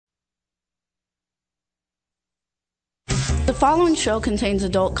The following show contains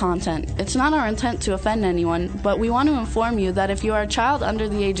adult content. It's not our intent to offend anyone, but we want to inform you that if you are a child under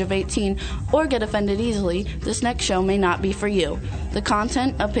the age of 18 or get offended easily, this next show may not be for you. The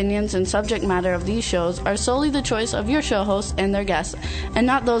content, opinions, and subject matter of these shows are solely the choice of your show hosts and their guests, and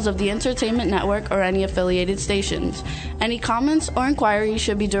not those of the Entertainment Network or any affiliated stations. Any comments or inquiries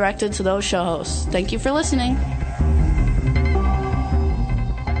should be directed to those show hosts. Thank you for listening.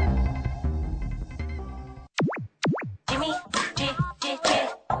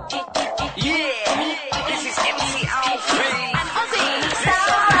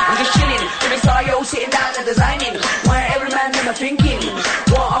 Sitting down and designing, where every man in my thinking,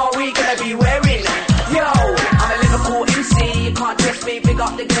 what are we gonna be wearing? Yo, I'm a Liverpool MC, you can't trust me, big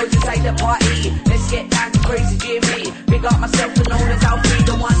up the girls inside the party, let's get down to crazy Jimmy, big up myself and known as Alfie,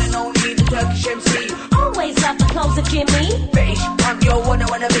 the one and only, the Turkish MC. Always love the clothes of Jimmy. Bitch, I'm your one I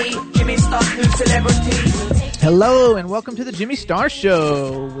wanna be, Jimmy Star, new celebrity. Hello and welcome to the Jimmy Star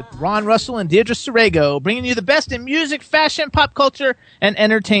Show with Ron Russell and Deirdre Sorego, bringing you the best in music, fashion, pop culture, and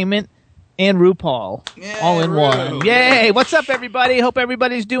entertainment. And RuPaul, all in one. Yay! What's up, everybody? Hope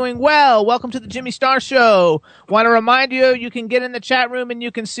everybody's doing well. Welcome to the Jimmy Star Show. Want to remind you, you can get in the chat room and you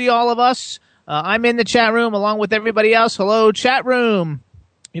can see all of us. I'm in the chat room along with everybody else. Hello, chat room.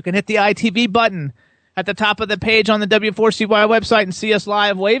 You can hit the ITV button at the top of the page on the W4CY website and see us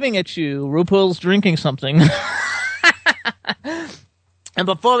live waving at you. RuPaul's drinking something. And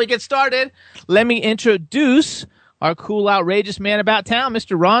before we get started, let me introduce our cool, outrageous man about town,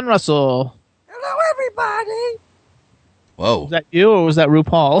 Mr. Ron Russell. Hello, everybody. Whoa. Was that you or was that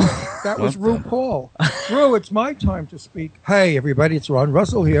RuPaul? That was RuPaul. Ru, it's my time to speak. Hey, everybody, it's Ron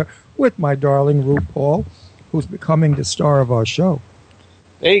Russell here with my darling RuPaul, who's becoming the star of our show.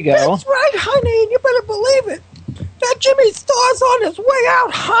 There you go. That's right, honey, and you better believe it. That Jimmy Star's on his way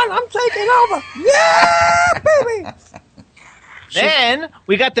out, hon. I'm taking over. Yeah, baby. Then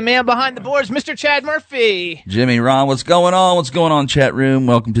we got the man behind the boards, Mr. Chad Murphy. Jimmy, Ron, what's going on? What's going on, chat room?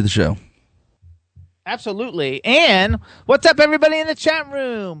 Welcome to the show. Absolutely. And what's up, everybody in the chat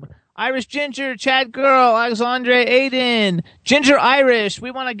room? Irish Ginger, Chad Girl, Alexandre Aiden, Ginger Irish.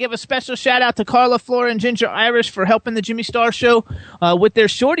 We want to give a special shout out to Carla Flora and Ginger Irish for helping the Jimmy Star Show with their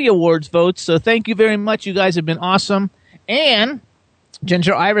Shorty Awards votes. So thank you very much. You guys have been awesome. And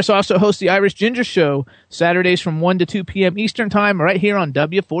Ginger Irish also hosts the Irish Ginger Show, Saturdays from 1 to 2 p.m. Eastern Time, right here on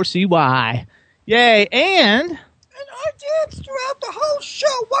W4CY. Yay! And I danced throughout the whole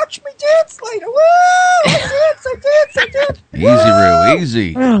show. Watch me dance later. Woo! I dance.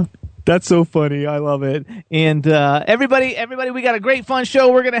 Easy, Rue, easy. That's so funny. I love it. And everybody, we got a great fun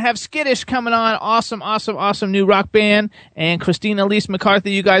show. We're going to have Skittish coming on. Awesome new rock band. And Christina Elise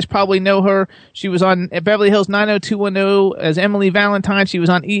McCarthy, you guys probably know her. She was on Beverly Hills 90210 as Emily Valentine. She was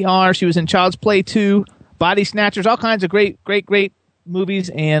on ER. She was in Child's Play 2, Body Snatchers, all kinds of great movies.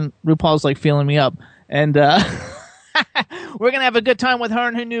 And RuPaul's like feeling me up. And we're going to have a good time with her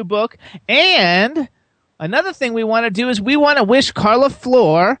and her new book. And another thing we want to do is we want to wish Carla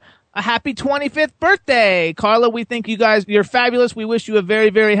Flor a happy 25th birthday. Carla, we think you're fabulous. We wish you a very,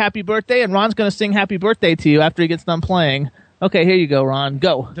 very happy birthday. And Ron's going to sing happy birthday to you after he gets done playing. Okay, here you go, Ron.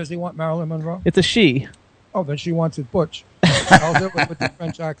 Go. Does he want Marilyn Monroe? It's a she. Oh, then she wants it Butch. I'll do it with the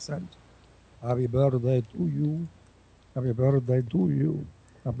French accent. Happy birthday to you. Happy birthday to you.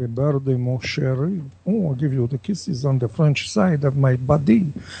 Happy birthday, mon chéri. Oh, I'll give you the kisses on the French side of my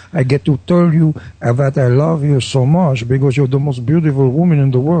body. I get to tell you that I love you so much because you're the most beautiful woman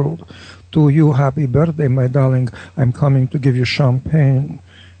in the world. To you, happy birthday, my darling. I'm coming to give you champagne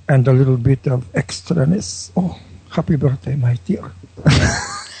and a little bit of extraness. Oh, happy birthday, my dear.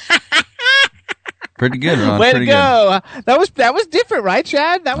 Pretty good, Ron. Way Pretty to go. Good. That was different, right,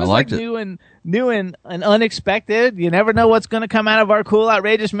 Chad? That was like new and unexpected. You never know what's going to come out of our cool,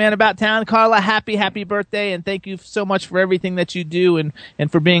 outrageous man about town. Carla, happy birthday, and thank you so much for everything that you do and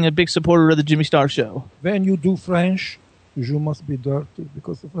for being a big supporter of the Jimmy Star Show. When you do French, you must be dirty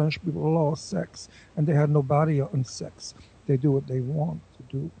because the French people love sex and they have no barrier on sex. They do what they want to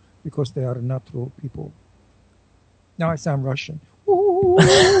do because they are natural people. Now I sound Russian.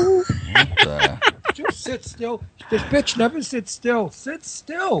 Just sit still. This bitch never sits still. Sit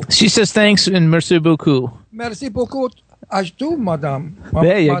still. She says thanks and merci beaucoup. Merci beaucoup. As do, madame.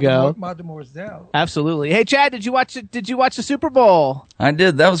 There you go. Mademoiselle. Absolutely. Hey, Chad, did you watch the Super Bowl? I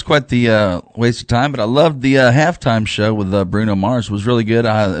did. That was quite the waste of time, but I loved the halftime show with Bruno Mars. It was really good.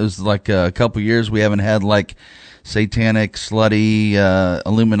 It was like a couple years we haven't had like satanic, slutty,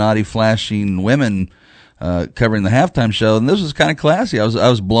 Illuminati flashing women covering the halftime show, and this was kind of classy. I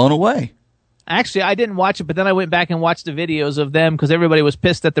was blown away. Actually, I didn't watch it, but then I went back and watched the videos of them because everybody was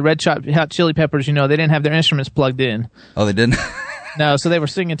pissed that the Red Hot Chili Peppers, they didn't have their instruments plugged in. Oh, they didn't? No, so they were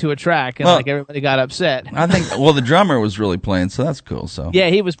singing to a track, and everybody got upset. I think, the drummer was really playing, so that's cool. So yeah,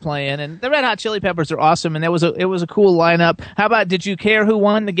 he was playing, and the Red Hot Chili Peppers are awesome, and it was a cool lineup. How about, did you care who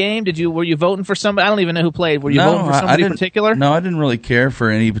won the game? Were you voting for somebody? I don't even know who played. Were you voting for somebody in particular? No, I didn't really care for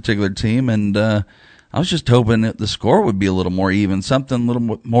any particular team, and I was just hoping that the score would be a little more even, something a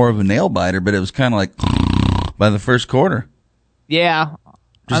little more of a nail biter, but it was kind of like by the first quarter. Yeah.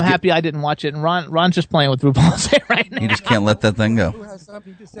 I'm happy I didn't watch it, and Ron's just playing with RuPaul's right now. You just can't let that thing go.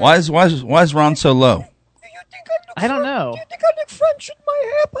 Why is Ron so low? I don't know. Do you think I look French with my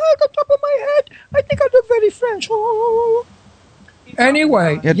hair on the top of my head? I think I look very French. Oh.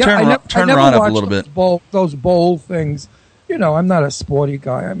 Anyway, turn Ron up a little bit. Those bowl things. I'm not a sporty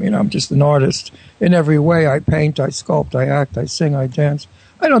guy. I mean, I'm just an artist in every way. I paint, I sculpt, I act, I sing, I dance.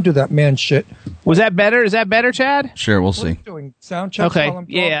 I don't do that man shit. Was that better? Is that better, Chad? Sure, we'll see. Doing sound checks while I'm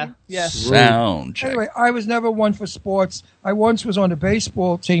talking? Yeah. Sound check. Anyway, I was never one for sports. I once was on a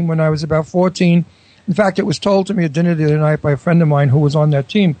baseball team when I was about 14. In fact, it was told to me at dinner the other night by a friend of mine who was on that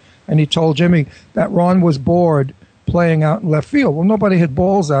team, and he told Jimmy that Ron was bored playing out in left field. Well, nobody hit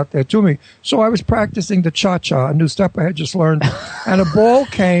balls out there to me. So I was practicing the cha-cha, a new step I had just learned. And a ball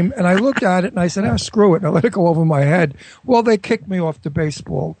came, and I looked at it, and I said, screw it. And I let it go over my head. Well, they kicked me off the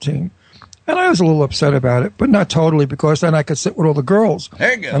baseball team. And I was a little upset about it, but not totally, because then I could sit with all the girls.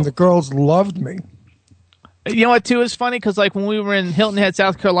 There you go. And the girls loved me. You know what, too, is funny? Because, when we were in Hilton Head,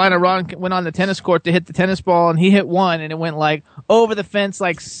 South Carolina, Ron went on the tennis court to hit the tennis ball, and he hit one, and it went, over the fence,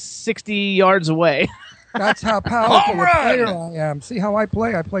 60 yards away. That's how powerful a player I am. See how I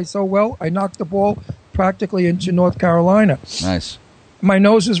play? I play so well. I knocked the ball practically into North Carolina. Nice. My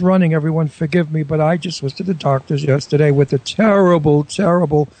nose is running. Everyone forgive me, but I just was to the doctors yesterday with a terrible,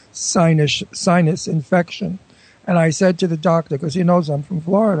 terrible sinus infection. And I said to the doctor, because he knows I'm from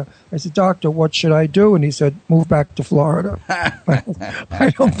Florida, I said, "Doctor, what should I do?" And he said, "Move back to Florida."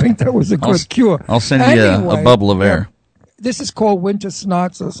 I don't think that was a good cure. I'll send you a bubble of air. This is called winter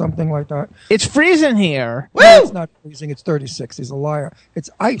snots or something like that. It's freezing here. No, it's not freezing. It's 36. He's a liar. It's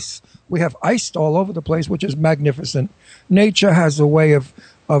ice. We have ice all over the place, which is magnificent. Nature has a way of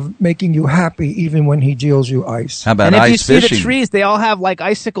making you happy even when he deals you ice. How about and if ice you see fishing? the trees, they all have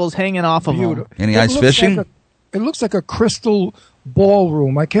icicles hanging off of them. Any ice fishing? It looks like a crystal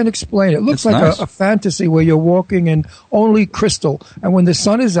ballroom. I can't explain it. It looks like nice. a fantasy where you're walking in only crystal. And when the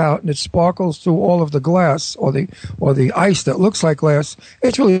sun is out and it sparkles through all of the glass or the ice that looks like glass,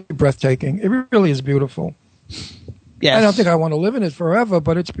 it's really breathtaking. It really is beautiful. Yes. I don't think I want to live in it forever,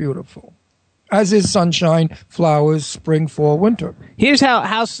 but it's beautiful. As is sunshine, flowers, spring, fall, winter. Here's how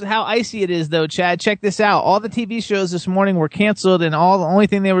icy it is, though, Chad. Check this out. All the TV shows this morning were canceled, and the only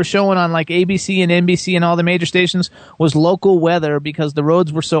thing they were showing on ABC and NBC and all the major stations was local weather because the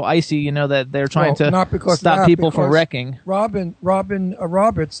roads were so icy, that they're trying to stop people from wrecking. Robin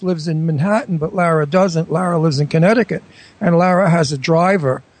Roberts lives in Manhattan, but Lara doesn't. Lara lives in Connecticut, and Lara has a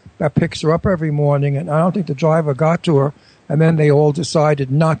driver that picks her up every morning, and I don't think the driver got to her. And then they all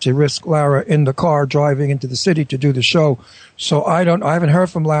decided not to risk Lara in the car driving into the city to do the show. So I haven't heard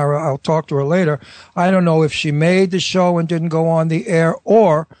from Lara. I'll talk to her later. I don't know if she made the show and didn't go on the air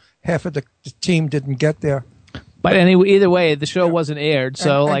or half of the team didn't get there. But anyway, either way, the show wasn't aired.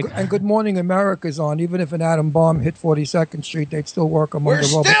 So and Good Morning America's on. Even if an atom bomb hit 42nd Street, they'd still work among the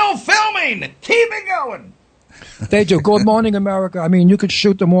rubble. We're still filming. Keep it going. They do. Good Morning America. I mean, you could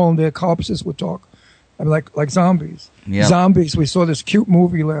shoot them all and their corpses would talk. I mean, like zombies. Yep. Zombies. We saw this cute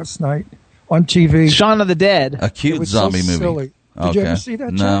movie last night on TV. Shaun of the Dead. A cute zombie movie. Silly. Did you ever see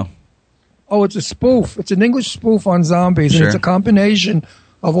that? No. John? Oh, it's a spoof. It's an English spoof on zombies, Sure. and it's a combination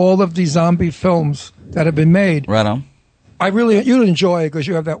of all of these zombie films that have been made. Right on. You'd enjoy it because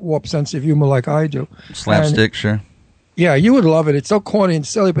you have that warped sense of humor like I do. Slapstick, sure. Yeah, you would love it. It's so corny and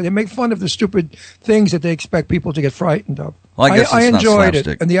silly, but they make fun of the stupid things that they expect people to get frightened of. Well, I guess I it's not enjoyed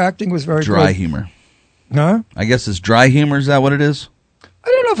slapstick. it, and the acting was very Dry good. humor. Huh? I guess it's dry humor. Is that what it is? I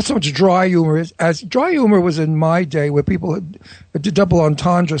don't know if it's so much dry humor as dry humor was in my day where people did double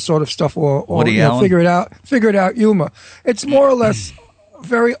entendre sort of stuff or figure it out humor. It's more or less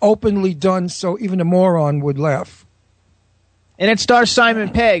very openly done so even a moron would laugh. And it stars Simon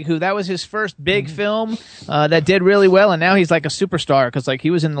Pegg, that was his first big film that did really well, and now he's like a superstar because he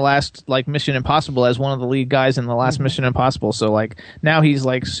was in the last Mission Impossible as one of the lead guys in the last Mission Impossible. So now he's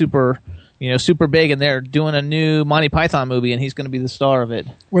super big, and they're doing a new Monty Python movie, and he's going to be the star of it.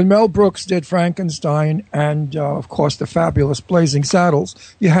 When Mel Brooks did Frankenstein and, of course, the fabulous Blazing Saddles,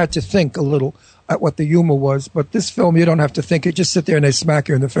 you had to think a little. at what the humor was. But this film, you don't have to think it. Just sit there and they smack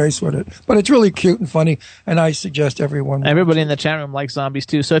you in the face with it. But it's really cute and funny, and I suggest everyone. Everybody in the chat room likes zombies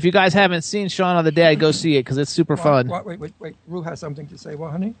too. So if you guys haven't seen Shaun of the Dead, go see it because it's super fun. Wait. Rue has something to say.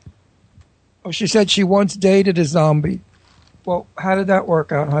 What, honey? Oh, she said she once dated a zombie. Well, how did that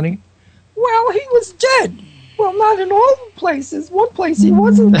work out, honey? Well, he was dead. Well, not in all places. One place he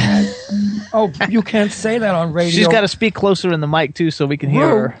wasn't dead. Oh, you can't say that on radio. She's got to speak closer in the mic, too, so we can hear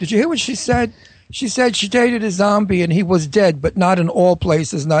her. Did you hear what she said? She said she dated a zombie and he was dead, but not in all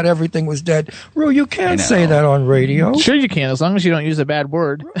places. Not everything was dead. Rue, you can't say that on radio. Sure you can, as long as you don't use a bad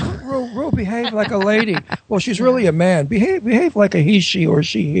word. Rue, behave like a lady. Well, she's really a man. Behave like a he, she, or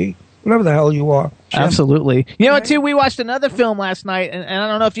she, he. Whatever the hell you are. Absolutely. You know what, too? We watched another film last night, and I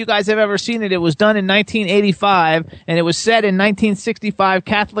don't know if you guys have ever seen it. It was done in 1985, and it was set in 1965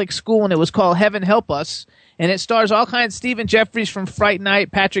 Catholic school, and it was called Heaven Help Us. And it stars all kinds of Stephen Jeffries from Fright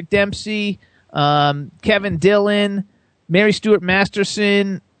Night, Patrick Dempsey, Kevin Dillon, Mary Stuart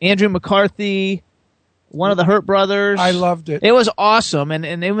Masterson, Andrew McCarthy, one of the Hurt brothers. I loved it. It was awesome, and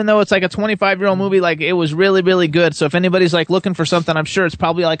even though it's like a 25-year-old movie, like it was really, really good. So if anybody's like looking for something, I'm sure it's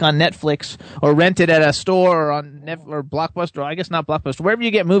probably like on Netflix or rented at a store or on or Blockbuster. I guess not Blockbuster, wherever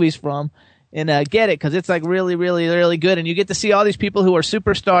you get movies from, and get it because it's like really, really, really good. And you get to see all these people who are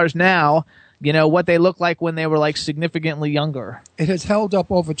superstars now. You know what they look like when they were like significantly younger. It has held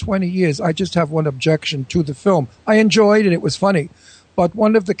up over 20 years. I just have one objection to the film. I enjoyed it; it was funny. But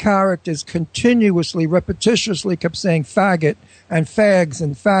one of the characters continuously, repetitiously kept saying faggot and fags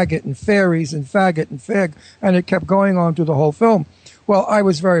and faggot and fairies and faggot and fag, and it kept going on through the whole film. Well, I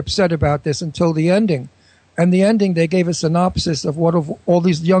was very upset about this until the ending. And the ending, they gave a synopsis of what all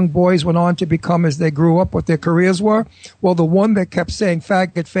these young boys went on to become as they grew up, what their careers were. Well, the one that kept saying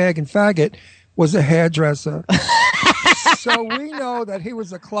faggot, fag, and faggot was a hairdresser. So we know that he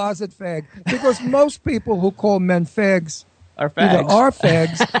was a closet fag, because most people who call men fags either are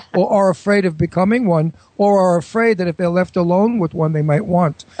fags or are afraid of becoming one, or are afraid that if they're left alone with one, they might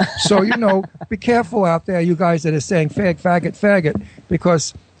want. So, be careful out there, you guys that are saying fag, faggot, faggot,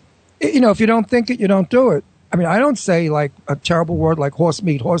 because, if you don't think it, you don't do it. I mean, I don't say like a terrible word like horse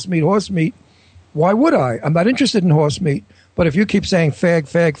meat, horse meat, horse meat. Why would I? I'm not interested in horse meat. But if you keep saying fag,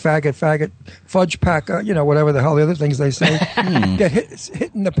 faggot, faggot, fudge packer, whatever the hell the other things they say, get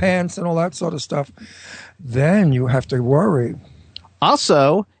hit in the pants and all that sort of stuff, then you have to worry.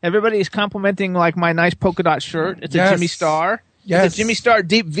 Also, everybody's complimenting like my nice polka dot shirt. It's a Jimmy Star. Yes. It's a Jimmy Star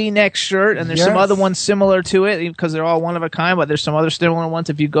deep V-neck shirt, and there's some other ones similar to it because they're all one of a kind, but there's some other similar ones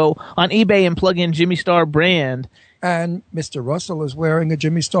if you go on eBay and plug in Jimmy Star brand. And Mr. Russell is wearing a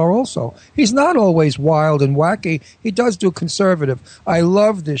Jimmy Star also. He's not always wild and wacky. He does do conservative. I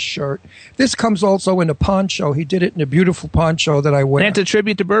love this shirt. This comes also in a poncho. He did it in a beautiful poncho that I wear. And it's a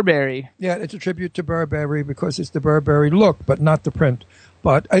tribute to Burberry. Yeah, it's a tribute to Burberry because it's the Burberry look, but not the print.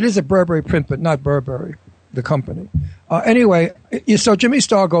 But it is a Burberry print, but not Burberry, the company. Anyway, so Jimmy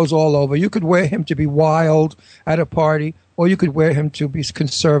Star goes all over. You could wear him to be wild at a party, or you could wear him to be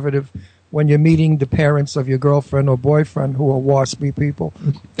conservative when you're meeting the parents of your girlfriend or boyfriend who are waspy people.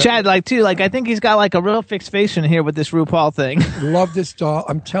 Chad, I think he's got like a real fixation here with this RuPaul thing. Love this doll.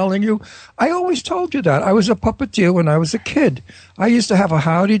 I'm telling you. I always told you that. I was a puppeteer when I was a kid. I used to have a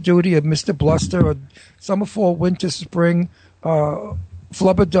Howdy Doody, a Mr. Bluster, a Summer, Fall, Winter, Spring,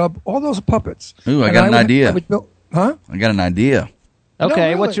 Flubba-Dub, all those puppets. Ooh, I got an idea. I got an idea. Okay, no,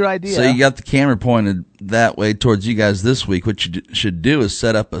 really. What's your idea? So you got the camera pointed that way towards you guys this week. What you should do is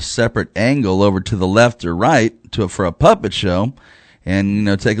set up a separate angle over to the left or right for a puppet show, and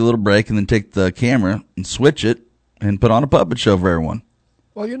take a little break, and then take the camera and switch it and put on a puppet show for everyone.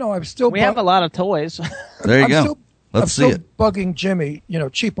 Well, I'm still. We have a lot of toys. There you go. Let's see it. Bugging Jimmy,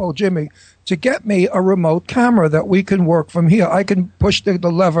 cheapo Jimmy, to get me a remote camera that we can work from here. I can push the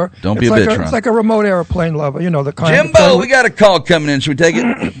lever. Don't be a bitch, Ron. It's like a remote airplane lever, the kind. Jimbo, we got a call coming in. Should we take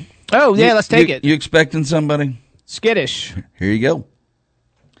it? Oh, yeah, let's take it. You expecting somebody? Skittish. Here you go.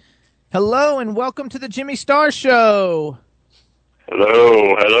 Hello, and welcome to the Jimmy Star Show.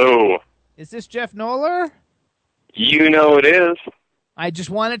 Hello. Is this Jeff Noller? You know it is. I just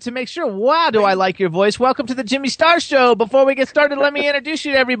wanted to make sure. Wow, do I like your voice. Welcome to the Jimmy Star Show. Before we get started, let me introduce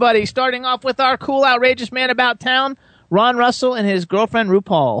you to everybody, starting off with our cool, outrageous man about town, Ron Russell, and his girlfriend,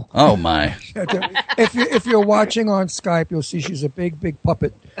 RuPaul. Oh, my. If you're watching on Skype, you'll see she's a big, big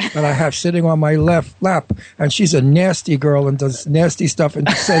puppet that I have sitting on my left lap, and she's a nasty girl and does nasty stuff and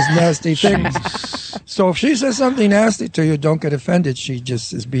says nasty things. So if she says something nasty to you, don't get offended. She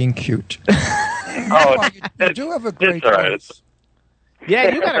just is being cute. You do have a great voice.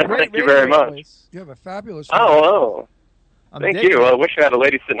 Yeah, you got a great Thank you very much. You have a fabulous voice. Oh. Thank you. Well, I wish I had a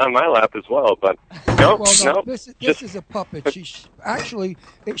lady sitting on my lap as well, but nope, Well, no, nope. this is a puppet.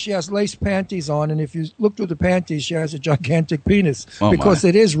 She has lace panties on, and if you look through the panties, she has a gigantic penis because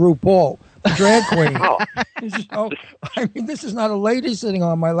it is RuPaul, the drag queen. Oh. You know, I mean, this is not a lady sitting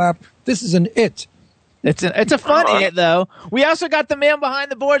on my lap. This is an it. It's a fun it, though. We also got the man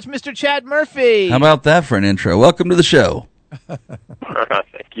behind the boards, Mr. Chad Murphy. How about that for an intro? Welcome to the show.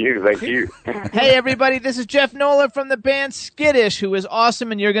 Thank you. Hey, everybody, this is Jeff Nolan from the band Skittish, who is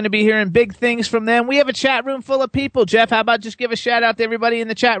awesome, and you're going to be hearing big things from them. We have a chat room full of people. Jeff, how about just give a shout-out to everybody in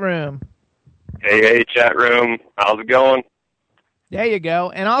the chat room? Hey, chat room. How's it going? There you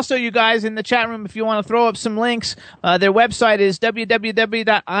go. And also, you guys in the chat room, if you want to throw up some links, their website is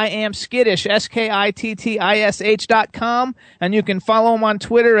www.iamskittish, SKITTISH.com, and you can follow them on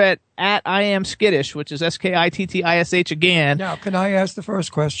Twitter at IamSkittish, which is SKITTISH again. Now, can I ask the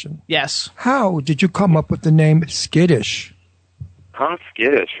first question? Yes. How did you come up with the name Skittish?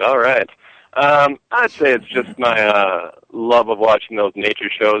 Skittish. All right. I'd say it's just my love of watching those nature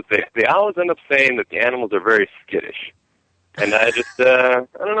shows. They always end up saying that the animals are very skittish. And I just, I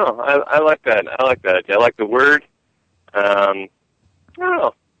don't know. I like that. I like the word. I don't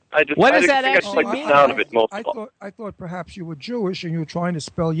know. What does that actually mean? The sound of it most of all. I thought perhaps you were Jewish and you were trying to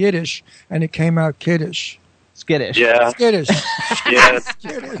spell Yiddish, and it came out kiddish. Skittish. Yeah. Skittish. Yeah.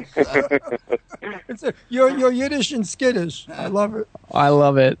 Skittish. You're Yiddish and skittish. I love it. I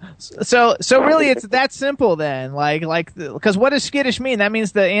love it. So really, it's that simple then. Because what does skittish mean? That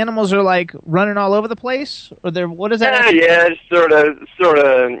means the animals are like running all over the place, or what does that? Yeah, sort of,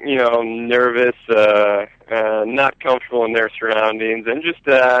 nervous, not comfortable in their surroundings, and just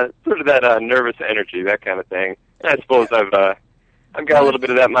sort of that nervous energy, that kind of thing. And I suppose I've got a little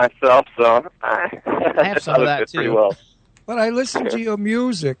bit of that myself, so I have some of that too. Pretty well. But I listen to your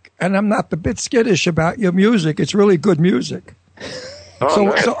music, and I'm not the bit skittish about your music. It's really good music.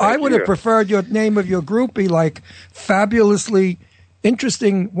 So I would have preferred your name of your group be like Fabulously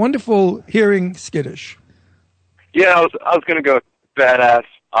Interesting, Wonderful Hearing Skittish. Yeah, I was going to go Badass,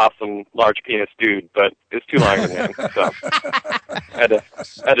 Awesome, Large Penis Dude, but it's too long of a name, so I had to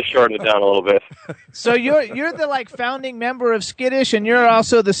shorten it down a little bit. So you're the founding member of Skittish, and you're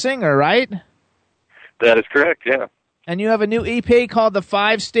also the singer, right? That is correct, yeah. And you have a new EP called the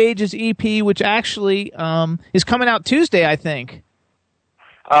 5 Stages EP, which actually is coming out Tuesday, I think.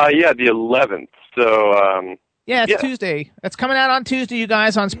 Yeah, the 11th. So, it's Tuesday. It's coming out on Tuesday, you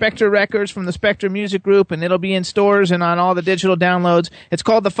guys, on Spectre Records from the Spectre Music Group, and it'll be in stores and on all the digital downloads. It's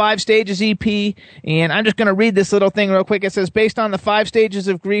called the 5 Stages EP, and I'm just going to read this little thing real quick. It says, based on the 5 stages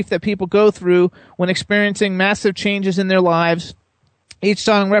of grief that people go through when experiencing massive changes in their lives, each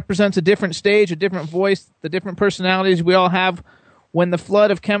song represents a different stage, a different voice, the different personalities we all have when the flood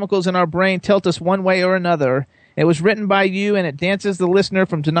of chemicals in our brain tilt us one way or another. It was written by you, and it dances the listener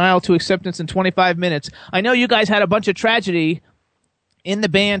from denial to acceptance in 25 minutes. I know you guys had a bunch of tragedy in the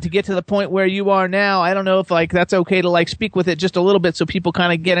band to get to the point where you are now. I don't know if that's okay to speak with it just a little bit so people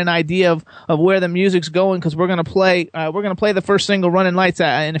kind of get an idea of where the music's going, because we're going to play the first single, Running Lights,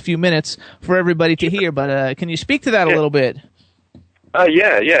 in a few minutes for everybody to hear. But can you speak to that a little bit?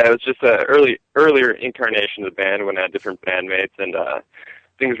 Yeah. It was just an earlier incarnation of the band when I had different bandmates, and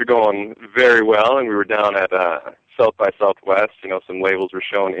things were going very well, and we were down at South by Southwest. Some labels were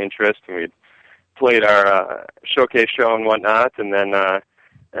showing interest, and we'd played our showcase show and whatnot, and then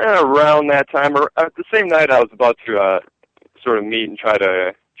around that time, or the same night I was about to sort of meet and try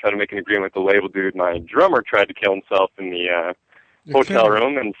to make an agreement with the label dude, my drummer tried to kill himself in the hotel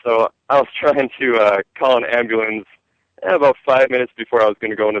room, and so I was trying to call an ambulance about 5 minutes before I was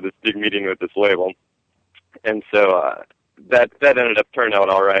going to go into this big meeting with this label. And so that ended up turning out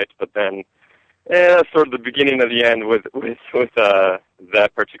all right, but then sort of the beginning of the end with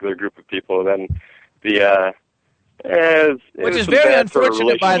that particular group of people. Then which is very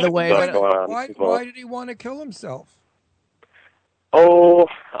unfortunate, by the way. Why did he want to kill himself? Oh,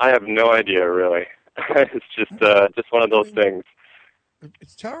 I have no idea, really. It's just one of those things.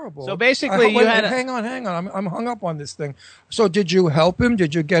 It's terrible. So basically, hang on. I'm hung up on this thing. So did you help him?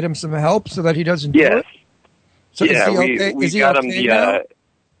 Did you get him some help so that he doesn't do it? So yeah, we got him now?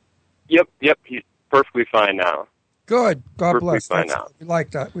 Yep, he's perfectly fine now. Good. God perfectly bless. Fine now. We like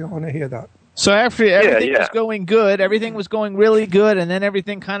that. We want to hear that. So after everything was going good, everything was going really good, and then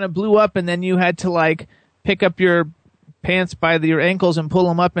everything kind of blew up, and then you had to pick up your pants by your ankles and pull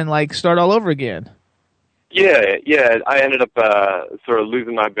them up and start all over again. Yeah. I ended up sort of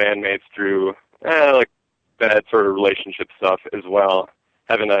losing my bandmates through bad sort of relationship stuff as well.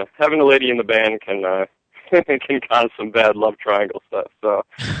 Having a lady in the band can cause some bad love triangle stuff. So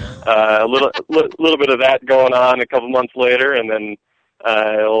a little bit of that going on a couple months later, and then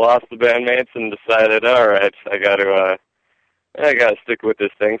I lost the bandmates and decided, all right, I got to stick with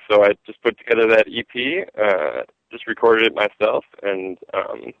this thing. So I just put together that EP, just recorded it myself, and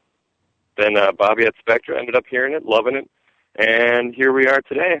then Bobby at Spectra ended up hearing it, loving it, and here we are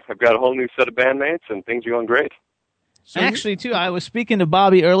today. I've got a whole new set of bandmates, and things are going great. Actually, too, I was speaking to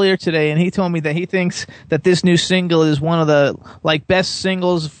Bobby earlier today, and he told me that he thinks that this new single is one of the best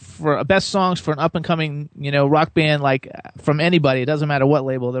songs for an up and coming, rock band, from anybody. It doesn't matter what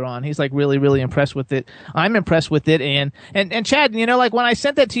label they're on. He's really, really impressed with it. I'm impressed with it, and Chad, when I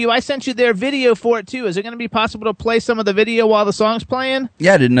sent that to you, I sent you their video for it too. Is it going to be possible to play some of the video while the song's playing?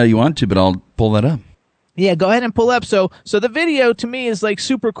 Yeah, I didn't know you wanted to, but I'll pull that up. Yeah, go ahead and pull up. So the video to me is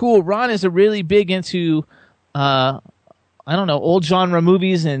super cool. Ron is really big into old genre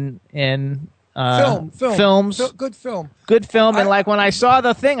movies and films. Good film. Good film. And when I saw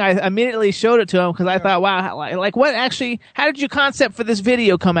the thing, I immediately showed it to him because I thought, wow, how did your concept for this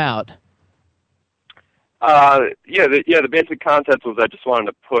video come out? The basic concept was I just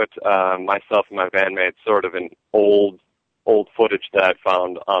wanted to put myself and my bandmates sort of in old footage that I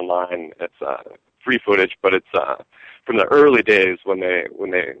found online. It's free footage, but it's from the early days when they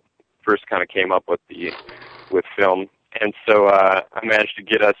first kind of came up with film. And so I managed to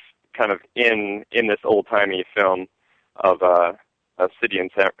get us kind of in this old-timey film of a city in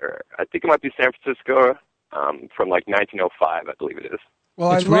I think it might be San Francisco, from 1905, I believe it is.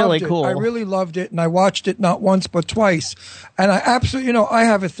 Well, it's really cool. I really loved it, and I watched it not once but twice. And I absolutely, I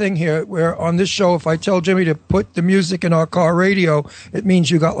have a thing here where on this show, if I tell Jimmy to put the music in our car radio, it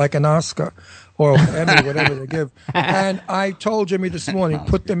means you got an Oscar or Emmy, whatever they give. And I told Jimmy this morning,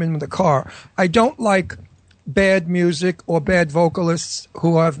 put them in the car. I don't like bad music or bad vocalists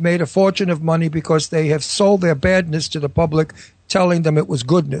who have made a fortune of money because they have sold their badness to the public, telling them it was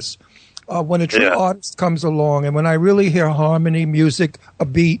goodness. When a true artist comes along, and when I really hear harmony, music, a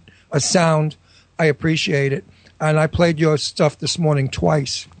beat, a sound, I appreciate it. And I played your stuff this morning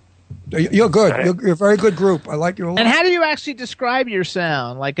twice. You're good. You're a very good group. I like your. And how do you actually describe your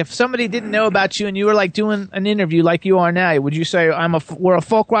sound? If somebody didn't know about you and you were doing an interview like you are now, would you say we're a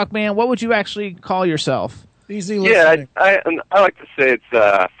folk rock band? What would you actually call yourself? Easy listening. Yeah, I like to say it's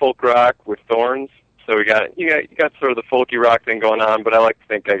folk rock with thorns. So you got sort of the folky rock thing going on, but I like to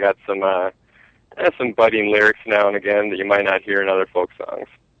think I got some biting lyrics now and again that you might not hear in other folk songs.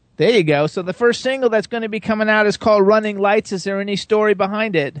 There you go. So the first single that's going to be coming out is called "Running Lights." Is there any story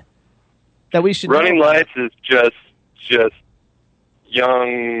behind it that we should? Running know? Lights is just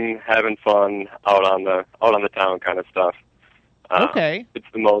young, having fun out on the town kind of stuff. Okay. It's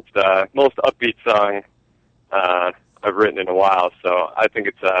the most upbeat song I've written in a while, so I think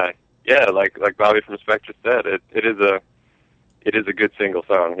it's like Bobby from Spectra said, it is a good single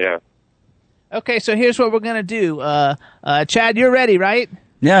song. Yeah. Okay, so here's what we're gonna do. Chad, you're ready, right?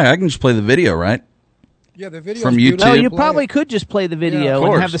 Yeah, I can just play the video, right? Yeah, the video from YouTube. No, you probably could just play the video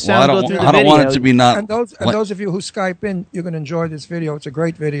and have the sound go through the video. I don't want it to be not. And those of you who Skype in, you're going to enjoy this video. It's a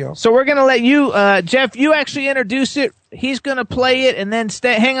great video. So we're going to let you, Jeff, you actually introduce it. He's going to play it, and then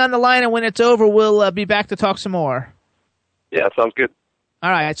hang on the line, and when it's over, we'll be back to talk some more. Yeah, sounds good. All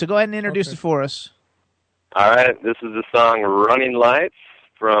right, so go ahead and introduce it for us. All right, this is the song Running Lights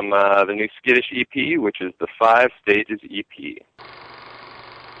from the new Skittish EP, which is the 5 Stages EP.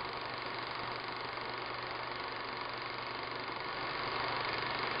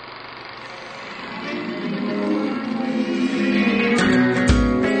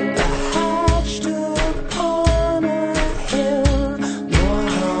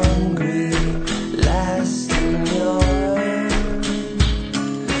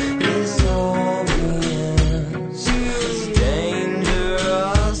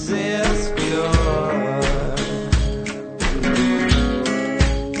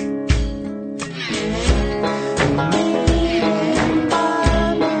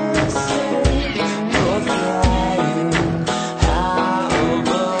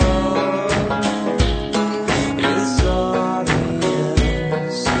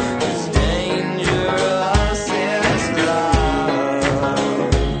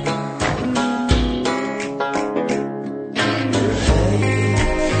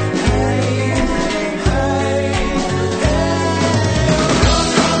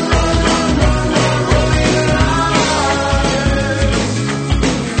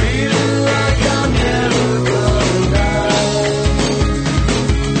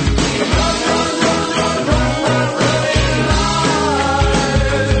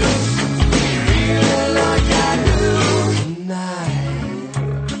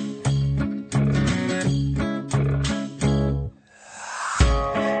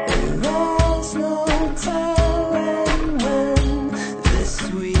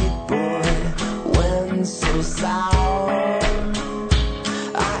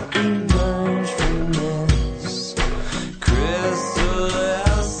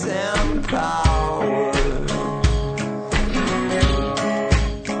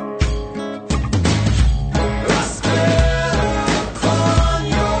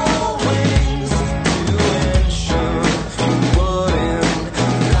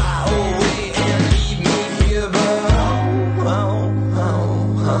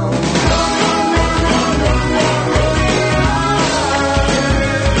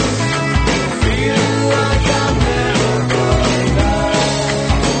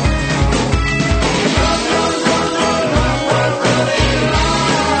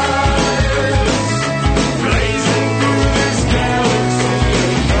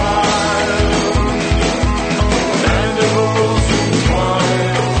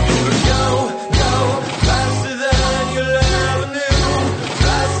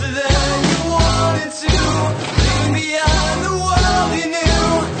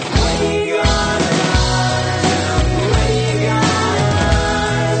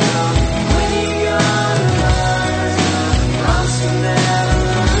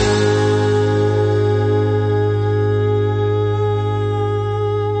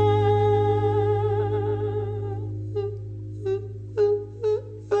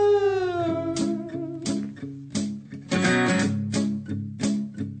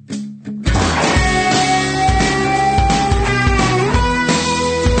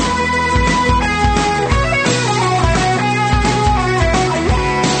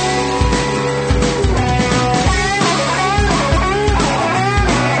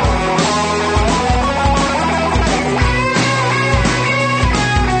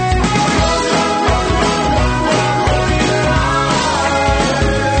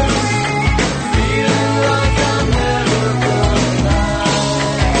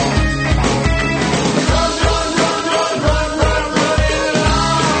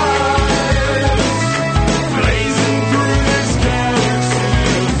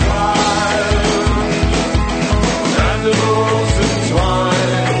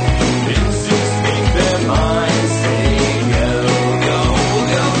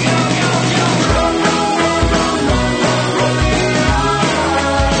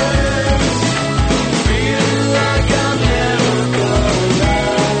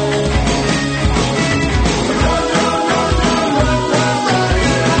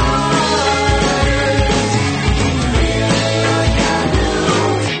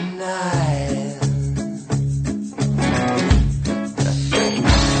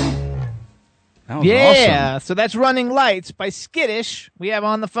 was Yeah, awesome. so that's Running Lights by Skittish. We have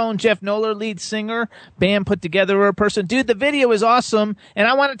on the phone Jeff Noller, lead singer, band put together a person. Dude, the video is awesome, and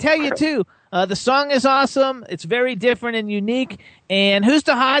I want to tell you, too, the song is awesome. It's very different and unique. And who's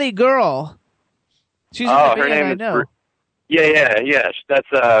the hottie girl? She's in the her band, name I is know. Yeah. That's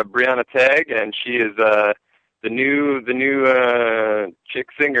Brianna Tagg, and she is the new chick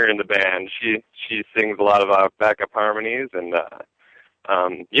singer in the band. She sings a lot of backup harmonies, and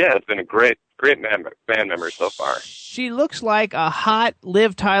it's been a great band member so far. She looks like a hot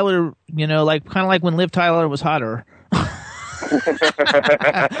Liv Tyler, kind of like when Liv Tyler was hotter.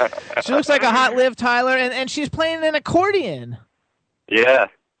 She looks like a hot Liv Tyler, and she's playing an accordion. Yeah,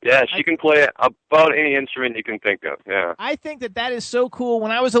 she can play about any instrument you can think of, yeah. I think that is so cool.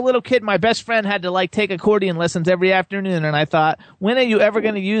 When I was a little kid, my best friend had to, take accordion lessons every afternoon, and I thought, when are you ever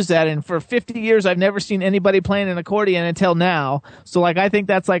going to use that? And for 50 years, I've never seen anybody playing an accordion until now. So, I think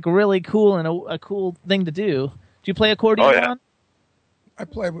that's, really cool and a cool thing to do. Do you play accordion, Oh, yeah. Ron? I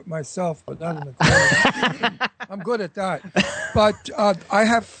play with myself, but not in the accordion. I'm good at that. But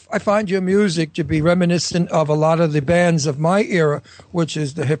I find your music to be reminiscent of a lot of the bands of my era, which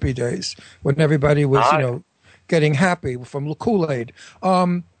is the hippie days, when everybody was, getting happy from Kool-Aid.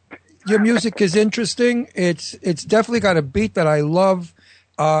 Your music is interesting. It's definitely got a beat that I love.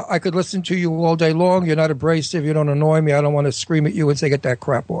 I could listen to you all day long. You're not abrasive. You don't annoy me. I don't want to scream at you and say, get that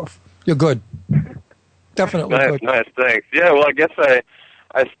crap off. You're good. Definitely good. Nice, thanks. Yeah, well, I guess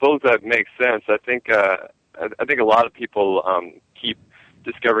I suppose that makes sense. I think a lot of people keep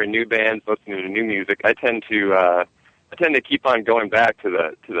discovering new bands, listening to new music. I tend to keep on going back to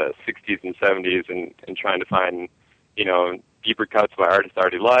the 60s and 70s and trying to find, deeper cuts by artists I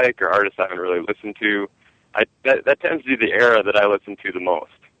already like or artists I haven't really listened to. That tends to be the era that I listen to the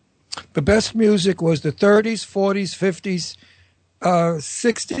most. The best music was the 30s, 40s, 50s,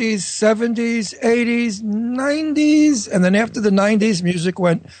 60s, 70s, 80s, 90s, and then after the 90s, music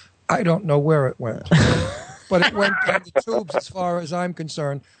went, I don't know where it went. But it went down the tubes as far as I'm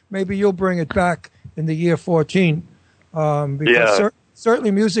concerned. Maybe you'll bring it back in the year 14. Because certainly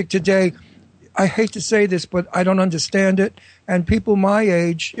music today, I hate to say this, but I don't understand it. And people my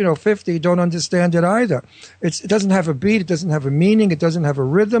age, 50, don't understand it either. It doesn't have a beat. It doesn't have a meaning. It doesn't have a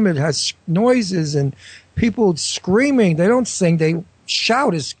rhythm. It has noises and people screaming. They don't sing. They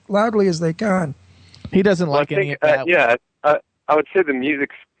shout as loudly as they can. He doesn't like any of that. I would say the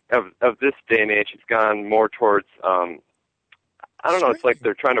music of this day and age has gone more towards, I don't know, it's like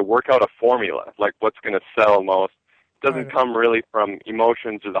they're trying to work out a formula, like what's going to sell most. It doesn't come really from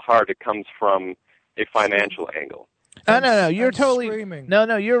emotions or the heart. It comes from a financial angle. No, you're totally screaming.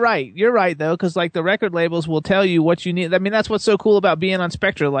 No, you're right. You're right though, because the record labels will tell you what you need. I mean, that's what's so cool about being on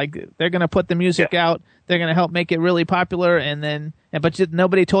Spectra. They're going to put the music out. They're going to help make it really popular, but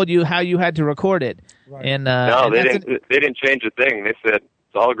nobody told you how you had to record it. Right. And no, they didn't change a thing. They said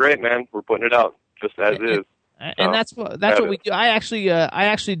it's all great, man. We're putting it out just as is. And that's what we do. I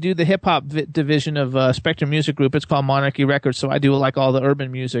actually do the hip hop division of Spectrum Music Group. It's called Monarchy Records. So I do all the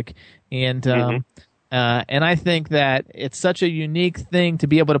urban music, and I think that it's such a unique thing to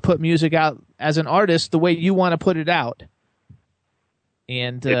be able to put music out as an artist the way you want to put it out.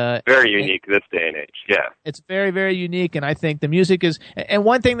 And it's very unique this day and age. Yeah, it's very, very unique, and I think the music is. And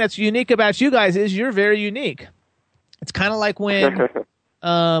one thing that's unique about you guys is you're very unique. It's kind of like when.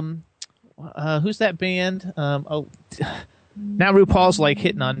 Who's that band? Now RuPaul's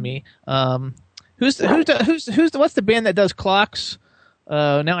hitting on me. What's the band that does clocks?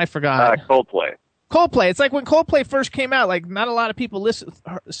 Now I forgot. Coldplay. Coldplay. It's like when Coldplay first came out. Not a lot of people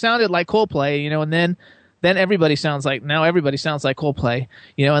sounded like Coldplay, and then everybody sounds like Coldplay,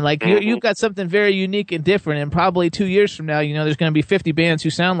 and you've got something very unique and different. And probably 2 years from now, there's going to be 50 bands who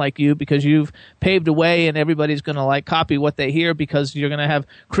sound like you because you've paved a way, and everybody's going to copy what they hear because you're going to have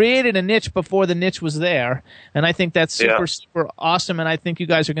created a niche before the niche was there. And I think that's super awesome. And I think you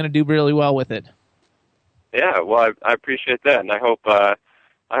guys are going to do really well with it. Yeah, well, I appreciate that, and I hope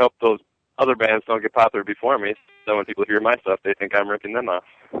those other bands don't get popular before me. So when people hear my stuff, they think I'm ripping them off.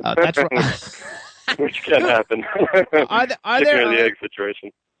 That's right. Which can happen. Are there the egg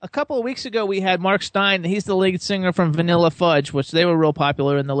situation. A couple of weeks ago, we had Mark Stein. He's the lead singer from Vanilla Fudge, which they were real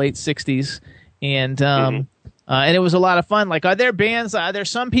popular in the late '60s, and it was a lot of fun. Are there bands? Are there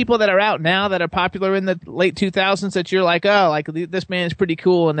some people that are out now that are popular in the late 2000s that you're this band is pretty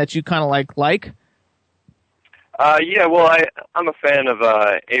cool, and that you kind of like? Yeah, well, I'm a fan of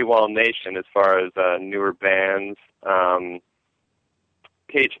AWOL Nation as far as newer bands.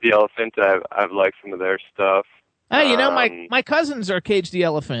 Cage the Elephant, I've liked some of their stuff. Hey, my cousins are Cage the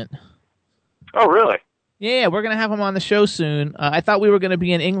Elephant. Oh, really? Yeah, we're going to have them on the show soon. I thought we were going to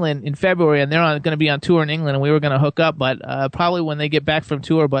be in England in February, and they're going to be on tour in England, and we were going to hook up, but probably when they get back from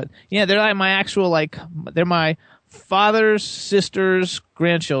tour. But yeah, they're like my actual, like, they're my father's sister's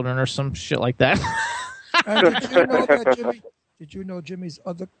grandchildren or some shit like that. And did you know that Did you know Jimmy's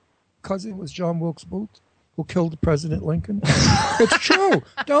other cousin was John Wilkes Booth, who killed President Lincoln? It's true.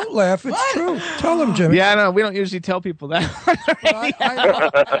 Don't laugh. It's true. Tell him, Jimmy. Yeah, I know. We don't usually tell people that.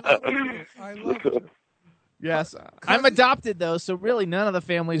 I love it. Yes. I'm adopted, though, so really none of the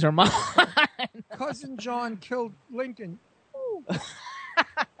families are mine. Cousin John killed Lincoln.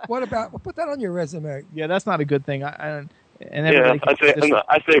 What about? Well, put that on your resume. Yeah, that's not a good thing. I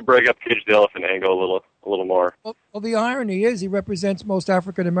say break up Cage the Elephant angle a little more. Well, the irony is he represents most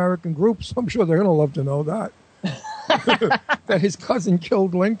African American groups. I'm sure they're going to love to know that. That his cousin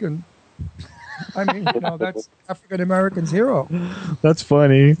killed Lincoln. I mean, that's African American's hero. That's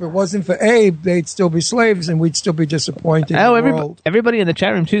funny. If it wasn't for Abe, they'd still be slaves, and we'd still be disappointed. Oh, everybody in the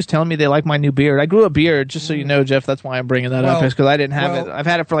chat room too is telling me they like my new beard. I grew a beard, just so you know, Jeff. That's why I'm bringing that up, because I didn't have it. I've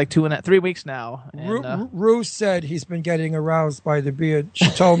had it for like 3 weeks now. Rue said he's been getting aroused by the beard. She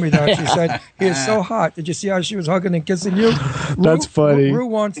told me that. She said he is so hot. Did you see how she was hugging and kissing you? That's funny. Rue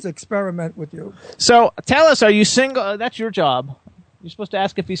wants to experiment with you. So tell us, are you single? That's your job. You're supposed to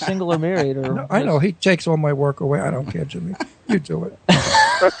ask if he's single or married. No, I know. He takes all my work away. I don't care, Jimmy. You do it.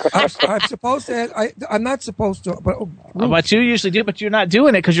 I'm supposed to. I'm not supposed to. But you usually do, but you're not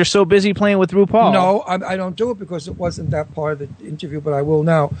doing it because you're so busy playing with RuPaul. No, I don't do it because it wasn't that part of the interview, but I will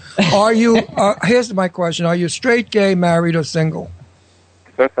now. Are you, here's my question. Are you straight, gay, married, or single?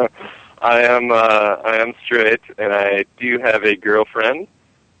 I am straight, and I do have a girlfriend.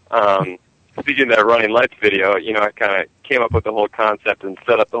 Speaking of that Running Lights video, I kind of came up with the whole concept and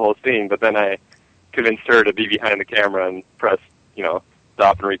set up the whole scene, but then I convinced her to be behind the camera and press,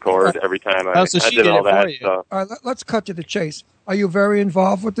 stop and record every time I did all that. So. All right, let's cut to the chase. Are you very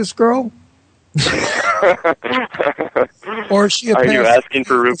involved with this girl? Or is she Are you asking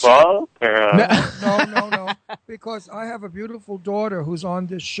for RuPaul? No. Because I have a beautiful daughter who's on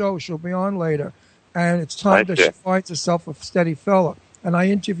this show. She'll be on later. And it's time that she finds herself a steady fella. And I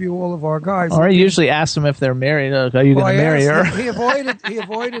interview all of our guys. Or I usually ask them if they're married. Are you going to marry her? He avoided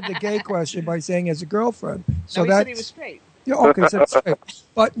the gay question by saying he has a girlfriend. So he said he was straight. Yeah, okay, so that's straight.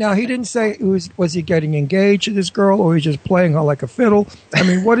 But now he didn't say was he getting engaged to this girl or he's just playing her like a fiddle. I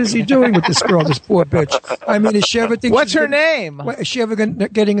mean, what is he doing with this girl, this poor bitch? I mean, is she ever thinking? What's her name? Is she ever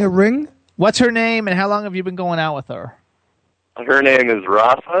getting a ring? What's her name, and how long have you been going out with her? Her name is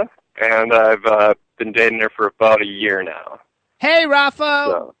Rafa, and I've been dating her for about a year now. Hey, Rafa.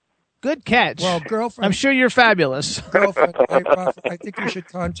 So. Good catch. Well, girlfriend. I'm sure you're fabulous. Girlfriend, hey, Rafa, I think you should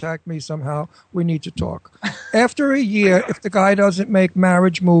contact me somehow. We need to talk. After a year, if the guy doesn't make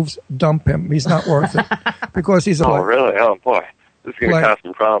marriage moves, dump him. He's not worth it. Because he's a really? Oh, boy. This is going to cause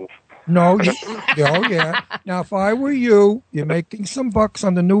some problems. No. Yeah. Now, if I were you, you're making some bucks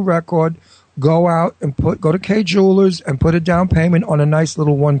on the new record, go out and go to K Jewelers and put a down payment on a nice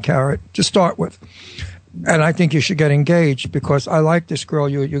little 1 carat to start with. And I think you should get engaged because I like this girl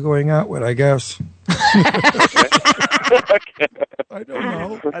you're going out with, I guess. I don't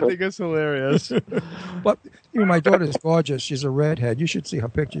know. I think it's hilarious. But my daughter's gorgeous. She's a redhead. You should see her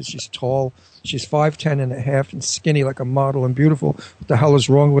pictures. She's tall. She's 5'10" and a half and skinny like a model and beautiful. What the hell is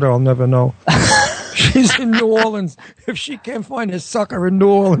wrong with her? I'll never know. She's in New Orleans. If she can't find a sucker in New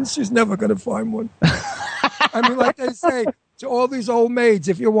Orleans, she's never going to find one. I mean, like they say, to all these old maids,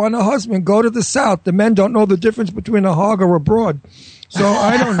 if you want a husband, go to the South. The men don't know the difference between a hog or a broad. So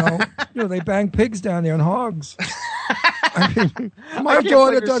I don't know. They bang pigs down there and hogs. I mean, my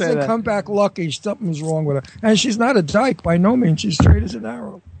daughter doesn't come back lucky. Something's wrong with her. And she's not a dyke by no means. She's straight as an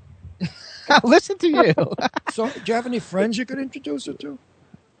arrow. Listen to you. So do you have any friends you could introduce her to?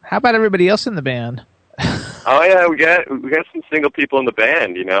 How about everybody else in the band? Oh, yeah, we got some single people in the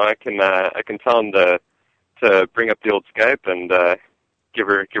band, I can tell them to bring up the old Skype and give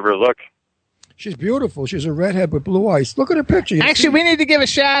her a look. She's beautiful. She's a redhead with blue eyes. Look at her picture. Actually, we need to give a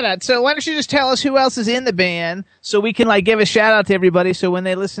shout out. So why don't you just tell us who else is in the band so we can give a shout out to everybody so when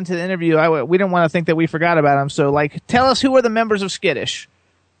they listen to the interview, we don't want to think that we forgot about them. So tell us who are the members of Skittish.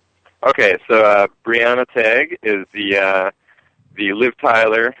 Okay, so Brianna Tagg is the Liv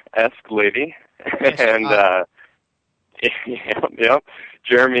Tyler-esque lady. And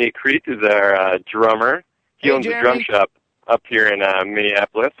Jeremy Crete is our drummer. He owns a drum shop up here in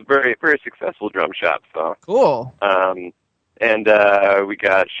Minneapolis. A very, very successful drum shop. So cool. And we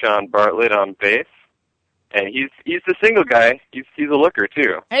got Sean Bartlett on bass, and he's the single guy. He's a looker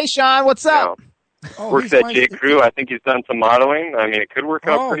too. Hey, Sean, what's up? Works at J. Crew. I think he's done some modeling. I mean, it could work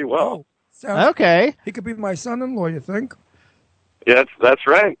out pretty well. Okay. He could be my son-in-law, you think? Yeah, that's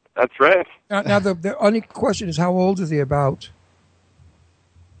right. That's right. Now the only question is, how old is he about?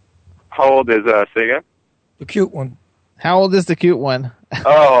 How old is say again? The cute one. How old is the cute one?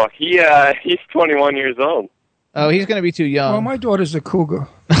 Oh, he's 21 years old. Oh, he's going to be too young. Well, my daughter's a cougar.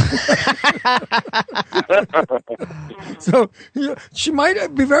 So she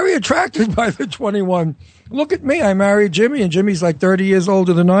might be very attracted by the 21. Look at me. I married Jimmy, and Jimmy's like 30 years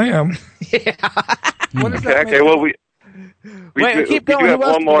older than I am. Yeah. What does that Okay. make? Well, we keep do going. have Who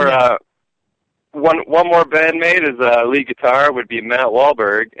else one do we more. have? One more bandmate is lead guitar would be Matt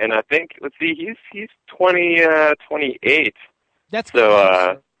Wahlberg, and I think he's 28. That's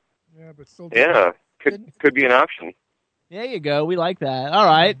So Yeah, but still. could be an option. There you go. We like that. All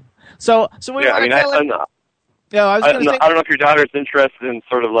right. So we Yeah, want I mean, to tell him. I I was going to say. don't know if your daughter's interested in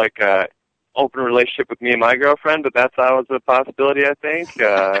sort of like a open relationship with me and my girlfriend, but that's always a possibility. I think.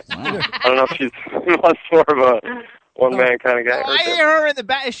 I don't know if she's wants more of a one-man kind of guy. Oh, I hear her in the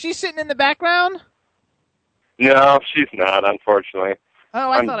back. Is she sitting in the background? No, she's not. Unfortunately,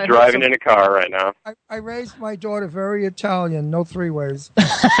 Oh, I'm thought I heard driving in a car right now. I raised my daughter very Italian. No three-ways.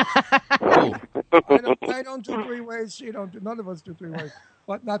 Oh. I don't do three-ways. She don't do. None of us do three-ways.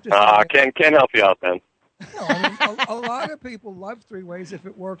 But not to say Can't help you out then. No, I mean, a lot of people love three-ways if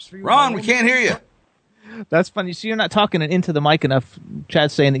it works for you. Ron, we can't hear you. That's funny. So you're not talking into the mic enough.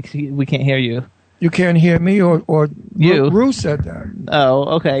 Chad's saying that we can't hear you. You can't hear me, or you. Rue said that.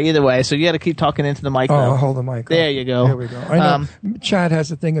 Oh, okay. Either way, so you got to keep talking into the mic. Oh, though. I'll hold the mic. There you go. There we go. I know. Chad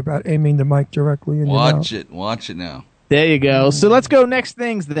has a thing about aiming the mic directly in your mouth. Watch it now. There you go. So let's go next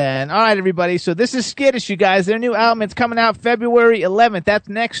things then. All right, everybody. So this is Skittish, you guys. Their new album, it's coming out February 11th. That's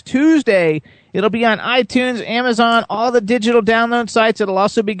next Tuesday. It'll be on iTunes, Amazon, all the digital download sites. It'll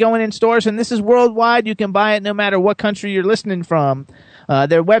also be going in stores, and this is worldwide. You can buy it no matter what country you're listening from.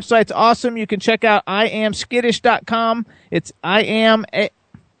 Their website's awesome. You can check out iamskittish.com. It's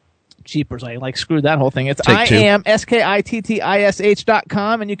Jeepers, I screwed that whole thing. It's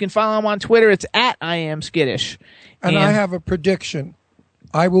iamskittish.com, and you can follow them on Twitter. It's at iamskittish. And I have a prediction.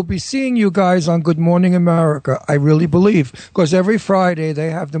 I will be seeing you guys on Good Morning America, I really believe, because every Friday they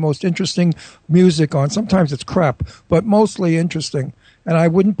have the most interesting music on. Sometimes it's crap, but mostly interesting. And I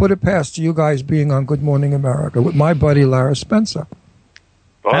wouldn't put it past you guys being on Good Morning America with my buddy Lara Spencer.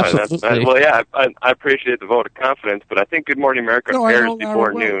 Well, Absolutely. I appreciate the vote of confidence, but I think Good Morning America airs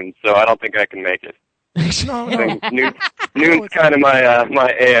before noon, so I don't think I can make it. No. Noon's kind of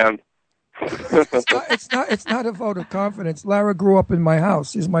my AM. It's not a vote of confidence. Lara grew up in my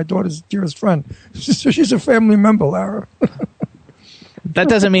house. She's my daughter's dearest friend. She's a family member, Lara. That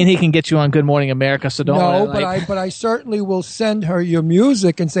doesn't mean he can get you on Good Morning America, so don't. No, but I certainly will send her your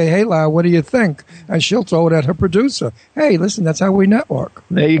music and say, "Hey, Lara, what do you think?" And she'll throw it at her producer. Hey, listen, that's how we network.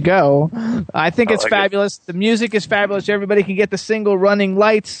 There you go. I think it's fabulous. The music is fabulous. Everybody can get the single Running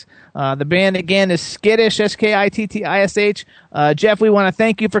Lights. The band, again, is Skittish, Skittish. Jeff, we want to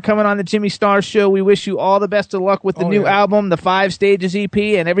thank you for coming on the Jimmy Star Show. We wish you all the best of luck with the new album, the 5 Stages EP,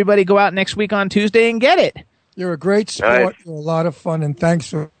 and everybody go out next week on Tuesday and get it. You're a great sport. Nice. You're a lot of fun, and thanks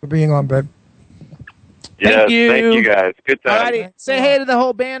for being on, babe. Thank you guys. Good time. Alrighty, say hey to the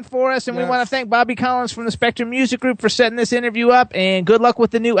whole band for us, and we want to thank Bobby Collins from the Spectrum Music Group for setting this interview up, and good luck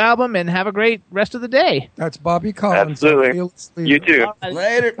with the new album, and have a great rest of the day. That's Bobby Collins. Absolutely. You too.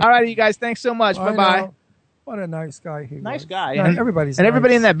 Later. Alrighty, you guys, thanks so much. Bye-bye. What a nice guy he was. Nice guy. Yeah,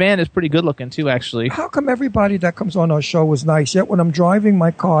 everybody in that band is pretty good looking, too, actually. How come everybody that comes on our show is nice, yet when I'm driving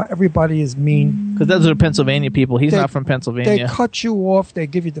my car, everybody is mean? Because those are Pennsylvania people. He's not from Pennsylvania. They cut you off. They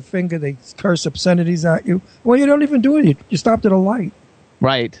give you the finger. They curse obscenities at you. Well, you don't even do it. You stopped at a light.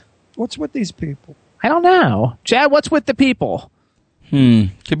 Right. What's with these people? I don't know. Chad, what's with the people?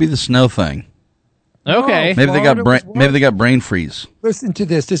 Could be the snow thing. Okay. Maybe they got brain freeze. Listen to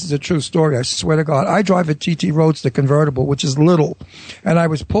this. This is a true story. I swear to God. I drive a TT Roadster convertible, which is little, and I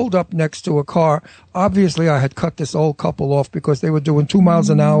was pulled up next to a car. Obviously, I had cut this old couple off because they were doing 2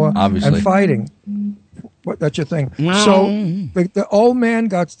 miles an hour and fighting. What? That's your thing. So the old man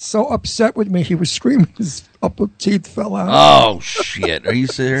got so upset with me, he was screaming. His upper teeth fell out. Oh shit! Are you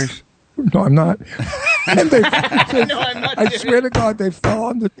serious? No, I'm not. And I swear to God, they fell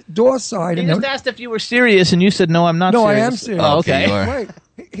on the door side. He just asked if you were serious, and you said, no, I'm not serious. No, I am serious. Oh, okay. Wait,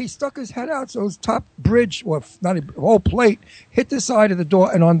 he stuck his head out, so his top bridge, or not a whole plate, hit the side of the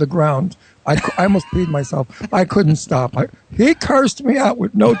door and on the ground. I almost peed myself. I couldn't stop. He cursed me out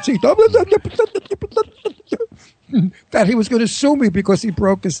with no teeth. That he was going to sue me because he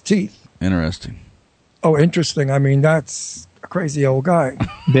broke his teeth. Interesting. Oh, interesting. I mean, that's crazy old guy.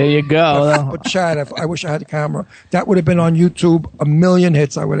 There you go. But Chad, I wish I had a camera. That would have been on YouTube. 1 million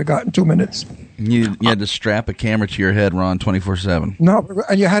hits I would have gotten 2 minutes. You had to strap a camera to your head, Ron, 24/7. No,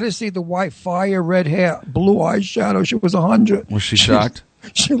 and you had to see the white, fire red hair, blue eyeshadow. She was 100. Was she shocked?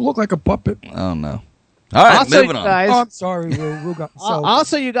 She looked like a puppet. Oh, no. All right, also, moving on. Guys, I'm sorry, Ru got so.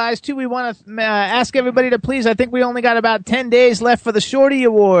 Also, you guys, too, we want to ask everybody to please, I think we only got about 10 days left for the Shorty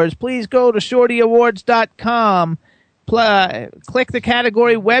Awards. Please go to shortyawards.com. Click the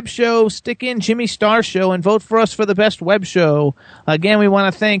category web show, stick in Jimmy Star Show, and vote for us for the best web show. Again, we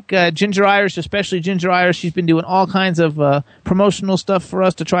want to thank Ginger Irish, especially Ginger Irish. She's been doing all kinds of promotional stuff for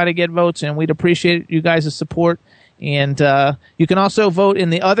us to try to get votes, and we'd appreciate you guys' support. And you can also vote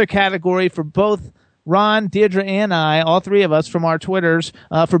in the other category for both Ron, Deirdre, and I, all three of us from our Twitters,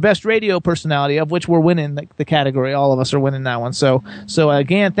 for best radio personality, of which we're winning the category. All of us are winning that one. So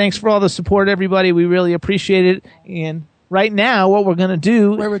again, thanks for all the support, everybody. We really appreciate it. And right now, what we're going to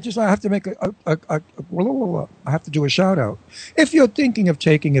do... Wait, just I have to make I have to do a shout out. If you're thinking of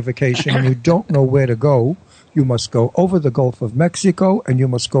taking a vacation and you don't know where to go, you must go over the Gulf of Mexico and you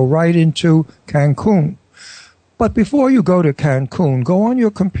must go right into Cancun. But before you go to Cancun, go on your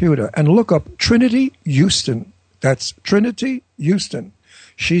computer and look up Trinity Houston. That's Trinity Houston.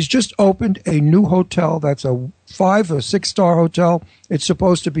 She's just opened a new hotel that's a 5 or 6 star hotel. It's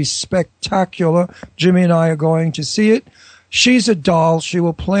supposed to be spectacular. Jimmy and I are going to see it. She's a doll. She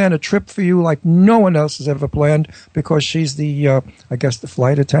will plan a trip for you like no one else has ever planned because she's the, I guess, the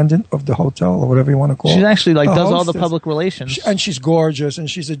flight attendant of the hotel or whatever you want to call it. She actually does all the public relations. And she's gorgeous, and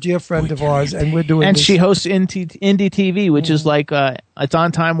she's a dear friend of ours, and we're doing this. She hosts Indie TV, which is it's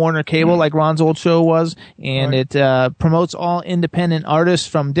on Time Warner Cable, like Ron's old show was, and it promotes all independent artists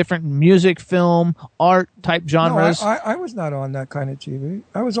from different music, film, art type genres. No, I was not on that kind of TV.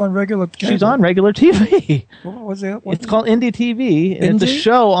 I was on regular cable. She's on regular TV. What was it? It's called Indie TV, and it's a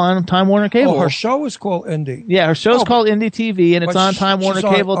show on Time Warner Cable. Oh, her show is called Indie. Yeah, her show's called Indie TV, and it's on Time Warner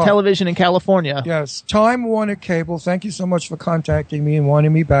Cable television in California. Yes, Time Warner Cable. Thank you so much for contacting me and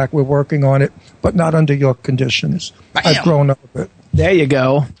wanting me back. We're working on it, but not under your conditions. Bam. I've grown up a bit. There you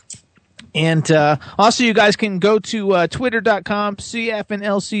go. And also, you guys can go to twitter.com,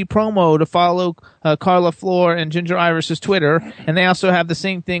 CF&LC promo to follow Carla Floor and Ginger Irish's Twitter. And they also have the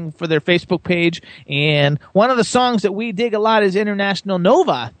same thing for their Facebook page. And one of the songs that we dig a lot is International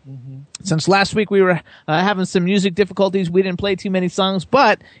Nova. Mm-hmm. Since last week we were having some music difficulties, we didn't play too many songs.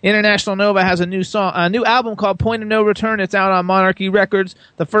 But International Nova has a new album called Point of No Return. It's out on Monarchy Records.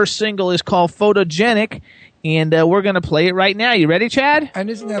 The first single is called Photogenic. And we're going to play it right now. You ready, Chad? And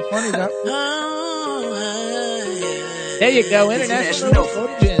isn't that funny? There you go. International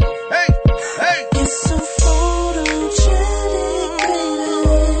Photogenic. Hey! It's so photogenic,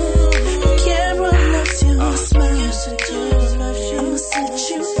 baby. Camera loves you, smile seduce. I'ma set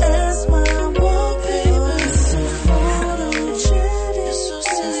you as my wallpaper. It's so photogenic, it's so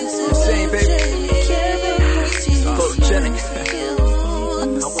photogenic. Camera loves you, photogenic.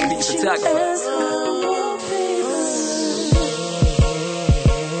 I wanna be a photographer.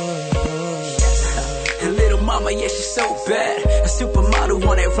 Mama, yeah, she's so bad. A supermodel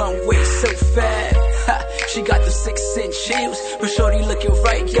on that runway, so fat. Ha, she got the 6-inch heels, but shorty looking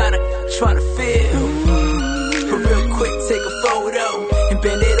right, gotta try to feel. But real quick, take a photo and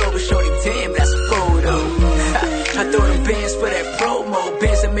bend it over, shorty. Damn, that's a photo. Ha, I throw them bands for that promo,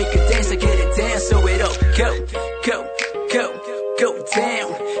 bands that make her dance, I get it down, so it up, go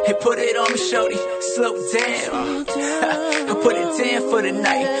down, and put it on me, shorty. Slow down. I put it down for the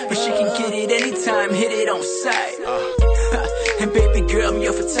night, but she can get it anytime, hit it on sight. And baby girl, I'm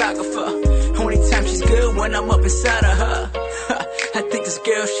your photographer. Only time she's good when I'm up inside of her. I think this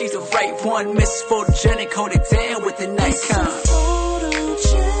girl, she's the right one. Mrs. Photogenic, hold it down with the Nikon.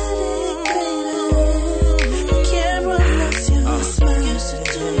 Photogenic, baby. Camera loves you, smile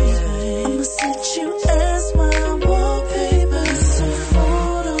seduce. I'ma set you as my wallpaper. It's so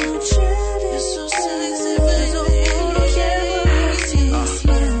photogenic, it's so sexy, baby. Camera loves you,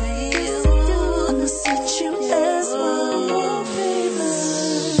 I'ma set you as my wallpaper.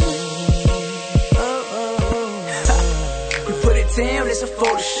 We put it down, it's a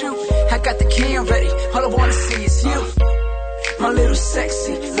photo shoot. I got the cam ready, all I wanna see is you. My little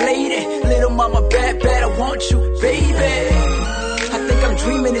sexy lady, little mama bad, I want you, baby. I think I'm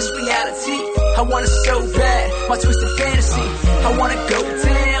dreaming this reality. I want it so bad, my twisted fantasy. I wanna go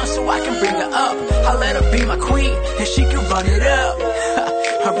down so I can bring her up. I let her be my queen and she can run it up.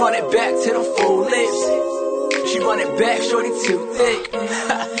 I run it back to the full lips. She run it back, shorty too thick.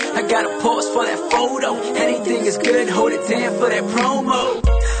 I gotta pause for that photo. Anything is good, hold it down for that promo.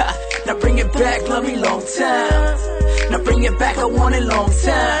 Now bring it back, love me long time. Now bring it back, I want it long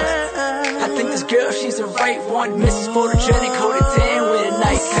time. I think this girl, she's the right one. Mrs. Photogenic, hold it down when the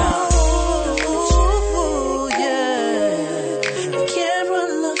night comes. Ooh, yeah. The camera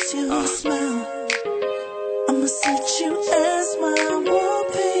loves your smile. I'ma set you as my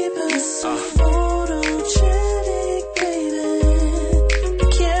wallpaper. So photogenic, baby. The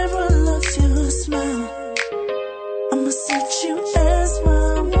camera loves your smile. I'ma set you as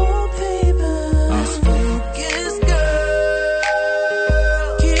my wallpaper. Let's focus, girl.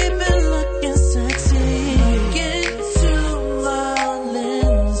 Keep it looking sexy. Get to my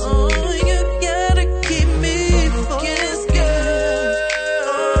lens. Oh, you gotta keep me focused, girl.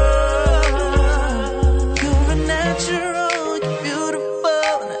 You're a natural, you're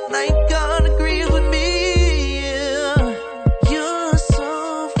beautiful, and I can't agree with me. You're so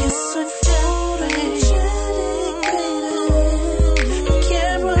photogenic, baby. The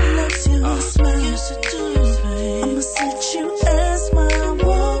camera loves your smile. I'ma set you as my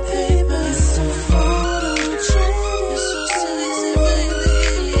wallpaper. You're so photogenic, so sexy, baby.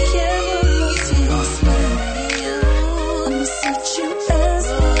 The camera loves your smile. I'ma set you as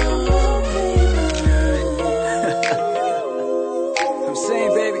my wallpaper. I'm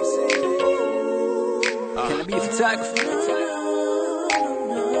saying, baby, can I be a photographer?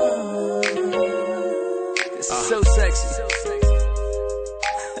 This is so sexy.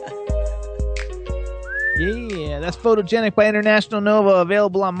 Yeah, that's Photogenic by International Nova,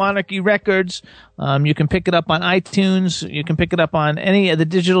 available on Monarchy Records. You can pick it up on iTunes. You can pick it up on any of the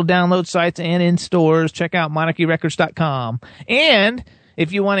digital download sites and in stores. Check out monarchyrecords.com. And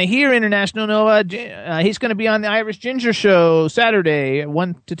if you want to hear International Nova, he's going to be on the Irish Ginger Show Saturday at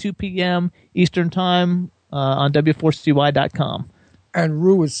 1 to 2 p.m. Eastern Time on W4CY.com. And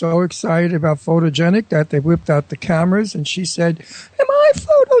Rue was so excited about Photogenic that they whipped out the cameras, and she said, "Am I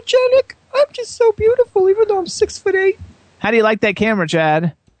photogenic? I'm just so beautiful, even though I'm 6'8". How do you like that camera,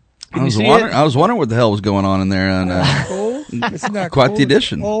 Chad? I was wondering what the hell was going on in there, and Cool. Isn't that quite cool? the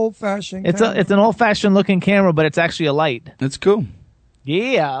addition. Old-fashioned. It's camera. an old-fashioned looking camera, but it's actually a light. It's cool.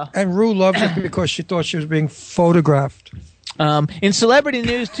 Yeah. And Rue loved it because she thought she was being photographed. In celebrity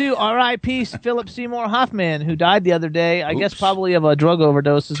news, too, R.I.P. Philip Seymour Hoffman, who died the other day. I guess probably of a drug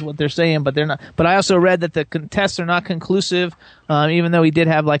overdose is what they're saying, but they're not. But I also read that the tests are not conclusive, even though he did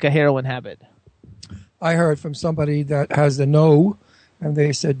have like a heroin habit. I heard from somebody that has the know, and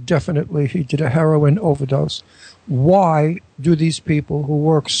they said definitely he did a heroin overdose. Why do these people who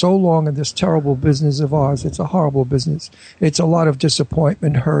work so long in this terrible business of ours, it's a horrible business, it's a lot of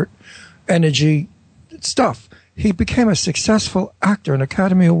disappointment, hurt, energy, stuff. He became a successful actor, an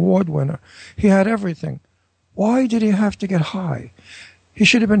Academy Award winner. He had everything. Why did he have to get high? He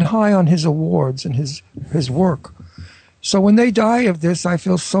should have been high on his awards and his work. So when they die of this, I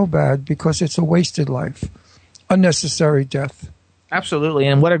feel so bad because it's a wasted life, unnecessary death. Absolutely,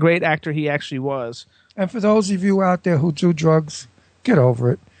 and what a great actor he actually was. And for those of you out there who do drugs, get over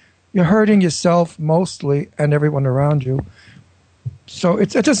it. You're hurting yourself mostly and everyone around you. So it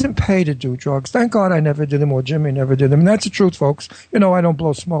doesn't pay to do drugs. Thank God I never did them, or Jimmy never did them. And that's the truth, folks. You know, I don't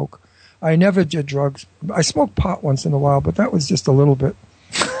blow smoke. I never did drugs. I smoked pot once in a while, but that was just a little bit.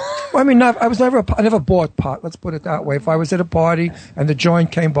 Well, I mean, I never bought pot. Let's put it that way. If I was at a party and the joint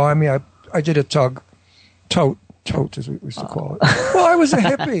came by me, I did a tote, as we used to call it. Well, I was a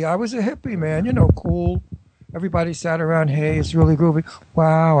hippie, man. You know, cool. Everybody sat around. Hey, it's really groovy.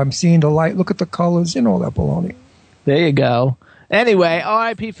 Wow, I'm seeing the light. Look at the colors. You know, all that baloney. There you go. Anyway,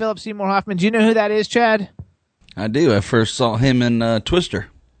 R.I.P. Philip Seymour Hoffman. Do you know who that is, Chad? I do. I first saw him in Twister.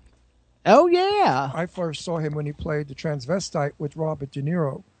 Oh, yeah. I first saw him when he played the transvestite with Robert De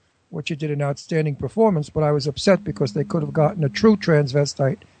Niro, which he did an outstanding performance, but I was upset because they could have gotten a true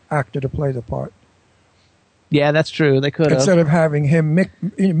transvestite actor to play the part. Yeah, that's true. They could have. Instead of having him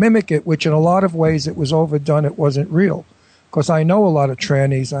mimic it, which in a lot of ways it was overdone, it wasn't real. Because I know a lot of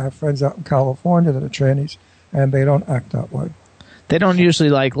trannies. I have friends out in California that are trannies, and they don't act that way. They don't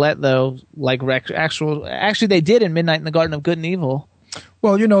usually actually they did in Midnight in the Garden of Good and Evil.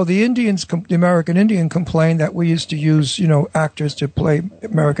 Well, you know, the American Indian complained that we used to use, you know, actors to play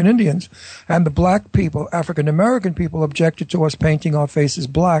American Indians. And the black people, African American people, objected to us painting our faces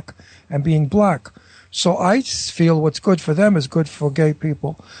black and being black. So I feel what's good for them is good for gay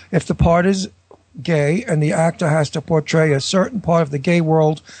people. If the part is gay and the actor has to portray a certain part of the gay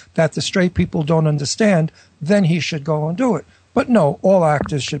world that the straight people don't understand, then he should go and do it. But no, all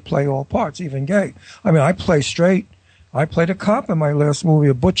actors should play all parts, even gay. I mean, I play straight, I played a cop in my last movie,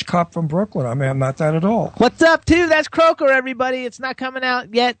 a butch cop from Brooklyn. I mean, I'm not that at all. What's up, too? That's Croker, everybody. It's not coming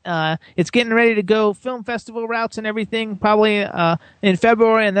out yet. It's getting ready to go film festival routes and everything, probably in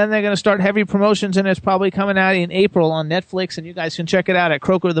February, and then they're going to start heavy promotions, and it's probably coming out in April on Netflix, and you guys can check it out at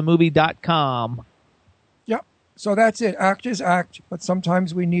crokerthemovie.com. Yep. So that's it. Actors act, but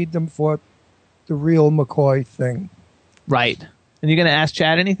sometimes we need them for the real McCoy thing. Right. And you're going to ask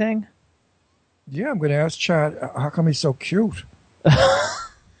Chad anything? Yeah, I'm going to ask Chad, how come he's so cute?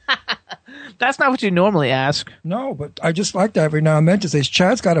 That's not what you normally ask. No, but I just like that every now and then to say,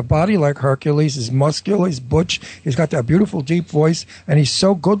 Chad's got a body like Hercules. He's muscular, he's butch, he's got that beautiful deep voice, and he's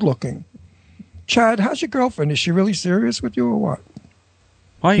so good looking. Chad, how's your girlfriend? Is she really serious with you or what?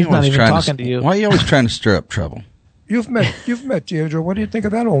 Why are you always talking to you? Why are you always trying to stir up trouble? You've met Deirdre. What do you think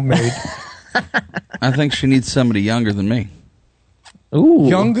of that old maid? I think she needs somebody younger than me. Ooh.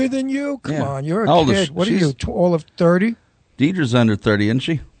 Younger than you? Come on, you're a kid. What are you, all of 30? Deidre's under 30, isn't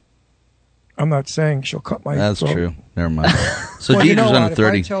she? I'm not saying she'll cut my That's throat. true. Never mind. So Well, Deidre's you know under what?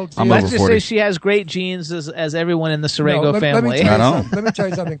 30. If I tell I'm Deidre- over Let's just 40. say she has great genes as everyone in the Sorrego Let family. me tell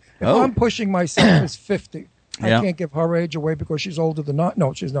you something. If I'm pushing myself as 50, Yeah. I can't give her age away because she's older than not.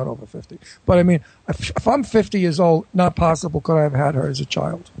 No, she's not over 50. But I mean, if I'm 50 years old, not possible could I have had her as a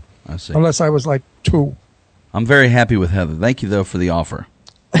child. I see. Unless I was like 2. I'm very happy with Heather. Thank you, though, for the offer.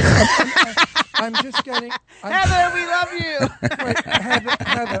 I'm just getting... Heather, we love you. Wait,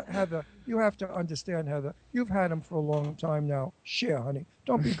 Heather, you have to understand, Heather. You've had him for a long time now. Share, honey.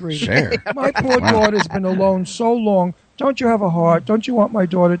 Don't be greedy. Share. My poor daughter's been alone so long. Don't you have a heart? Don't you want my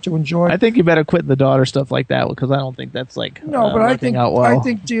daughter to enjoy? I think you better quit the daughter stuff like that because I don't think that's like No, but I working think out well. I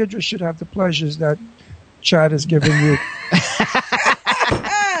think Deirdre should have the pleasures that Chad has given you.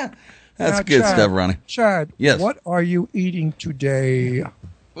 That's Now, good Chad, stuff, Ronnie. Chad, Yes. what are you eating today?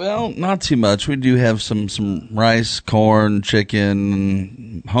 Well, not too much. We do have some rice, corn,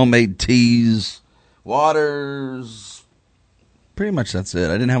 chicken, homemade teas, waters. Pretty much that's it.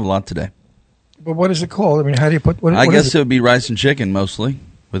 I didn't have a lot today. But what is it called? I mean, how do you put? What, I what guess is it would be rice and chicken mostly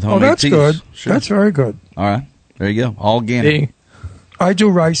with homemade that's teas. good. Sure. That's very good. All right. There you go. All organic. I do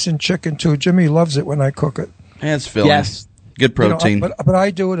rice and chicken too. Jimmy loves it when I cook it. And it's filling. Yes. Good protein. But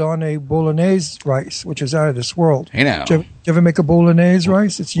I do it on a bolognese rice, which is out of this world. Hey, now. Do you ever make a bolognese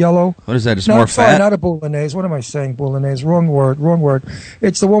rice? It's yellow. What is that? It's No, more sorry, fat? not a bolognese. What am I saying? Bolognese. Wrong word.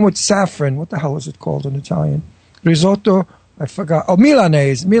 It's the one with saffron. What the hell is it called in Italian? Risotto. I forgot. Oh,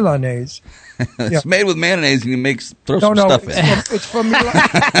 Milanese. It's made with mayonnaise and you throw No, some stuff in. it's from Milan.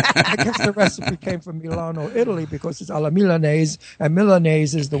 I guess the recipe came from Milano, Italy, because it's alla Milanese, and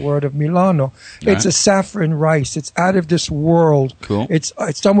Milanese is the word of Milano. It's a saffron rice. It's out of this world. Cool. It's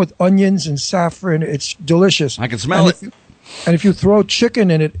done with onions and saffron. It's delicious. I can smell it. And if you throw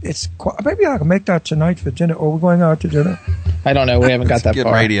chicken in it, maybe I can make that tonight for dinner. Or we're going out to dinner. I don't know. We haven't got that Good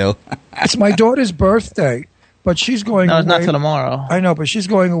far. radio. It's my daughter's birthday. But she's going No, away. it's not till tomorrow. I know, but she's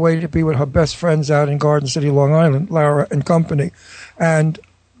going away to be with her best friends out in Garden City, Long Island, Lara and company. And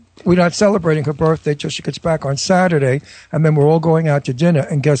we're not celebrating her birthday till she gets back on Saturday. And then we're all going out to dinner.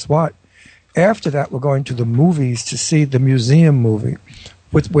 And guess what? After that, we're going to the movies to see the museum movie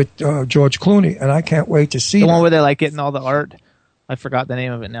with George Clooney. And I can't wait to see The one where they're like getting all the art. I forgot the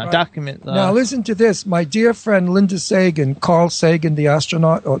name of it now. Right. Document. Now listen to this. My dear friend Linda Sagan, Carl Sagan, the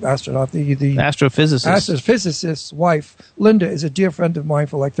astrophysicist's wife, Linda, is a dear friend of mine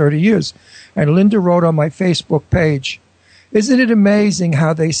for like 30 years. And Linda wrote on my Facebook page, "Isn't it amazing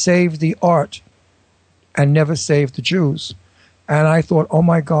how they saved the art and never saved the Jews?" And I thought, oh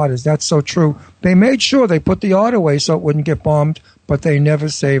my God, is that so true? They made sure they put the art away so it wouldn't get bombed, but they never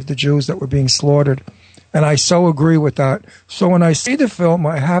saved the Jews that were being slaughtered. And I so agree with that. So when I see the film,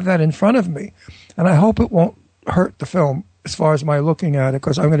 I have that in front of me. And I hope it won't hurt the film as far as my looking at it,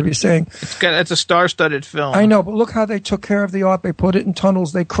 because I'm going to be saying... It's a star-studded film. I know, but look how they took care of the art. They put it in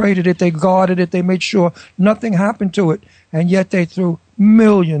tunnels. They crated it. They guarded it. They made sure nothing happened to it. And yet they threw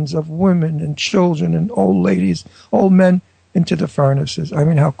millions of women and children and old ladies, old men, into the furnaces. I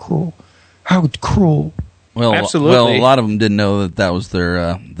mean, how cruel. How cruel. Well, Absolutely. Well, a lot of them didn't know that was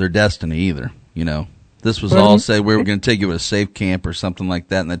their destiny either, you know. This was all say we were going to take you to a safe camp or something like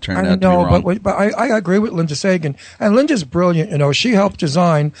that, and that turned out to be wrong. But I agree with Linda Sagan. And Linda's brilliant. You know, she helped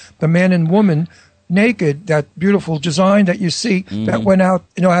design the man and woman naked, that beautiful design that you see that went out,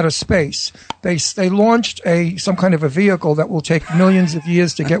 out of space. They launched some kind of a vehicle that will take millions of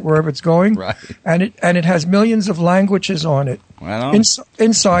years to get wherever it's going. Right. And it has millions of languages on it. Right on.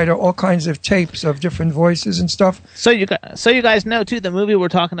 Inside are all kinds of tapes of different voices and stuff. So you guys know too, the movie we're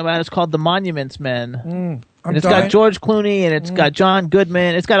talking about is called The Monuments Men. And it's dying. got George Clooney and it's got John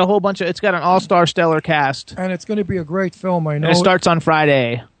Goodman. It's got a whole bunch of. It's got an all-star stellar cast. And it's going to be a great film. I know. And it starts on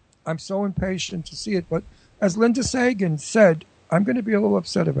Friday. I'm so impatient to see it, but as Linda Sagan said, I'm going to be a little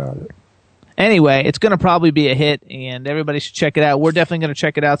upset about it. Anyway, it's going to probably be a hit, and everybody should check it out. We're definitely going to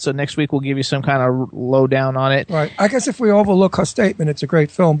check it out, so next week we'll give you some kind of lowdown on it. Right. I guess if we overlook her statement, it's a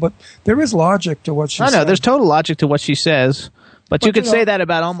great film, but there is logic to what she said. I know, there's total logic to what she says, but you could know, say that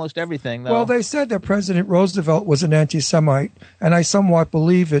about almost everything, though. Well, they said that President Roosevelt was an anti-Semite, and I somewhat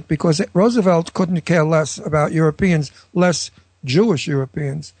believe it, because Roosevelt couldn't care less about Europeans, less Jewish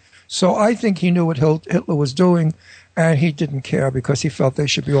Europeans. So I think he knew what Hitler was doing, and he didn't care because he felt they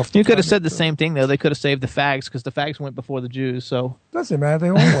should be off the You could have planet, said the too. same thing, though. They could have saved the fags, because the fags went before the Jews, so... Doesn't matter, they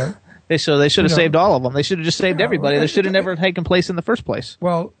all went. They should have saved all of them. They should have just saved everybody. They should have never taken place in the first place.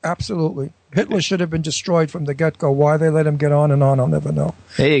 Well, absolutely. Hitler should have been destroyed from the get-go. Why they let him get on and on, I'll never know.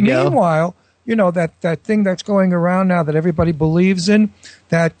 There you go. Meanwhile, you know, that thing that's going around now that everybody believes in,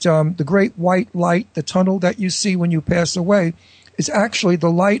 that the great white light, the tunnel that you see when you pass away, is actually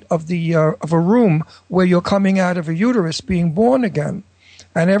the light of a room where you're coming out of a uterus being born again.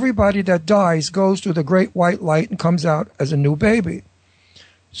 And everybody that dies goes through the great white light and comes out as a new baby.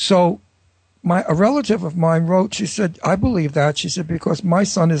 So a relative of mine wrote, she said, I believe that. She said, because my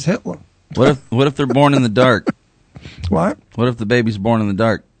son is Hitler. What if they're born in the dark? What? What if the baby's born in the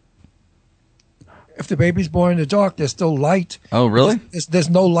dark? If the baby's born in the dark, there's still light. Oh, really? There's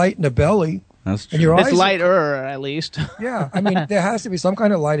no light in the belly. That's true. And your It's eyes lighter, at least. Yeah, I mean, there has to be some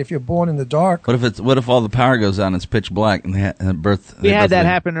kind of light if you're born in the dark. What if all the power goes out and it's pitch black and they birth? We had that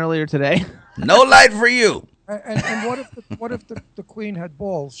happen earlier today. No light for you. And what if the queen had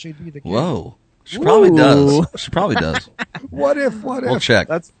balls? She'd be the king. Whoa. She probably does. She probably does. What if? We'll check.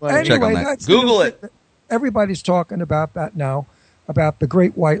 That's funny. Anyway, check on that. that's Google it. Everybody's talking about that now, about the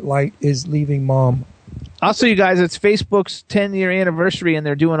great white light is leaving mom. Also, you guys, it's Facebook's 10-year anniversary, and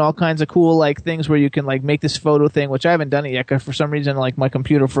they're doing all kinds of cool like things where you can like make this photo thing, which I haven't done it yet because for some reason like my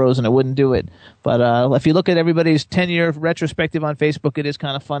computer froze and it wouldn't do it. But if you look at everybody's 10-year retrospective on Facebook, it is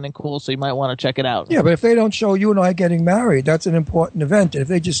kind of fun and cool, so you might want to check it out. Yeah, but if they don't show you and I getting married, that's an important event. And if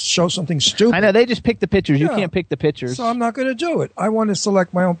they just show something stupid, I know they just pick the pictures. You Yeah. can't pick the pictures. so I'm not going to do it. I want to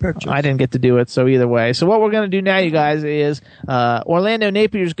select my own picture. I didn't get to do it, so either way. So what we're going to do now, you guys, is Orlando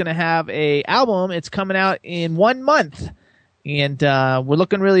Napier's going to have a album. It's coming out in 1 month. And we're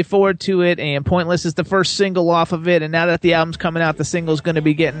looking really forward to it. And Pointless is the first single off of it. And now that the album's coming out, the single's going to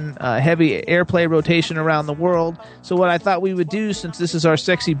be getting heavy airplay rotation around the world. So what I thought we would do, since this is our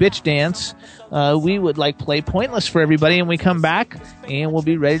sexy bitch dance, we would like play Pointless for everybody. And we come back and we'll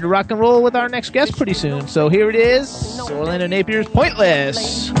be ready to rock and roll with our next guest pretty soon. So here it is, Orlando Napier's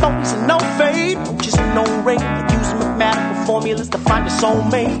Pointless. Focus and no fade, just no rate. Using mathematical formulas to find your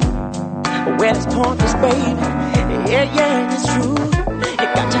soulmate. Well, it's pointless, baby. Yeah, it's true. You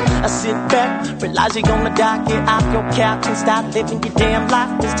got to sit back, realize you're gonna die. Get off your couch and start living your damn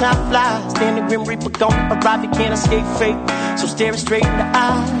life. This time flies, then the grim reaper gonna arrive. You can't escape fate, so stare it straight in the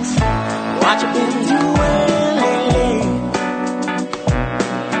eyes. What you been doing lately?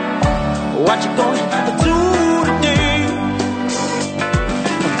 What you gonna do today?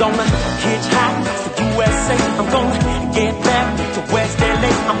 I'm gonna hitchhike to USA. I'm gonna get back to West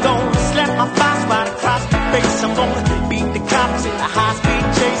LA. I'm gonna slap my face right across the face. I'm gonna beat the cops in a high-speed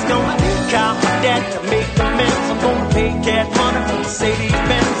chase. Gonna call my dad to make amends. I'm gonna pay cat money for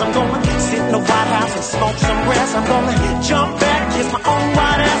Mercedes-Benz. I'm gonna sit in the White House and smoke some grass. I'm gonna jump back, kiss my own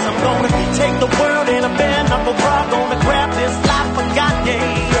white ass. I'm gonna take the world in a band of a bra. Gonna grab this life I got,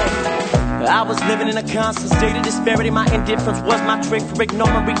 yeah. I was living in a constant state of disparity. My indifference was my trick for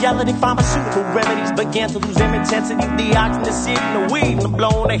ignoring reality. Pharmaceutical remedies began to lose their intensity. The oxygen, the sick, the weed, and the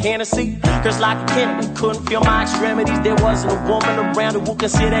blowing the Hennessy. Cause like a Kennedy couldn't feel my extremities. There wasn't a woman around who would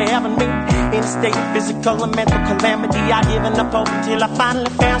consider having me in a state of physical and mental calamity. I given up hope until I finally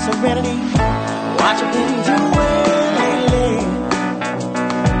found serenity. What you been doing lately?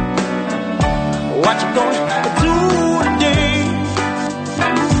 What you gonna do today?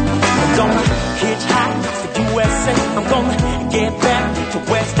 I'm gonna hitchhike to USA. I'm gonna get back to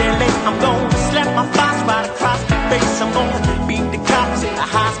West LA. I'm gonna slap my face right across the face. I'm gonna beat the cops in a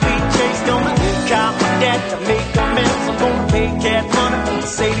high-speed chase. Gonna call my dad to make amends. I'm gonna pay cat money for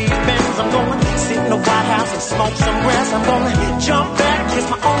Mercedes-Benz. I'm gonna sit in the White House and smoke some grass. I'm gonna jump back, kiss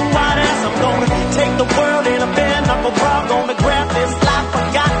my own white ass. I'm gonna take the world in a band of a bra. Gonna grab this life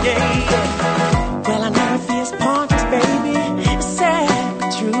I got, yeah. Well, I know it feels pointless, baby. It's sad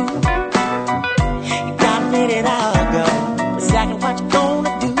but true. Let it all go. 'Cause I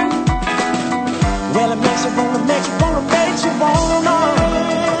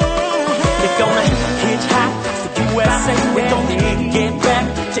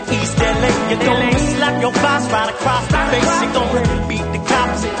your boss right across the face. You're gonna beat the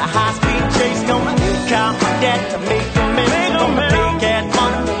cops in a high-speed chase. Gonna cop my debt to make amends. You're gonna pay cash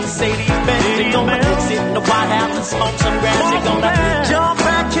money to Mercedes-Benz. You're gonna sit in the White House and smoke some grass. You're gonna jump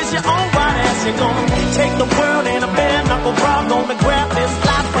back, kiss your own white ass. You're gonna take the world in a bare knuckle raw. Gonna grab this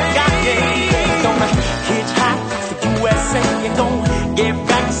life I got. You're gonna hitchhike for USA. You're gonna get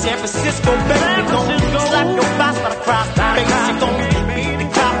back to San Francisco, baby. You're gonna slap your boss right across the face. You're gonna beat the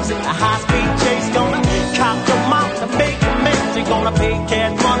cops in a high-speed chase. Gonna cop your mom to make amends. You're gonna pay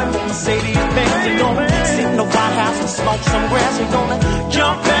cash money for Mercedes-Benz. You're gonna sit in the White House and smoke some grass. You're gonna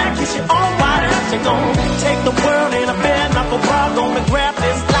jump back, kiss your own white ass. You're gonna take the world in a bare knuckle raw. Gonna grab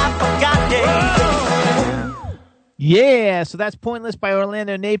this life I got, yeah. Yeah, so that's Pointless by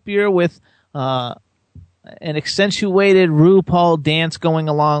Orlando Napier with an accentuated RuPaul dance going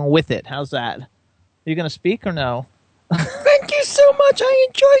along with it. How's that? Are you going to speak or no? Thank you so much. I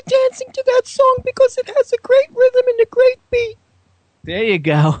enjoy dancing to that song because it has a great rhythm and a great beat. There you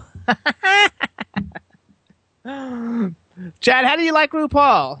go. Chad, how do you like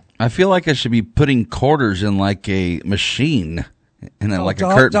RuPaul? I feel like I should be putting quarters in like a machine. And then like a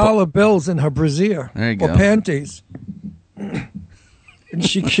curtain. Dollar bills in her brassiere. There you go. Or panties. Isn't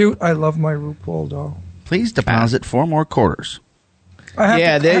she cute? I love my RuPaul doll. Please deposit 4 more quarters. I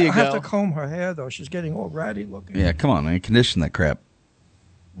have you have go. to comb her hair, though. She's getting all ratty looking. Yeah, come on, man. Condition that crap.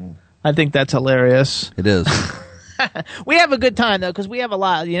 I think that's hilarious. It is. We have a good time, though, because we have a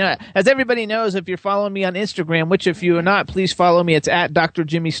lot. You know, as everybody knows, if you're following me on Instagram, which if you are not, please follow me. It's at Dr.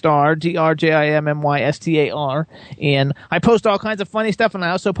 Jimmy Star, DrJimmystar. And I post all kinds of funny stuff, and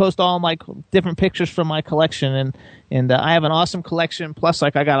I also post all my different pictures from my collection. And I have an awesome collection. Plus,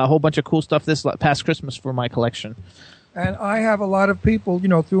 like, I got a whole bunch of cool stuff this past Christmas for my collection. And I have a lot of people, you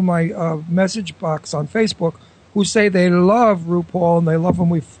know, through my message box on Facebook who say they love RuPaul and they love when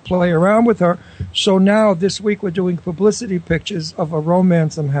we play around with her. So now this week we're doing publicity pictures of a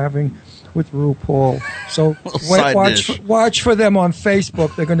romance I'm having with RuPaul. So watch for them on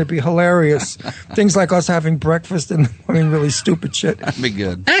Facebook. They're going to be hilarious. Things like us having breakfast and really stupid shit. That'd be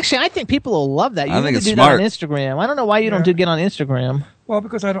good. Actually, I think people will love that. You think need it's to do smart. that on Instagram. I don't know why you don't get on Instagram. Well,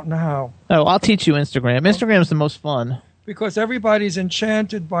 because I don't know how. Oh, I'll teach you Instagram. Instagram's the most fun. Because everybody's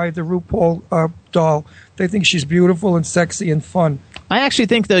enchanted by the RuPaul doll. They think she's beautiful and sexy and fun. I actually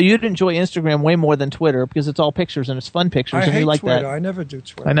think, though, you'd enjoy Instagram way more than Twitter because it's all pictures and it's fun pictures. I and hate you like Twitter. That. I never do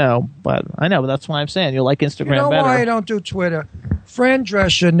Twitter. I know, but that's why I'm saying you'll like Instagram You know better. why I don't do Twitter? Fran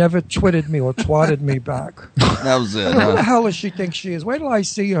Drescher never twitted me or twatted me back. That was it. Who the hell does she think she is? Wait till I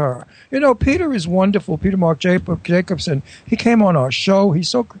see her. You know, Peter is wonderful. Peter Mark Jacobson. He came on our show.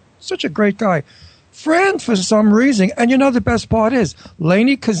 He's such a great guy. Fran, for some reason, and you know the best part is,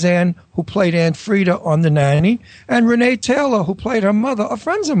 Lainey Kazan, who played Aunt Frida on The Nanny, and Renee Taylor, who played her mother, are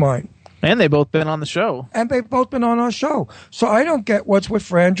friends of mine. And they've both been on the show. And they've both been on our show. So I don't get what's with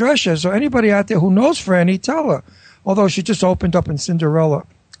Fran Drescher. So anybody out there who knows Franny, tell her. Although she just opened up in Cinderella,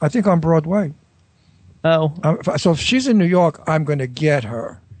 I think on Broadway. Oh. So if she's in New York, I'm going to get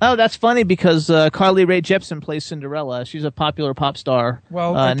her. Oh, that's funny because Carly Rae Jepsen plays Cinderella. She's a popular pop star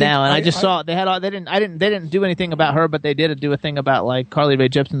now, and I saw they didn't do anything about her, but they did do a thing about like Carly Rae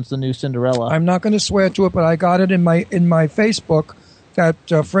Jepsen's the new Cinderella. I'm not going to swear to it, but I got it in my Facebook that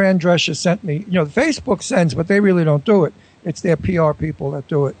Fran Drescher sent me. You know, Facebook sends, but they really don't do it. It's their PR people that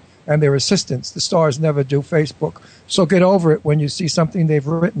do it and their assistants. The stars never do Facebook, so get over it when you see something they've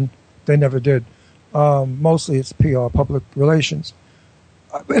written. They never did. Mostly it's PR, public relations.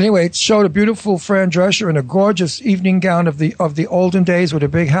 Anyway, it showed a beautiful Fran Drescher in a gorgeous evening gown of the olden days with a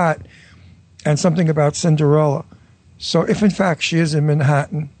big hat and something about Cinderella. So if in fact she is in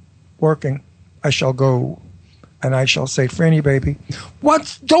Manhattan working, I shall go and I shall say, Franny baby,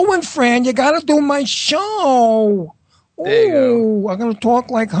 what's doing, Fran? You got to do my show. There you go. I'm going to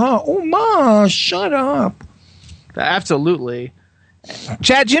talk like her. Oh, Ma, shut up. Absolutely.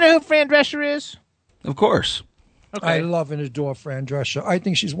 Chad, do you know who Fran Drescher is? Of course. Okay. I love and adore Fran Drescher. I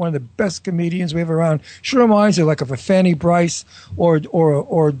think she's one of the best comedians we have around. She reminds me like of a Fanny Bryce or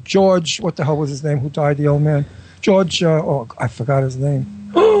George. What the hell was his name? Who died? The old man, George. I forgot his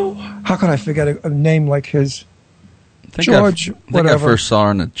name. How could I forget a name like his? George. I think I first saw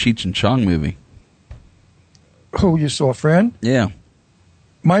her in the Cheech and Chong movie. Who you saw, Fran? Yeah.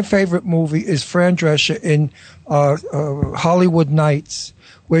 My favorite movie is Fran Drescher in Hollywood Nights,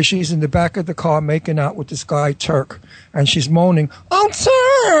 where she's in the back of the car making out with this guy, Turk, and she's moaning, "Oh,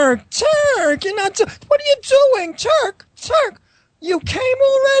 Turk, you're not, what are you doing, Turk, you came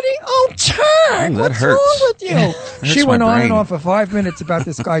already? Oh, Turk, what's hurts. wrong with you?" She went on and on for 5 minutes about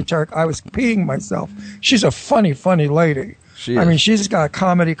this guy, Turk. I was peeing myself. She's a funny, funny lady. She is. I mean, she's got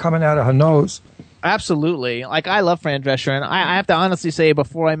comedy coming out of her nose. Absolutely. Like, I love Fran Drescher, and I have to honestly say,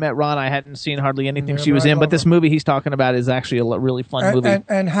 before I met Ron, I hadn't seen hardly anything she was in, but this movie he's talking about is actually a really fun movie.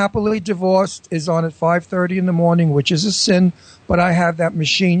 And Happily Divorced is on at 5:30 in the morning, which is a sin, but I have that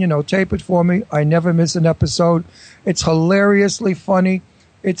machine, tape it for me. I never miss an episode. It's hilariously funny.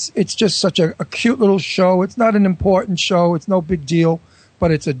 It's just such a cute little show. It's not an important show. It's no big deal, but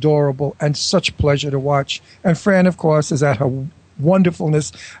it's adorable and such pleasure to watch. And Fran, of course, is at her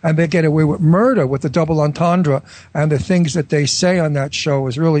wonderfulness, and they get away with murder with the double entendre, and the things that they say on that show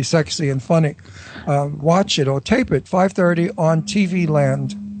is really sexy and funny. Watch it or tape it, 5:30 on TV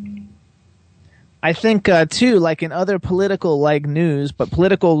Land. I think, too, like in other political news, but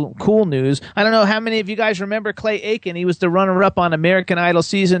political cool news, I don't know how many of you guys remember Clay Aiken. He was the runner-up on American Idol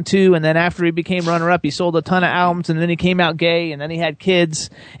Season 2, and then after he became runner-up, he sold a ton of albums, and then he came out gay, and then he had kids,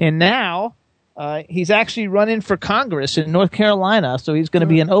 and now he's actually running for Congress in North Carolina, so he's going to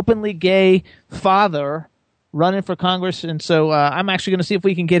be an openly gay father running for Congress, and so I'm actually going to see if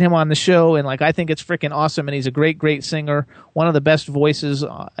we can get him on the show, and I think it's freaking awesome, and he's a great singer, one of the best voices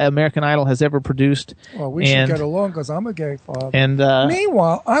American Idol has ever produced. Well, we should get along because I'm a gay father. And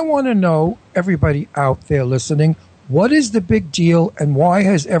meanwhile, I want to know, everybody out there listening, what is the big deal, and why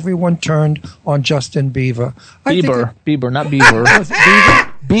has everyone turned on Justin Bieber? Bieber, not Beaver. Was it Bieber?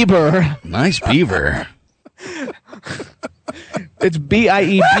 Bieber. Nice beaver. It's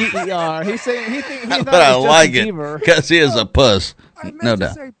Bieber. He's saying he thought But I it was like Justin it Bieber. because he is a puss. I meant No to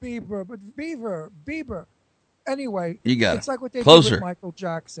doubt. say Bieber, but Bieber. Anyway, You got it's it. like what they Closer. did with Michael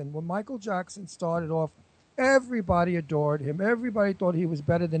Jackson. When Michael Jackson started off, everybody adored him. Everybody thought he was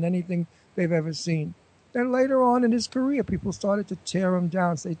better than anything they've ever seen. Then later on in his career, people started to tear him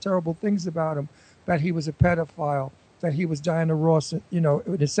down, say terrible things about him, that he was a pedophile, that he was Diana Ross,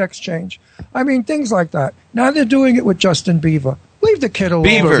 with a sex change. I mean, things like that. Now they're doing it with Justin Bieber. Leave the kid alone.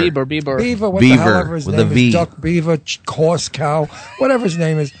 Bieber. What Beaver, the hell ever his with name a V. is. Duck, beaver, horse, cow, whatever his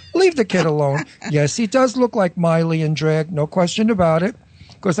name is. Leave the kid alone. Yes, he does look like Miley in drag, no question about it.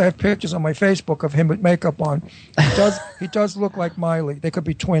 Because I have pictures on my Facebook of him with makeup on. He does look like Miley. They could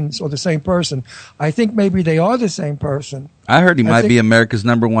be twins or the same person. I think maybe they are the same person. I heard he might be America's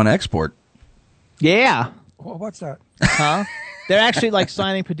 #1 export. Yeah. Well, what's that? Huh? They're actually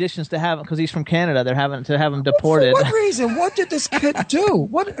signing petitions to have him because he's from Canada. They're having to have him deported. For what reason? What did this kid do?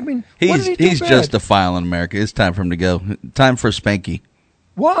 What did he do He's bad? just a file in America. It's time for him to go. Time for Spanky.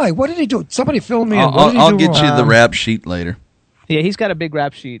 Why? What did he do? Somebody film me. I'll get you the rap sheet later. Yeah, he's got a big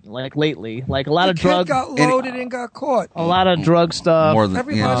rap sheet. Lately, a lot of drug. drug. Got loaded and got caught. A lot of drug stuff. More than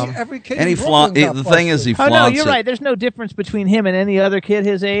every kid. And he the thing is, he Oh flaunts no, you're it. right. There's no difference between him and any other kid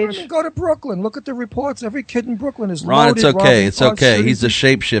his age. Go to Brooklyn. Look at the reports. Every kid in Brooklyn is Ron, loaded. it's okay. It's robbing okay. cars, He's a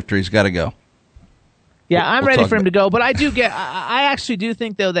shapeshifter. He's got to go. Yeah, I'm We'll ready talk for him about to go, but I actually do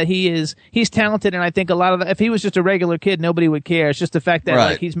think though that he's talented, and I think a lot of if he was just a regular kid, nobody would care. It's just the fact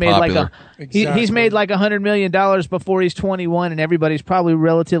that he's made popular. he's made $100 million before he's 21, and everybody's probably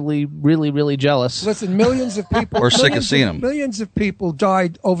relatively really jealous. Listen, millions of people We're sick of seeing him. Millions of people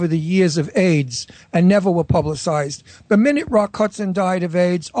died over the years of AIDS and never were publicized. The minute Rock Hudson died of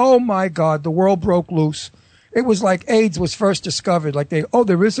AIDS, oh my God, the world broke loose. It was like AIDS was first discovered.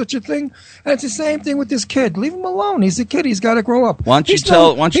 There is such a thing? And it's the same thing with this kid. Leave him alone. He's a kid. He's got to grow up. Why don't you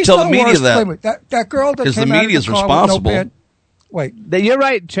tell the media that? That girl that Because came the out media of is the car with no responsible. pant- Wait. You're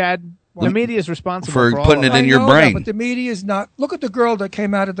right, Chad. The media is responsible for all putting of it in that. your I know brain. that, but the media is not. Look at the girl that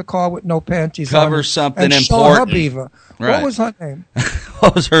came out of the car with no panties Cover on. something and important. Show her beaver. Right. What was her name?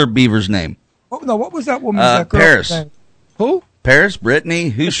 What was her beaver's name? What was that woman's that girl's Paris. name? Who? Paris? Brittany?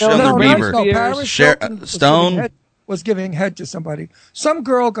 Who's showing No, their beaver? Paris Hilton Stone? was giving head to somebody. Some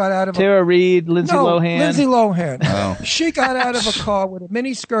girl got out of Tara Reid, Lindsay Lohan. Lindsay Lohan. Oh. She got out of a car with a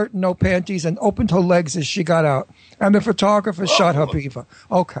mini skirt and no panties and opened her legs as she got out. And the photographer shot her beaver.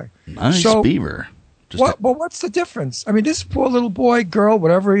 Okay. Nice So, beaver. But what's the difference? I mean, this poor little boy, girl,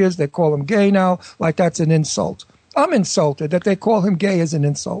 whatever he is, they call him gay now, like that's an insult. I'm insulted that they call him gay as an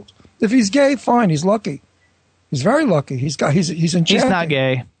insult. If he's gay, fine, he's lucky. He's very lucky. He's enchanting. He's not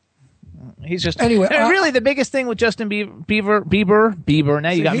gay. He's just Anyway, really the biggest thing with Justin Bieber. Now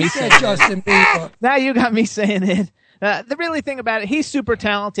you got me saying Justin Bieber. Now you got me saying it. The really thing about it, he's super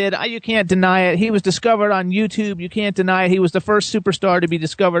talented. You can't deny it. He was discovered on YouTube. You can't deny it. He was the first superstar to be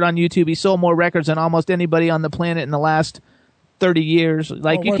discovered on YouTube. He sold more records than almost anybody on the planet in the last 30 years.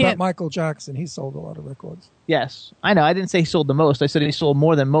 What about Michael Jackson? He sold a lot of records. Yes, I know. I didn't say he sold the most. I said he sold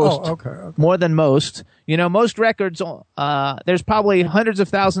more than most. Oh, okay. More than most. Most records. There's probably hundreds of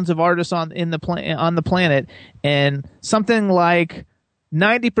thousands of artists on the planet, and something like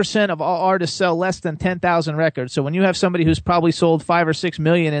 90% of all artists sell less than 10,000 records. So when you have somebody who's probably sold 5 or 6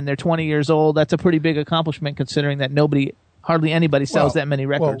 million and they're 20 years old, that's a pretty big accomplishment considering that hardly anybody sells that many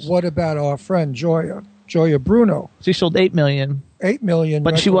records. Well, what about our friend Joya Bruno? She sold 8 million. 8 million.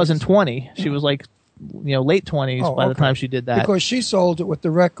 But records. she wasn't 20. She was like, late 20s by the time she did that. Because she sold it with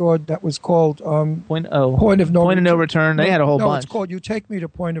the record that was called Point of No Return. They had a whole bunch. It's called You Take Me to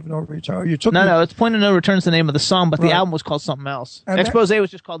Point of No Return. It's Point of No Return is the name of the song, but the album was called something else. And Expose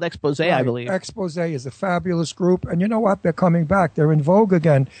was just called Expose, I believe. Expose is a fabulous group, and you know what? They're coming back. They're in vogue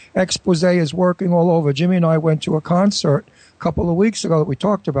again. Expose is working all over. Jimmy and I went to a concert a couple of weeks ago that we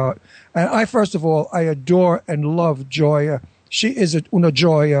talked about, and first of all, I adore and love Joya. She is una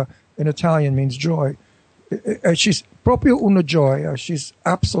gioia. In Italian means joy. She's proprio una gioia. She's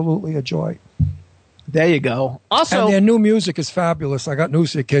absolutely a joy. There you go. Also, and their new music is fabulous. I got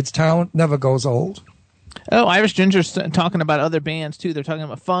news for you kids. Talent never goes old. Oh, Irish Ginger's talking about other bands, too. They're talking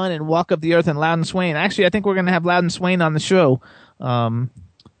about Fun and Walk Up the Earth and Loudon Swain. Actually, I think we're going to have Loudon Swain on the show,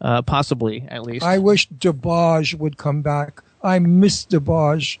 possibly, at least. I wish DeBarge would come back. I miss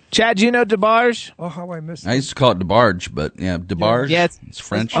DeBarge. Chad, do you know DeBarge? Oh, how I miss I used to call it DeBarge, but yeah, DeBarge. Yeah, it's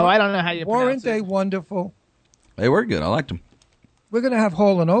French. Oh, I don't know how you pronounce Weren't they wonderful? They were good. I liked them. We're going to have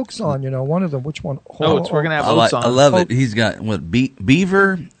Hall and Oaks on, one of them. Which one? We're going to have Oaks on. I love it. He's got,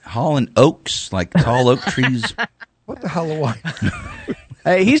 Beaver, Hall and Oaks, like tall oak trees. What the hell are I?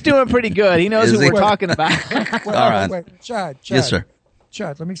 Hey, he's doing pretty good. He knows who we're talking about. All right. Wait. Chad. Yes, sir.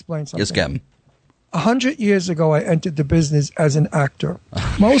 Chad, let me explain something. Yes, Captain. 100 years ago, I entered the business as an actor.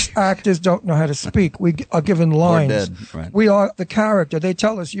 Most actors don't know how to speak. We are given lines. Or dead, right. We are the character. They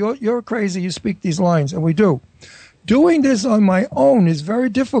tell us, you're crazy, you speak these lines, and we do. Doing this on my own is very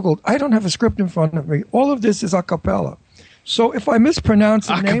difficult. I don't have a script in front of me. All of this is a cappella. So if I mispronounce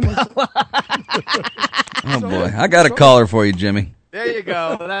a name... Oh, boy. I got a caller for you, Jimmy. There you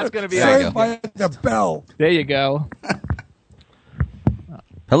go. That's going to be Saved by the bell. There you go.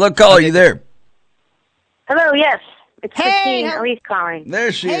 Hello, caller. You there? Hello, yes. It's Christine Elise calling.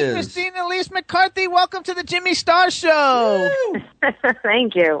 There she is. Hey, Christine Elise McCarthy. Welcome to the Jimmy Star Show.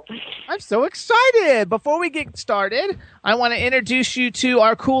 Thank you. I'm so excited. Before we get started, I want to introduce you to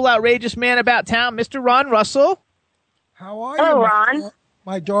our cool, outrageous man about town, Mr. Ron Russell. How are you? Hello, Ron.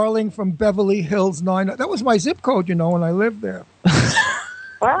 My darling from Beverly Hills 9. That was my zip code, when I lived there.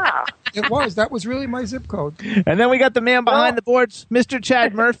 Wow. It was. That was really my zip code. And then we got the man behind the boards, Mr.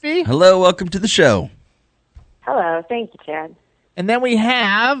 Chad Murphy. Hello. Welcome to the show. Hello. Thank you, Chad. And then we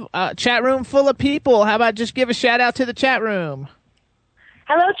have a chat room full of people. How about just give a shout out to the chat room?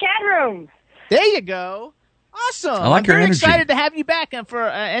 Hello, chat room. There you go. Awesome. I like I'm very energy. excited to have you back. And for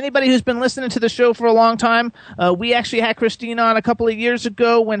anybody who's been listening to the show for a long time, we actually had Christine on a couple of years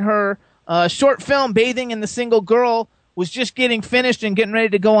ago when her short film, Bathing in the Single Girl, was just getting finished and getting ready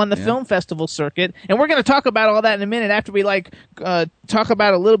to go on the film festival circuit. And we're going to talk about all that in a minute after we talk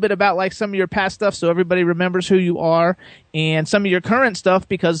about a little bit about some of your past stuff so everybody remembers who you are and some of your current stuff,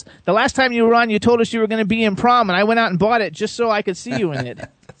 because the last time you were on, you told us you were going to be in Prom, and I went out and bought it just so I could see you in it.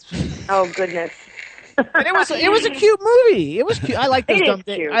 Oh, goodness. And it was a cute movie. It was cute. I like those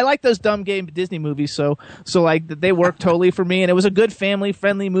cute. I like those dumb game Disney movies. So they work totally for me. And it was a good family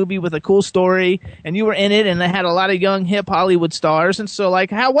friendly movie with a cool story. And you were in it, and they had a lot of young hip Hollywood stars. And so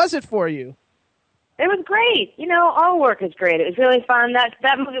how was it for you? It was great. All work is great. It was really fun.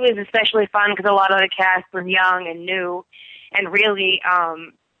 That movie was especially fun because a lot of the cast were young and new, and really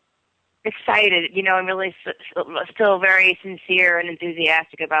excited. And really still very sincere and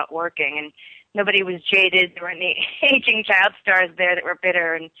enthusiastic about working. And nobody was jaded. There weren't any aging child stars there that were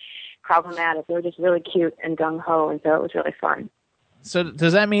bitter and problematic. They were just really cute and gung-ho, and so it was really fun. So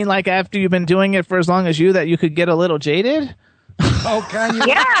does that mean, after you've been doing it for as long as you, that you could get a little jaded? Oh, can you?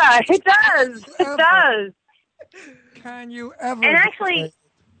 Yeah, it does. It does. Can you ever? And actually,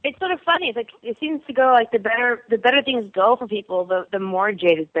 it's sort of funny. It's it seems to go the better things go for people, the more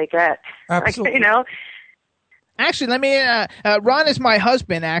jaded they get. Absolutely. Actually, let me. Ron is my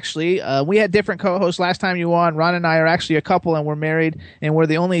husband. Actually, we had different co-hosts last time you were on. Ron and I are actually a couple, and we're married, and we're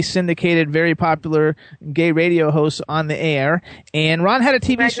the only syndicated, very popular gay radio hosts on the air. And Ron had a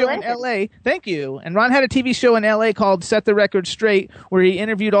TV show in L.A. Thank you. And Ron had a TV show in L.A. called Set the Record Straight, where he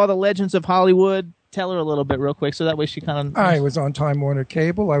interviewed all the legends of Hollywood. Tell her a little bit real quick, so that way she kind of... I was on Time Warner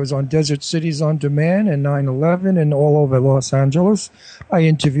Cable. I was on Desert Cities on Demand and 9/11 and all over Los Angeles. I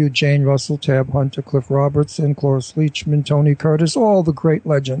interviewed Jane Russell, Tab Hunter, Cliff Robertson, Cloris Leachman, Tony Curtis, all the great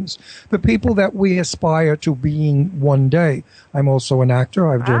legends, the people that we aspire to being one day. I'm also an actor.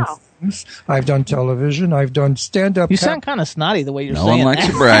 I've done films. I've done television. I've done stand-up. You sound kind of snotty the way you're No saying one likes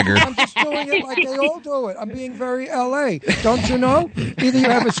that. a bragger. I'm just doing it like they all do it. I'm being very LA. Don't you know? Either you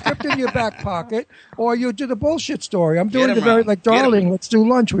have a script in your back pocket or you do the bullshit story. I'm doing Get the him, very, Ron. like, Get him. darling, let's do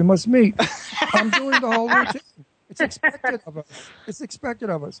lunch. We must meet. I'm doing the whole routine. It's expected of us. It's expected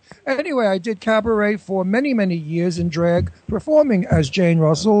of us. Anyway, I did cabaret for many, many years in drag, performing as Jane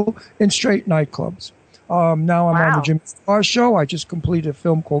Russell in straight nightclubs. Now I'm on the Jimmy Star Show. I just completed a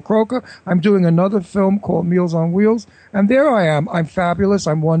film called Croker. I'm doing another film called Meals on Wheels. And there I am. I'm fabulous.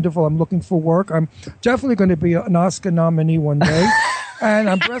 I'm wonderful. I'm looking for work. I'm definitely going to be an Oscar nominee one day. And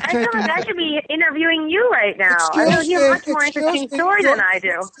I'm breathtaking. I feel like I should be interviewing you right now. I know you have a much more interesting story than I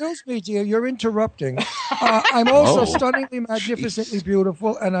do. Excuse me, dear. You're interrupting. I'm also stunningly, magnificently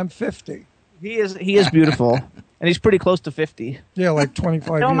beautiful, and I'm 50. He is beautiful, and he's pretty close to 50. Yeah, like 25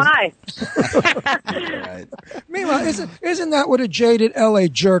 So years. am I. Right. Meanwhile, isn't that what a jaded LA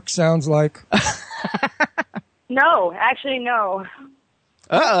jerk sounds like? No, actually, no.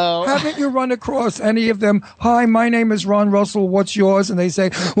 Uh-oh. Haven't you run across any of them? Hi, my name is Ron Russell. What's yours? And they say,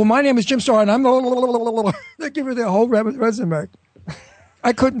 well, my name is Jim Starr, and I'm They give you their whole resume.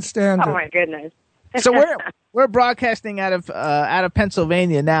 I couldn't stand it. Oh, my goodness. So we're broadcasting out of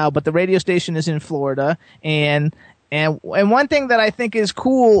Pennsylvania now, but the radio station is in Florida, and one thing that I think is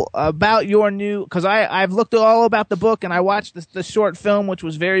cool about your new, because I've looked all about the book and I watched the short film, which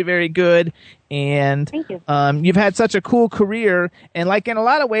was very, very good, and Thank you. You've had such a cool career, and like in a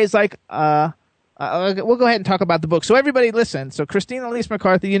lot of ways, like we'll go ahead and talk about the book. So everybody listen. So Christine Elise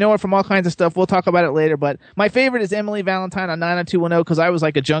McCarthy, you know her from all kinds of stuff. We'll talk about it later. But my favorite is Emily Valentine on 90210 because I was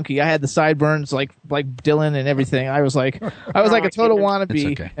like a junkie. I had the sideburns like Dylan and everything. I was like a total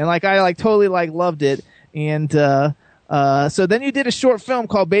wannabe, okay. and like I like totally like loved it. And so then you did a short film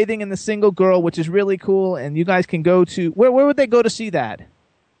called Bathing in the Single Girl, which is really cool. And you guys can go to where would they go to see that?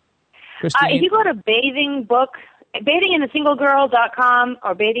 Christine? If you go to bathinginthesinglegirl.com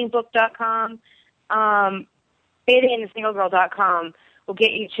or bathingbook.com, bathinginthesinglegirl.com will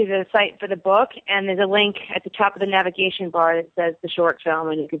get you to the site for the book, and there's a link at the top of the navigation bar that says the short film,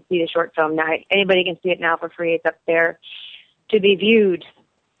 and you can see the short film now. Anybody can see it now for free. It's up there to be viewed.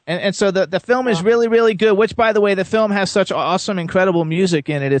 And so the film is really, really good, which, by the way, the film has such awesome, incredible music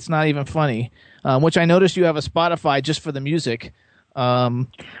in it. It's not even funny, which I noticed you have a Spotify just for the music,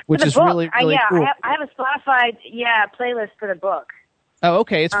 which is book. really, really cool. I have a Spotify playlist for the book. Oh,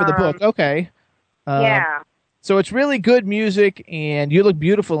 okay. It's for the book. Okay. Yeah. So it's really good music, and you look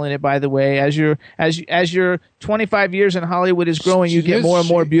beautiful in it, by the way. As your 25 years in Hollywood is growing, you get more and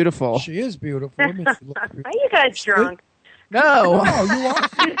more beautiful. She is beautiful. Let me see. Are you guys drunk? No. No, you are.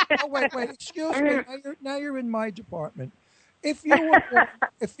 Oh, wait. Excuse me. Now you're in my department. If you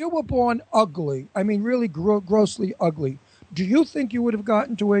were born ugly, I mean really grossly ugly, do you think you would have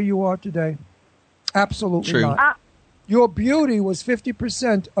gotten to where you are today? Absolutely True. not. Your beauty was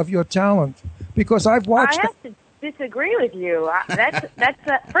 50% of your talent because I've watched. I have to disagree with you. That's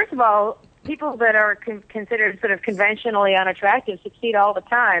first of all, people that are considered sort of conventionally unattractive succeed all the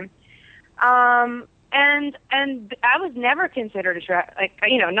time. And I was never considered attractive,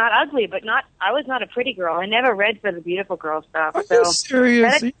 not ugly, but I was not a pretty girl. I never read for the beautiful girl stuff. Are you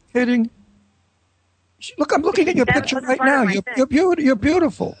serious? Are you kidding? Look, I'm looking at your picture right now. You're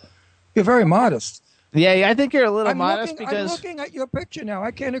beautiful. You're very modest. Yeah, I think you're a little modest because I'm looking at your picture now.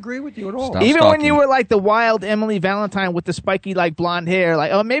 I can't agree with you at all. Stop even stalking. when you were like the wild Emily Valentine with the spiky like blonde hair,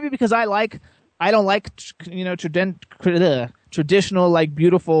 like maybe because I don't like traditional like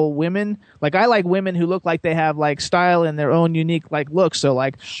beautiful women. Like I like women who look like they have like style and their own unique like look. So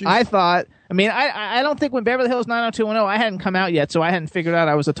like I thought. I mean, I don't think when Beverly Hills 90210, I hadn't come out yet, so I hadn't figured out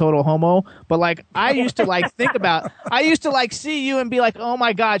I was a total homo. But like, I used to like I used to like see you and be like, oh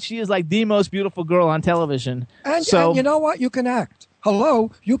my God, she is like the most beautiful girl on television. And you know what? You can act.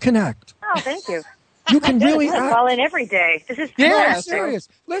 Hello, you can act. Oh, thank you. You can really act. I call in every day. This is I'm serious.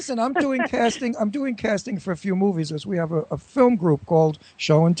 Listen, I'm doing casting. I'm doing casting for a few movies as we have a film group called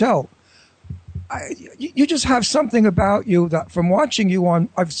Show and Tell. You just have something about you that from watching you on,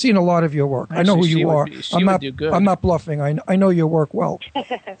 I've seen a lot of your work. I know who you are. I'm not bluffing. I know your work well.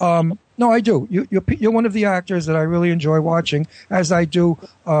 No, I do. You're one of the actors that I really enjoy watching, as I do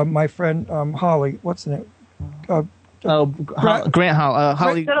my friend Holly. What's the name? Grant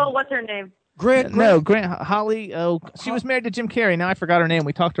Holly. What's her name? Grant. Holly. Oh, she was married to Jim Carrey. Now I forgot her name.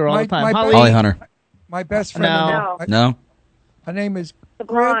 We talked to her all the time. Holly Hunter. My best friend. No. Her name is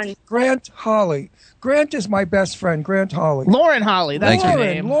Grant Holly. Grant is my best friend, Grant Holly. Lauren Holly, that's her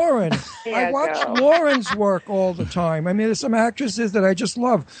name. Lauren. I watch Lauren's work all the time. I mean, there's some actresses that I just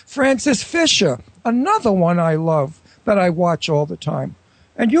love. Frances Fisher, another one I love that I watch all the time.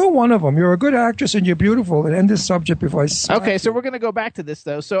 And you're one of them. You're a good actress and you're beautiful. And end this subject before I smack Okay, so you. we're going to go back to this,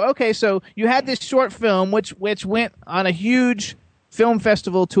 though. So you had this short film, which went on a huge film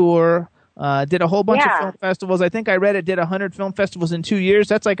festival tour, did a whole bunch of film festivals. I think I read it did 100 film festivals in 2 years.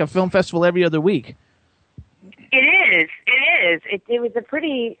 That's like a film festival every other week. It is. It was a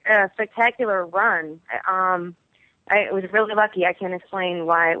pretty spectacular run. I was really lucky. I can't explain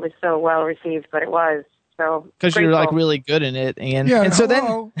why it was so well received, but it was. So because you're like really good in it, and so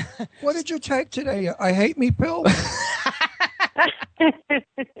then, what did you take today? I hate me pill.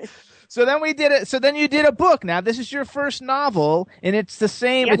 So then we did it. So then you did a book. Now this is your first novel, and it's the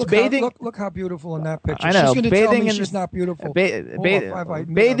same. It's bathing. Look how beautiful in that picture. I know. She's going to tell me in she's not beautiful.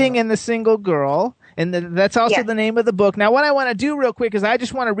 Bathing in the Single Girl, and that's also the name of the book. Now, what I want to do real quick is I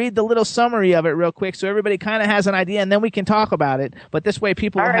just want to read the little summary of it real quick, so everybody kind of has an idea, and then we can talk about it. But this way,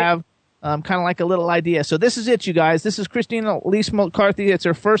 people will have kind of like a little idea. So this is it, you guys. This is Elise McCarthy. It's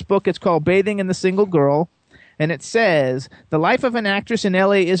her first book. It's called Bathing in the Single Girl. And it says, the life of an actress in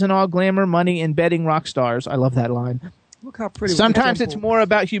L.A. isn't all glamour, money, and bedding rock stars. I love that line. Look how pretty. Sometimes it's more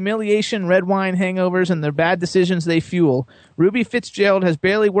about humiliation, red wine hangovers, and the bad decisions they fuel. Ruby Fitzgerald has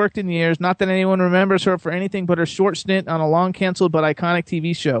barely worked in years, not that anyone remembers her for anything but her short stint on a long-canceled but iconic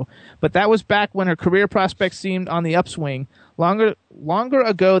TV show. But that was back when her career prospects seemed on the upswing. Longer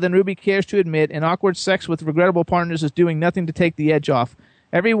ago than Ruby cares to admit, and awkward sex with regrettable partners is doing nothing to take the edge off.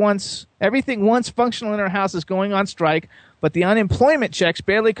 Everything once functional in her house is going on strike, but the unemployment checks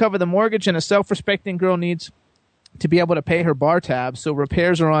barely cover the mortgage, and a self-respecting girl needs to be able to pay her bar tab, so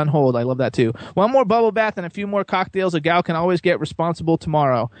repairs are on hold. I love that too. One more bubble bath and a few more cocktails, a gal can always get responsible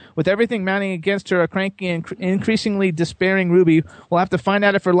tomorrow. With everything mounting against her, a cranky and increasingly despairing Ruby will have to find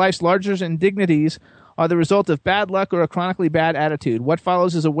out if her life's larger indignities are the result of bad luck or a chronically bad attitude. What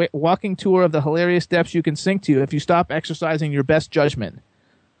follows is a walking tour of the hilarious depths you can sink to if you stop exercising your best judgment.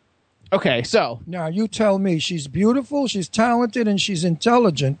 Okay, so now you tell me. She's beautiful, she's talented, and she's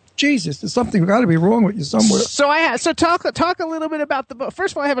intelligent. Jesus, there's something got to be wrong with you somewhere. So talk a little bit about the book.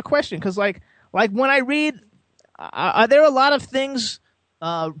 First of all, I have a question because like when I read, are there a lot of things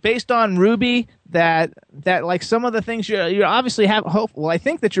based on Ruby that like some of the things you obviously have hope. Well, I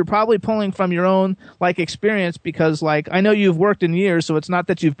think that you're probably pulling from your own like experience because like I know you've worked in years, so it's not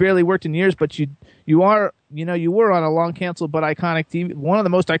that you've barely worked in years, but you are. You know, you were on a long canceled but iconic TV, one of the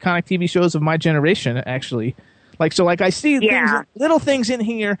most iconic TV shows of my generation, actually. Like, so like I see little things in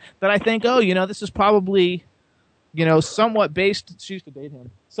here that I think, oh, you know, this is probably, you know, somewhat based. She used to date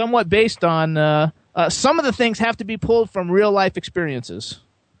him. Somewhat based on some of the things have to be pulled from real life experiences.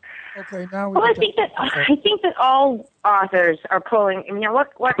 Okay, now I think that all authors are pulling. I mean, what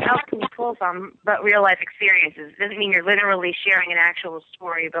else can you pull from but real life experiences? It doesn't mean you're literally sharing an actual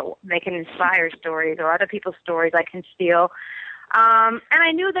story, but they can inspire stories or other people's stories I can steal. And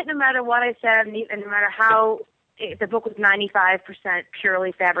I knew that no matter what I said, and no matter how the book was 95%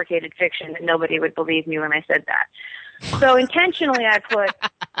 purely fabricated fiction, that nobody would believe me when I said that. So intentionally, I put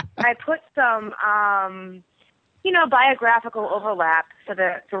some. Biographical overlap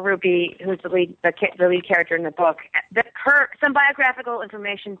for Ruby, who's the lead character in the book. Some biographical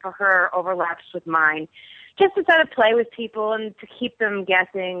information for her overlaps with mine, just to sort of play with people and to keep them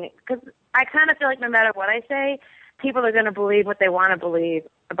guessing. Because I kind of feel like no matter what I say, people are going to believe what they want to believe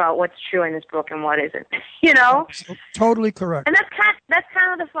about what's true in this book and what isn't. You know, totally correct. And that's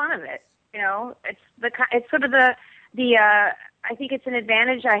kind of the fun of it. You know, it's sort of the I think it's an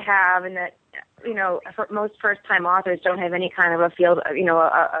advantage I have in that. You know, most first-time authors don't have any kind of a field,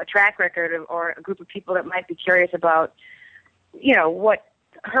 a track record or a group of people that might be curious about, what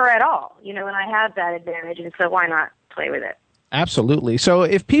her at all. You know, and I have that advantage, and so why not play with it? Absolutely. So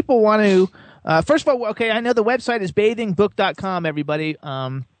if people want to, first of all, okay, I know the website is bathingbook.com, everybody.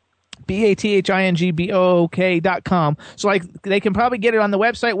 BATHINGBOOK.com. So like they can probably get it on the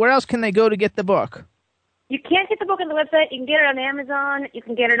website. Where else can they go to get the book? You can't get the book on the website. You can get it on Amazon. You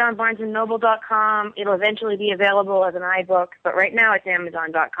can get it on BarnesandNoble.com. It'll eventually be available as an iBook, but right now it's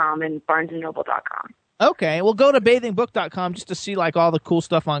Amazon.com and BarnesandNoble.com. Okay, we'll go to bathingbook.com just to see like all the cool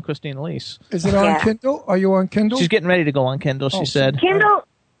stuff on Christine Elise. Is it on Kindle? Are you on Kindle? She's getting ready to go on Kindle, she said. Kindle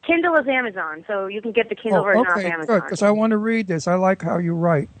is Amazon, so you can get the Kindle version off Amazon. Okay, good, because I want to read this. I like how you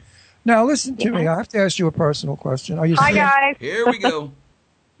write. Now, listen to me. I have to ask you a personal question. Hi, guys. Here we go.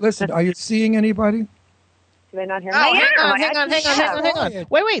 Listen, are you seeing anybody? Do they not hear me? Hang on.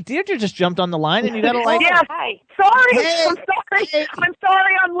 Wait. Deirdre just jumped on the line, and you got to like. Yeah, hi. Sorry. I'm sorry. I'm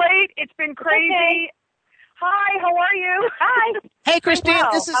sorry I'm late. It's been crazy. Hi, how are you? Hi. Hey, Christine,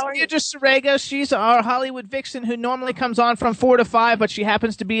 Well, this is how are you? Deirdre Sorega. She's our Hollywood vixen who normally comes on from 4 to 5, but she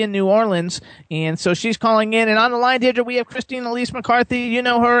happens to be in New Orleans, and so she's calling in. And on the line, Deirdre, we have Christine Elise McCarthy. You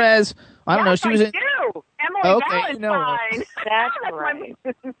know her as, I don't know, she was in... do. Emily Okay, you know her. Valentine. That's right.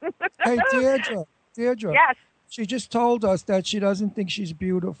 Hey, Deirdre. Yes. She just told us that she doesn't think she's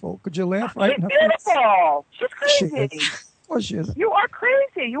beautiful. Could you laugh right She's in her face? beautiful. She's She crazy. is. Of course she is. You are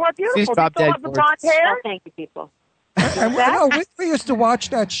crazy. You are beautiful. She's Do you drop still dead have the gorgeous. blonde hair? Oh, thank you, people. And we used to watch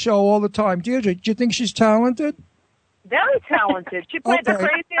that show all the time. Deirdre, do you think she's talented? Very talented. She played the Okay.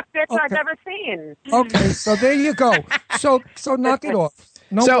 craziest bitch I've Okay. ever seen. Okay, so there you go. So knock it off.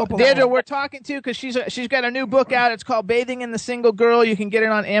 No So, more baloney. Deirdre, we're talking to because she's got a new book out. It's called Bathing in the Single Girl. You can get it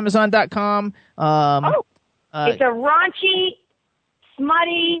on Amazon.com. It's a raunchy,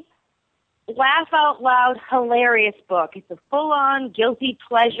 smutty, laugh out loud, hilarious book. It's a full-on guilty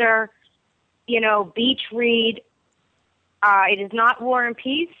pleasure, beach read. It is not War and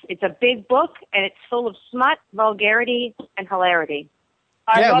Peace. It's a big book, and it's full of smut, vulgarity, and hilarity.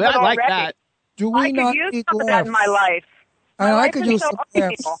 I love it I like already. that. Do we I not could use need some of that in my laughs? life. And My I life could is use so some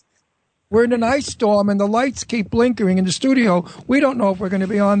unbelievable. laughs. We're in an ice storm, and the lights keep blinking in the studio. We don't know if we're going to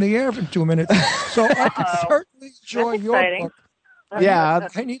be on the air in 2 minutes. So I could certainly enjoy That's your exciting. book. Yeah,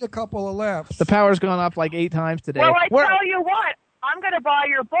 I need a couple of laughs. the power's gone up like 8 times today. Well, I We're- tell you what, I'm going to buy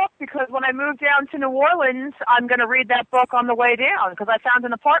your book because when I move down to New Orleans, I'm going to read that book on the way down because I found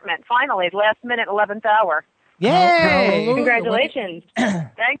an apartment, finally, last minute, 11th hour. Yay! Hallelujah. Congratulations.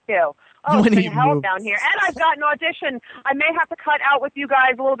 Thank you. Oh, When it's been you hell move. down here. And I've got an audition. I may have to cut out with you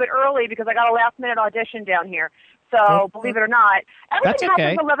guys a little bit early because I got a last-minute audition down here. So, believe it or not, everything That's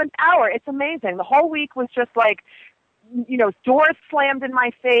okay. happens 11th hour. It's amazing. The whole week was just like, doors slammed in my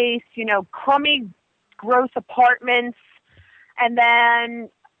face, crummy, gross apartments. And then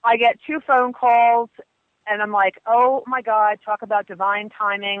I get 2 phone calls, and I'm like, oh, my God, talk about divine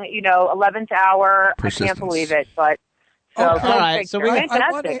timing, 11th hour. I Persistence. can't believe it. But so, Okay. All right, so we-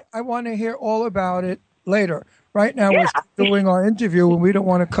 fantastic. I want to hear all about it later. Right now, we're still doing our interview, and we don't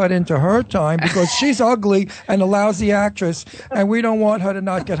want to cut into her time because she's ugly and a lousy actress, and we don't want her to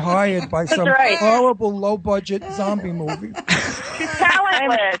not get hired by some right. horrible, low-budget zombie movie. She's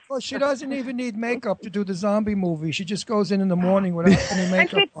talentless. Well, she doesn't even need makeup to do the zombie movie. She just goes in the morning without any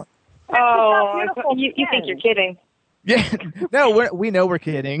makeup on. Oh, beautiful you think skin. you're kidding. Yeah, no, we know we're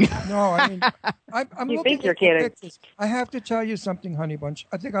kidding. No, I mean, I'm You looking think you're at the kidding. pictures. I have to tell you something, Honey Bunch.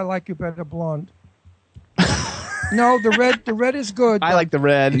 I think I like you better blonde. No, the red is good. I like the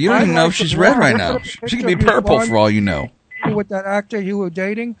red. You don't I even know like if the she's red blonde. right Look now. at the She picture could be of you purple blonde. for all you know. with that actor you were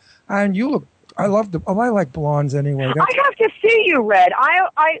dating, and you look. I like blondes anyway. I That's, have to see you red.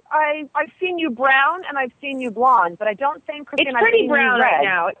 I've seen you brown and I've seen you blonde, but I don't think Christine, It's I've pretty seen you brown red. right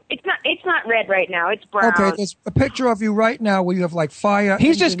now. It's not red right now. It's brown. okay, there's a picture of you right now where you have like fire.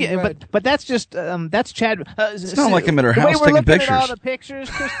 He's just engine getting, red. but that's just that's Chad. It's not like I'm at her the way house we're taking looking pictures. at all the pictures,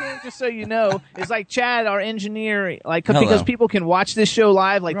 Christine, just so you know, is like Chad, our engineer, like Hello. because people can watch this show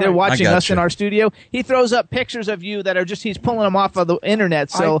live, like they're Right. watching I us in gotcha. our studio. He throws up pictures of you that are just he's pulling them off of the internet.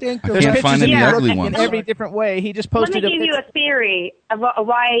 So I think there's Can't pictures find of any you ugly looking in ones. every different way. He just Let me posted a give you picture. a theory of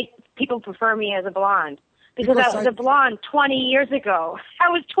why people prefer me as a blonde. Because I was a blonde 20 years ago. I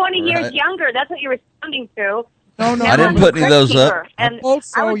was 20 years Right. younger. That's what you're responding to. No, Now I didn't I'm put a any of those crypt up. keeper, And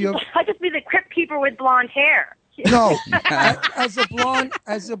Also, I would you're- I'd just be the crypt keeper with blonde hair. No, as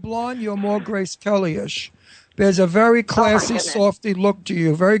a blonde, you're more Grace Kelly-ish. There's a very classy, goodness. softy look to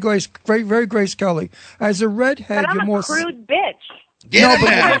you. Very Grace Kelly. As a redhead, But I'm you're a more crude bitch. Get him,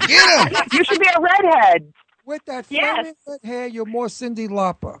 man! Get him! You should be a redhead. with that Yes. flaming red hair. You're more Cyndi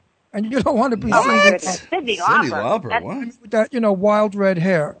Lauper, and you don't want to be Oh, my Cyndi goodness. Lauper Cindy Cindy Lauper. Lauper, That's- what? with that wild red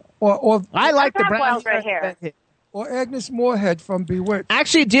hair, or I like the have brown wild red hair. or Agnes Moorehead from Bewitched.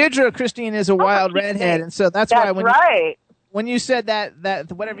 Actually, Deirdre Christine is a wild she's redhead, great. and so that's why That's right. when you said that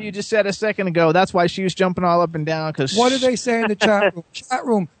whatever you just said a second ago, that's why she was jumping all up and down because What do they say in the chat room? Chat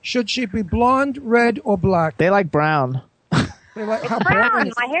room. Should she be blonde, red, or black? They like brown. They like how Brown. boring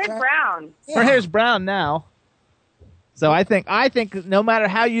is My the hair's chat- brown. Her hair's brown now. So I think no matter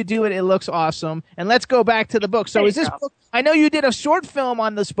how you do it, it looks awesome. And let's go back to the book. So is this book? I know you did a short film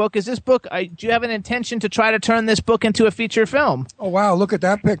on this book. Is this book? Do you have an intention to try to turn this book into a feature film? Oh wow! Look at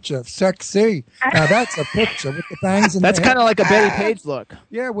that picture, sexy. Now that's a picture with the bangs and That's the kind of like a Betty Page look.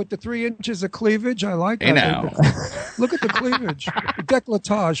 yeah, with the 3 inches of cleavage. I like that. Hey, now. Look at the cleavage, the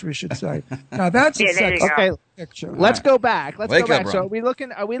décolletage, we should say. Now that's a Yeah, there you sexy go. Okay, picture. let's go back. Let's Wake go up, back. So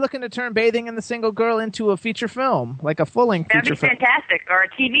Ron. are we looking to turn Bathing in the Single Girl into a feature film, like a full-length That'd feature be film? fantastic. Or a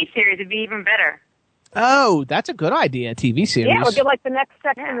TV series would be even better. Oh, that's a good idea. TV series. Yeah, we'll get like the next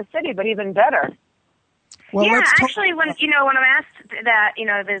Sex in the City, but even better. Well, yeah, let's talk- actually, when I'm asked that,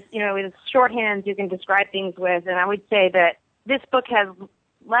 there's with shorthands you can describe things with, and I would say that this book has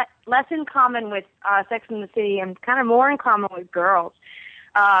less in common with Sex and the City and kind of more in common with Girls.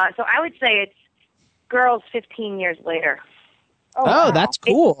 So I would say it's Girls 15 years later. Oh, wow. that's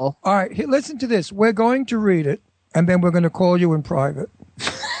cool. All right, listen to this. We're going to read it, and then we're going to call you in private.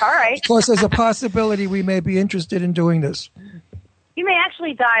 All right. Because there's a possibility we may be interested in doing this. You may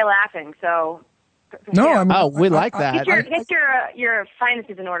actually die laughing, so... No, yeah. I mean, Oh, we like that. Get your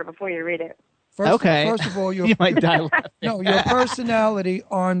finances in order before you read it. First of all, You might die laughing. No, your personality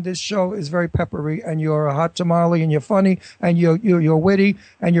on this show is very peppery, and you're a hot tamale, and you're funny, and you're witty,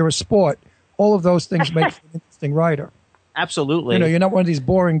 and you're a sport. All of those things make you an interesting writer. Absolutely. You're not one of these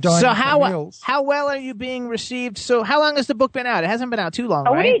boring dining So how meals. well are you being received? So how long has the book been out? It hasn't been out too long,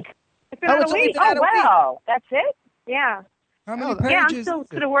 A right? week. It's been out it's a only week. been out a week. Wow, that's it? Yeah. How many Yeah, I'm pages? still is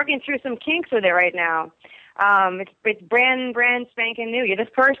it? sort of working through some kinks with it right now. It's brand spanking new. You're the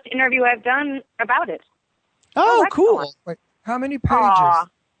first interview I've done about it. Oh, excellent. cool. Wait, how many pages? Aw.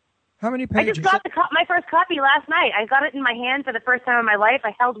 How many I pages? just got my first copy last night. I got it in my hand for the first time in my life.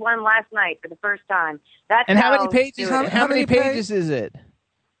 I held one last night for the first time. That's And how many pages? do it is. How many many pages is it?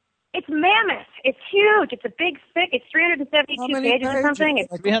 It's mammoth. It's huge. It's a big, thick. It's 372 How many pages or something. pages?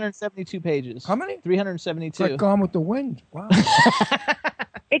 It's, 372 pages. How many? 372. It's like Gone with the Wind. Wow. it's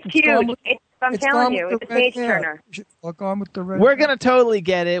It's huge. gone with- I'm It's telling Gone you, with it's the a page Red Hair. turner. Gone with the Red We're Hair. going to totally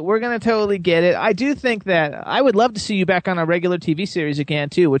get it. I do think that I would love to see you back on a regular TV series again,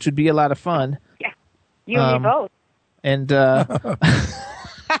 too, which would be a lot of fun. Yeah, you and me both. And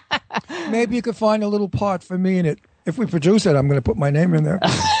Maybe you could find a little part for me in it. If we produce it, I'm going to put my name in there.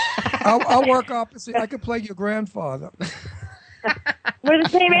 I'll work opposite. I could play your grandfather. We're the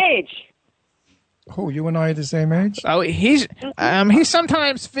same age. Oh, you and I are the same age? oh, he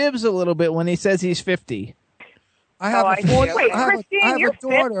sometimes fibs a little bit when he says he's 50. I have I a 40, Wait, I have Christine, a you're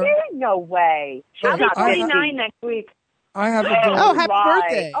daughter. 50? No way. I'll be I have- 49 next week. I have a Oh, daughter. Oh, happy lie.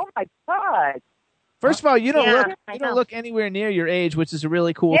 birthday. Oh, my God. First of all, you don't Yeah, I don't know. look anywhere near your age, which is a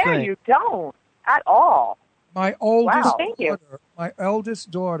really cool Yeah, thing. you don't at all. My oldest Wow, thank you. daughter, my eldest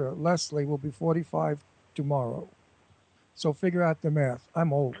daughter, Leslie, will be 45 tomorrow. So figure out the math.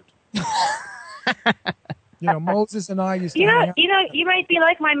 I'm old. Moses and I used to hang out. You might be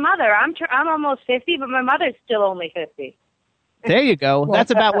like my mother. I'm almost 50, but my mother's still only 50. There you go. That's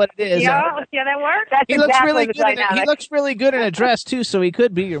about what it is. Yeah, see how that works? That's He looks exactly really the good. dynamic. He looks really good in a dress too, so he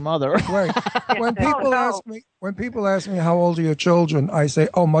could be your mother. Right. When people no. ask me how old are your children, I say,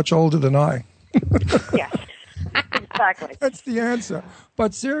 oh, much older than I. Yes, exactly. That's the answer.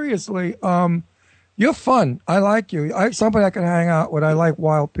 But seriously, you're fun. I like you. Somebody I can hang out with. I like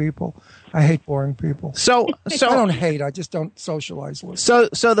wild people. I hate boring people. So I don't hate. I just don't socialize with. So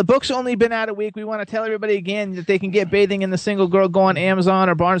the book's only been out a week. We want to tell everybody again that they can get Bathing in the Single Girl. Go on Amazon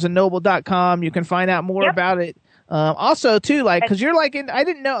or BarnesandNoble.com. You can find out more about it. Also, too, because you're I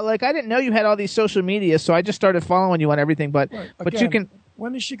didn't know you had all these social media, so I just started following you on everything. But Right. but Again, you can.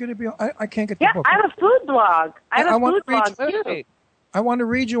 When is she going to be? I can't get the Yeah, book. I have a food blog. I have a want food to read blog too. I want to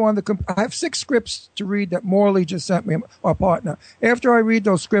read you on the. I have 6 scripts to read that Morley just sent me, our partner. After I read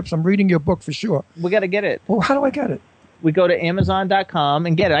those scripts, I'm reading your book for sure. We got to get it. Well, how do I get it? We go to Amazon.com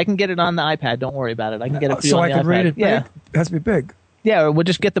and get it. I can get it on the iPad. Don't worry about it. I can get it for you So on I the can iPad. read it. Yeah, Big? It has to be big. yeah. Or we'll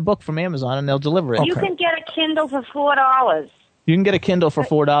just get the book from Amazon and they'll deliver it. Okay. You can get a Kindle for $4. You can get a Kindle for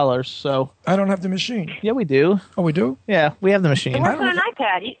 $4. So I don't have the machine. yeah, we do. Oh, we do? Yeah, we have the It machine. works on an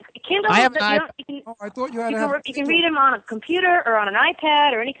iPad. Kindle. I have an Oh, I thought you had to have. You can read them on a computer or on an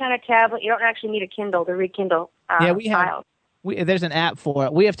iPad or any kind of tablet. You don't actually need a Kindle to read Kindle. Yeah, we have. files. There's an app for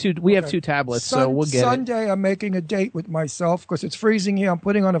it. We have two. We have 2 tablets, so we'll get it. Sunday, I'm making a date with myself because it's freezing here. I'm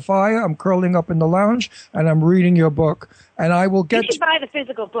putting on a fire. I'm curling up in the lounge, and I'm reading your book. And I will You get. should buy the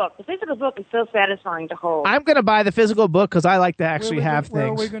physical book. The physical book is so satisfying to hold. I'm going to buy the physical book because I like to Where actually we have Where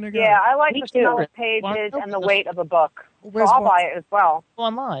are we things. going to go? Yeah, I like Me the too. smell of Why- pages and the weight of a book. So Where's I'll Bar- buy it as well. Go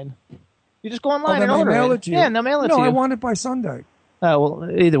online. You just go Oh, online then and they order mail it. it to you. Yeah, they'll mail it No, to you. I want it by Sunday. Oh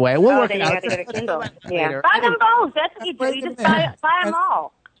well, either way, we'll work then it you out. have to get a Kindle. Yeah. Later. Buy them both. That's what you do. Wait You a just minute. buy them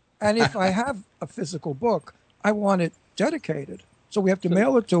all. And if I have a physical book, I want it dedicated. So we have to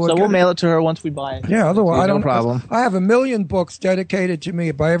mail it to her. So get we'll mail it to her once we buy it. Yeah, otherwise I No don't. problem. I have 1 million books dedicated to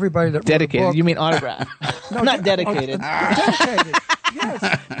me by everybody that wrote a Dedicated. book. You mean autograph? Not dedicated. Dedicated.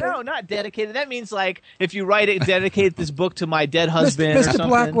 Yes. No, not dedicated. That means like if you write it, dedicate this book to my dead husband or Mr. something.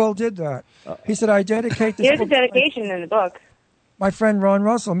 Blackwell did that. He said, "I dedicate this There's a book to dedication in the book. my friend Ron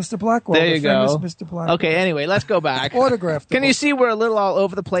Russell, Mr. Blackwell." There the you go. famous Mr. Blackwell. Okay, anyway, let's go back. Autographed the Can you book. see we're a little all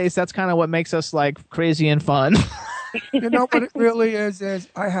over the place? That's kind of what makes us like crazy and fun. You know what it really is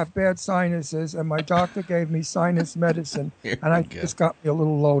I have bad sinuses, and my doctor gave me sinus medicine, and it's got me a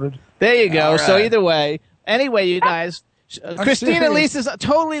little loaded. There you go. All So right. either way, anyway, you guys, Christina serious. Elise is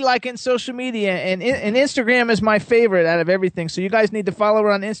totally liking social media, and Instagram is my favorite out of everything. So you guys need to follow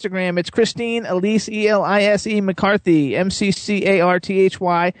her on Instagram. It's Christine Elise, Elise McCarthy,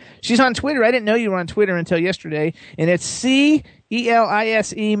 McCarthy. She's on Twitter. I didn't know you were on Twitter until yesterday, and it's CELISE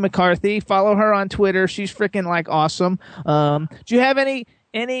McCarthy. Follow her on Twitter. She's freaking like awesome. Do you have any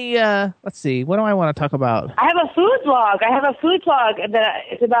let's see, what do I want to talk about? I have a food blog.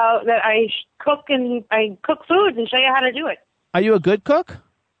 It's about that I cook foods and show you how to do it. Are you a good cook?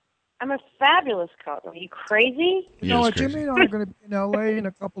 I'm a fabulous cook. Are you crazy? You know what, Jimmy and I are going to be in L.A. in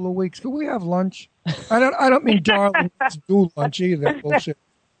a couple of weeks. Could we have lunch? I don't mean, darling, let's do lunch either. Bullshit.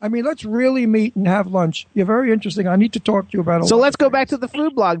 I mean, let's really meet and have lunch. You're very interesting. I need to talk to you about So let's go back to the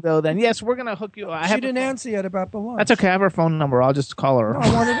food blog, though, then. Yes, we're going to hook you. She didn't answer yet about the lunch. That's okay. I have her phone number. I'll just call her. No,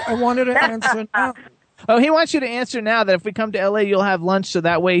 I wanted to answer now. Oh, he wants you to answer now that if we come to L.A., you'll have lunch, so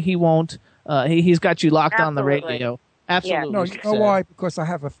that way he won't. He's got you locked on the radio. Absolutely. No, you know why? Because I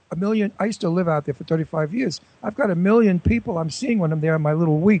have a million. I used to live out there for 35 years. I've got 1 million people I'm seeing when I'm there in my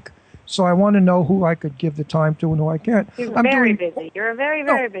little week. So I want to know who I could give the time to and who I can't. You're very busy. You're a very,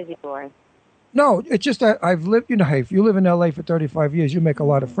 very busy boy. No, it's just that I've lived, hey, if you live in L.A. for 35 years, you make a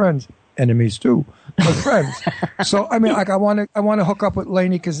lot of friends. Enemies, too, but friends. So, I mean, like, I want to hook up with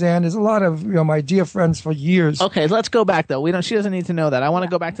Lainey Kazan. There's a lot of, my dear friends for years. Okay, let's go back, though. She doesn't need to know that. I want to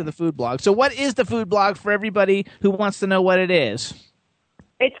go back to the food blog. So what is the food blog for everybody who wants to know what it is?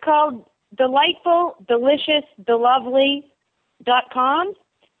 It's called delightfuldeliciousthelovely.com.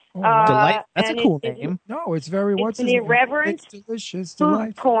 That's a cool name. No, it's very, it's an irreverent it's delicious, food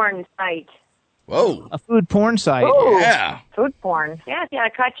delightful. porn site. Whoa. A food porn site. Ooh, yeah. Food porn. Yeah, I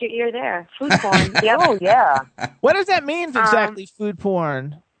caught your ear there. Food porn. Yep. Oh, yeah. What does that mean exactly, food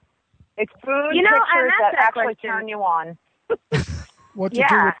porn? It's food You know, I pictures asked that that actually question. turn you on. What to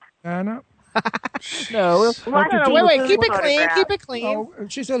do with Anna? No. Wait, keep it clean. Keep it clean. Oh,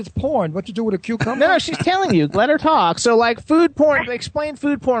 she said it's porn. What to do with a cucumber? No, she's telling you. Let her talk. So, like, food porn, explain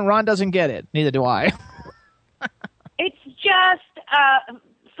food porn. Ron doesn't get it. Neither do I. It's just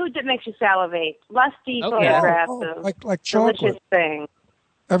food that makes you salivate. Lusty photographs of like chocolate. delicious things.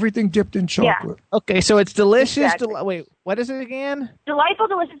 Everything dipped in chocolate. Yeah. Okay, so it's delicious. Exactly. Wait, what is it again? Delightful,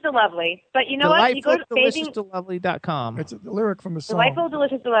 delicious, lovely. But you know what? You go to DelightfulDeliciousLovely.com. It's a lyric from a song. Delightful,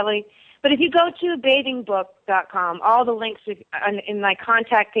 delicious, lovely. But if you go to bathingbook.com, all the links in my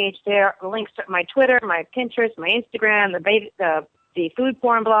contact page there, the links to my Twitter, my Pinterest, my Instagram, the food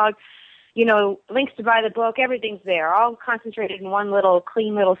porn blog, links to buy the book, everything's there, all concentrated in one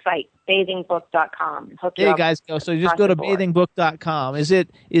clean little site, bathingbook.com. There you guys go. So you just go to bathingbook.com.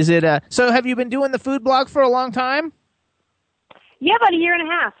 So have you been doing the food blog for a long time? Yeah, about a year and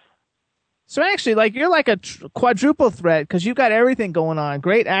a half. So actually, you're like a quadruple threat because you've got everything going on.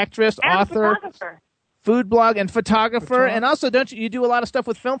 Great actress, and author, photographer. Food blog, and photographer. And also, don't you do a lot of stuff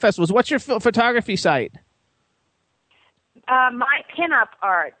with film festivals? What's your photography site?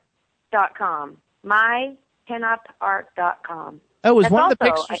 MyPinupArt.com. MyPinupArt.com. Oh, is one of the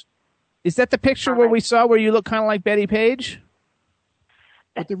pictures? Is that the picture where we saw where you look kind of like Betty Page?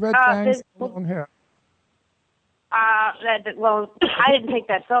 With the red bangs and long hair. Well, I didn't take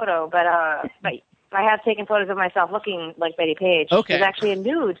that photo, but I have taken photos of myself looking like Betty Page. Okay. There's actually a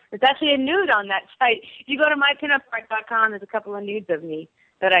nude. There's actually a nude on that site. If you go to mypinupart.com, there's a couple of nudes of me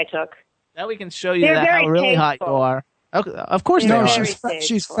that I took. Now we can show you They're how really hot you are. Okay, of course they are.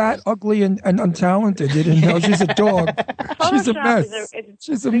 She's fat, ugly, and untalented. You didn't know she's a dog. She's a mess.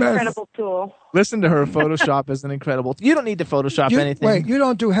 She's a mess. Incredible tool. Listen to her. Photoshop is an incredible. You don't need to Photoshop anything. Wait, you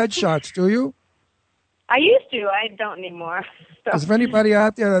don't do headshots, do you? I used to. I don't anymore. Because if anybody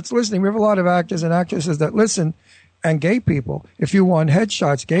out there that's listening, we have a lot of actors and actresses that listen, and gay people. If you want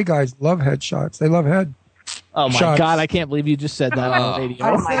headshots, gay guys love headshots. They love head. Oh my shots. God! I can't believe you just said that on the radio.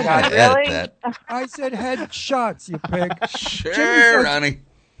 Oh my God! Really? I said headshots, you pig. Sure, Ronnie.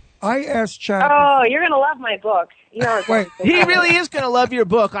 I asked Chad. Oh, you're gonna love my book. Wait, he really is gonna love your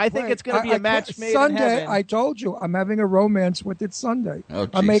book. I think it's gonna be a match made Sunday, in heaven. I told you I'm having a romance with it Sunday. Oh,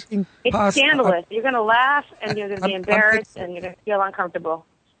 I'm making It's pasta. scandalous. You're gonna laugh and you're gonna be embarrassed and you're gonna feel uncomfortable.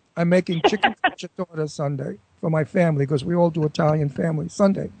 I'm making chicken cacciatore Sunday for my family because we all do Italian family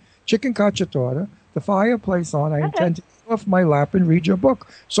Sunday. Chicken cacciatore, the fireplace on. I intend to sit off my lap and read your book.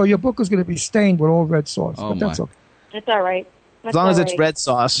 So your book is going to be stained with all red sauce. Oh, but that's okay. It's all right. As long as it's red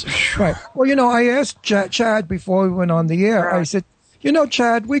sauce. Right. Well, I asked Chad before we went on the air. Right. I said,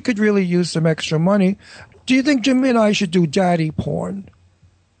 Chad, we could really use some extra money. Do you think Jimmy and I should do daddy porn?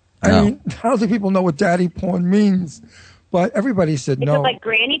 I mean, I don't think people know what daddy porn means, but everybody said Is no. it like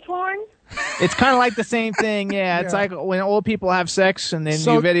granny porn? It's kind of like the same thing. Yeah, it's like when old people have sex and then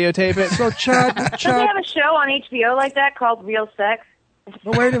you videotape it. So Chad, Don't they have a show on HBO like that called Real Sex?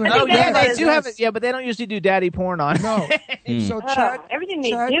 But wait a minute. Oh yeah, they do have it. Yeah, but they don't usually do daddy porn on. No. So Chad, everything they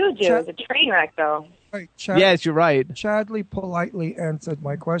Chad- do Chad- is a train wreck, though. Right, Chad, Yes, you're right. Chadley politely answered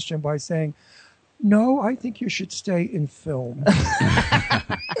my question by saying, "No, I think you should stay in film."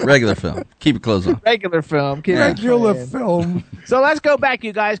 Regular film. Keep it closed on. Regular film. Keep it Regular playing. film. So let's go back,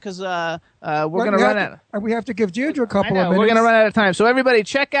 you guys, because we're going to run out. And we have to give Deirdre a couple I know, of minutes. we're going to run out of time. So everybody,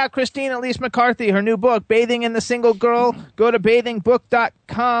 check out Christine Elise McCarthy, her new book, Bathing in the Single Girl. Go to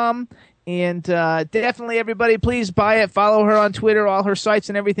bathingbook.com. And definitely, everybody, please buy it. Follow her on Twitter, all her sites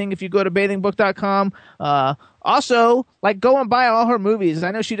and everything if you go to bathingbook.com. Also, go and buy all her movies.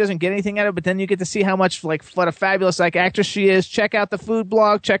 I know she doesn't get anything out of it, but then you get to see how much, what a fabulous, actress she is. Check out the food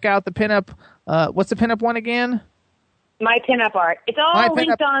blog. Check out the pinup. What's the pinup one again? My pinup art. It's all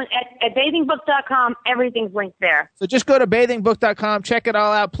linked on at bathingbook.com. Everything's linked there. So just go to bathingbook.com. Check it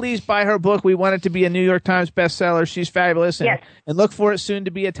all out. Please buy her book. We want it to be a New York Times bestseller. She's fabulous. And, Yes. and look for it soon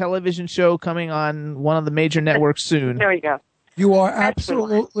to be a television show coming on one of the major networks soon. There you go. You are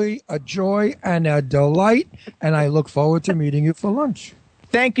absolutely a joy and a delight, and I look forward to meeting you for lunch.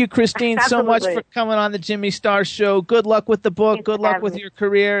 Thank you, Christine, so much Absolutely. for coming on the Jimmy Star Show. Good luck with the book. Thanks Good for luck having with me. your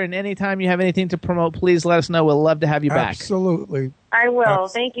career. And anytime you have anything to promote, please let us know. We'll love to have you back. Absolutely. I will.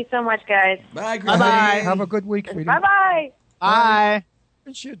 Thank you so much, guys. Bye, Bye-bye. Have a good week, sweetie. Bye-bye. Bye.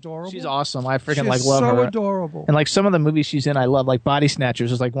 Isn't she adorable? She's awesome. I freaking She's love so her. adorable. And some of the movies she's in, I love. Like Body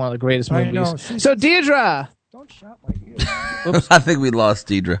Snatchers is one of the greatest I movies. know. So Deirdre. Don't shout my ears. I think we lost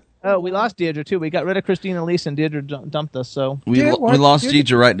Deidre. Oh, we lost Deirdre too. We got rid of Christine Elise and Deirdre dumped us. So We Yeah, what? lost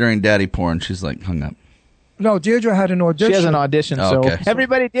Deirdre- Deidre right during daddy porn. She's hung up. No, Deirdre had an audition. she has an audition. Oh, okay. So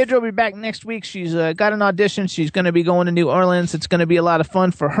everybody, Deirdre will be back next week. She's got an audition. She's going to be going to New Orleans. It's going to be a lot of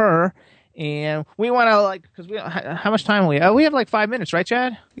fun for her. And we want to because how much time we have? We have 5 minutes, right,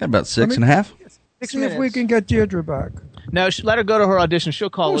 Chad? Got about 6.5. 6 See minutes. if we can get Deirdre back. No, let her go to her audition. She'll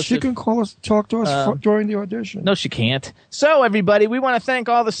call Oh, us. she can call us, talk to us during the audition. No, she can't. So, everybody, we want to thank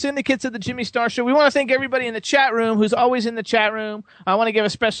all the syndicates of the Jimmy Star Show. We want to thank everybody in the chat room who's always in the chat room. I want to give a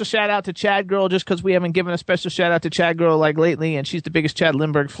special shout-out to Chad Girl just because we haven't given a special shout-out to Chad Girl lately, and she's the biggest Chad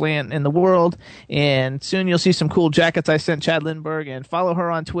Lindbergh fan in the world. And soon you'll see some cool jackets I sent Chad Lindbergh. And follow her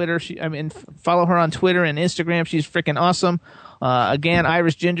on Twitter. Follow her on Twitter and Instagram. She's freaking awesome. Again,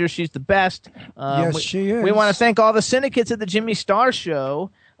 Irish Ginger, she's the best. Yes, she is. We want to thank all the syndicates of the Jimmy Star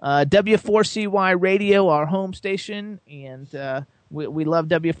Show, W4CY Radio, our home station, and we love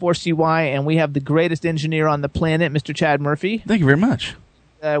W4CY, and we have the greatest engineer on the planet, Mr. Chad Murphy. Thank you very much.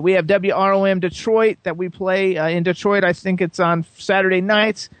 We have WROM Detroit that we play in Detroit. I think it's on Saturday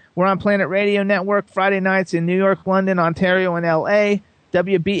nights. We're on Planet Radio Network Friday nights in New York, London, Ontario, and L.A.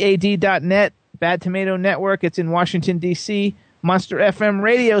 WBAD.net, Bad Tomato Network. It's in Washington, D.C. Monster FM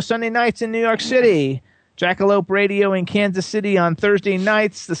Radio Sunday nights in New York City. Jackalope Radio in Kansas City on Thursday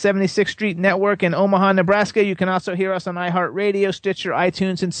nights. The 76th Street Network in Omaha, Nebraska. You can also hear us on iHeartRadio, Stitcher,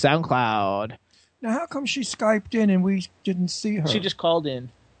 iTunes, and SoundCloud. Now, how come she Skyped in and we didn't see her? She just called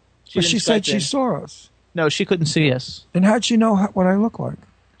in. But she said Skype she in. saw us. No, she couldn't see us. And how'd she know what I look like?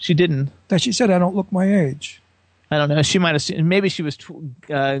 She didn't. That she said I don't look my age. I don't know. She might have seen. Maybe she was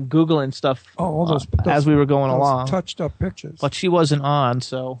Googling stuff All those as we were going along. touched up pictures. But she wasn't on,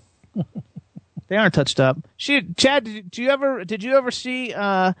 so they aren't touched up. Chad, did you ever see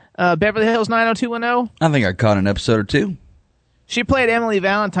Beverly Hills 90210? I think I caught an episode or two. She played Emily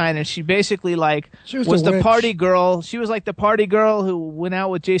Valentine, and she basically She was was the the witch. party girl. She was like the party girl who went out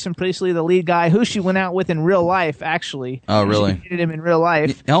with Jason Priestley, the lead guy, who she went out with in real life, actually. Oh, really? She dated him in real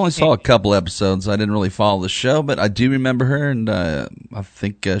life. I only saw a couple episodes. I didn't really follow the show, but I do remember her, and I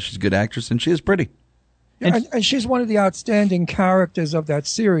think she's a good actress, and she is pretty. And she's one of the outstanding characters of that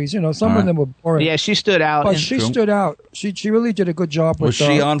series. Some of them were boring. Yeah, she stood out. But and- she stood out. She really did a good job with Was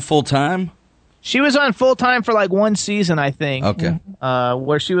she on full time? She was on full time for one season, I think. Okay.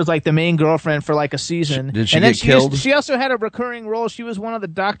 Where she was the main girlfriend for a season. Did she and then get killed? She also had a recurring role. She was one of the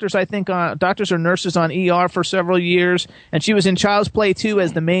doctors, I think, doctors or nurses on ER for several years. And she was in Child's Play 2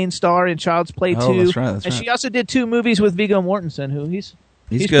 as the main star in Child's Play 2. That's right. That's and right. she also did 2 movies with Viggo Mortensen, who he's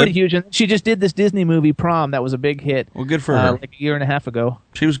good. pretty huge. And she just did this Disney movie, Prom, that was a big hit. Well, good for her. A year and a half ago.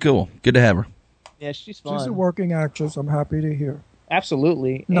 She was cool. Good to have her. Yeah, she's fun. She's a working actress. I'm happy to hear.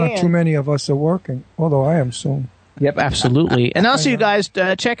 Absolutely. Not And- too many of us are working, although I am soon. Yep, absolutely. And also, you guys,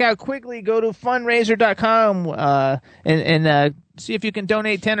 check out Quigley. Go to fundraiser.com and see if you can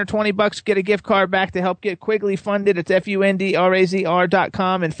donate 10 or $20, get a gift card back to help get Quigley funded. It's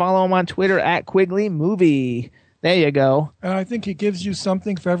fundrazr.com, and follow him on Twitter at Quigley Movie. There you go. And I think he gives you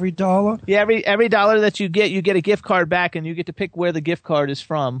something for every dollar. Yeah, every dollar that you get a gift card back, and you get to pick where the gift card is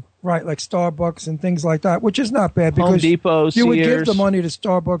from. Right, like Starbucks and things like that, which is not bad because Home Depot, you would give Sears. the money to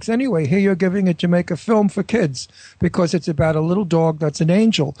Starbucks anyway. Here you're giving it to make a film for kids because it's about a little dog that's an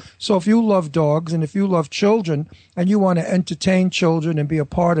angel. So if you love dogs and if you love children and you want to entertain children and be a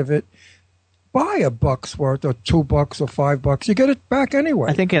part of it, buy $1 worth or $2 or $5. You get it back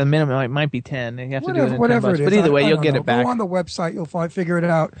anyway. I think at a minimum it might be 10. You have to do it in whatever 10 it is. But either way, I you'll don't get know. it back. Go on the website, you'll figure it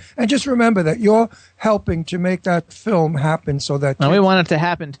out. And just remember that you're helping to make that film happen so that And we want it to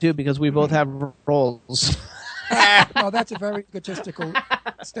happen too because we both have roles. No, that's a very egotistical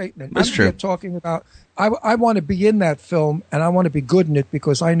statement. That's I'm true. here talking about I want to be in that film and I want to be good in it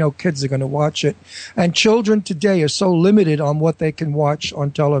because I know kids are going to watch it. And children today are so limited on what they can watch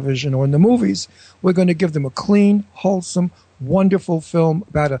on television or in the movies. We're going to give them a clean, wholesome, wonderful film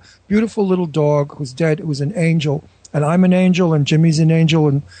about a beautiful little dog who's dead, who's an angel. And I'm an angel, and Jimmy's an angel,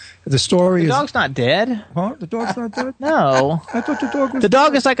 and the story The is... dog's not dead. Huh? The dog's not dead? No. I thought the dog was The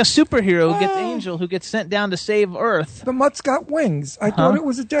dog dead. is like a superhero who gets angel, who gets sent down to save Earth. The mutt's got wings. I thought it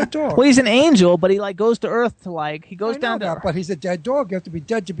was a dead dog. Well, he's an angel, but he goes to Earth to he goes I know down to that, but he's a dead dog. You have to be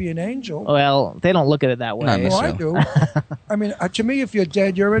dead to be an angel. Well, they don't look at it that way. Not Well, I do. I mean, to me, if you're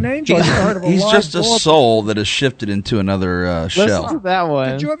dead, you're an angel. I've heard of a He's live just a dog. soul that is shifted into another Listen shell. to that one.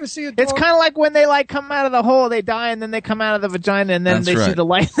 Did you ever see a dog? It's kind of like when they come out of the hole, they die, and then they come out of the vagina, and then That's they see right. the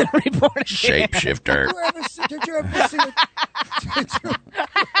light and report again. Shapeshifter. Did you ever see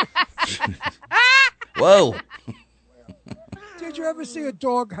Whoa. Did you ever see a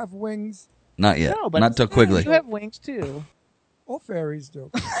dog have wings? Not yet. No, but Not till Quigley. You have wings too. All fairies do.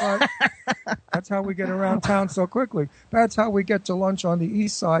 But that's how we get around town so quickly. That's how we get to lunch on the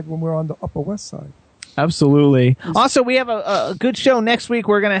east side when we're on the upper west side. Absolutely. Also, we have a good show next week.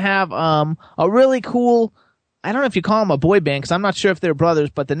 We're going to have a really cool, I don't know if you call them a boy band because I'm not sure if they're brothers,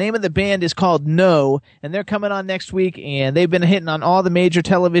 but the name of the band is called No, and they're coming on next week, and they've been hitting on all the major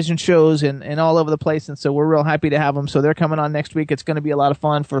television shows and all over the place, and so we're real happy to have them. So they're coming on next week. It's going to be a lot of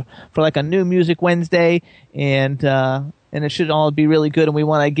fun for like a new Music Wednesday, and it should all be really good. And we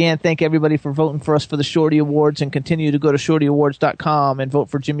want to, again, thank everybody for voting for us for the Shorty Awards, and continue to go to shortyawards.com and vote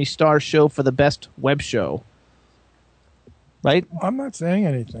for Jimmy Starr's show for the best web show. Right? I'm not saying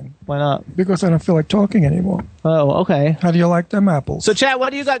anything. Why not? Because I don't feel like talking anymore. Oh, okay. How do you like them apples? So, Chad, what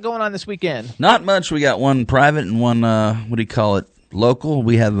do you got going on this weekend? Not much. We got one private and one, what do you call it, local.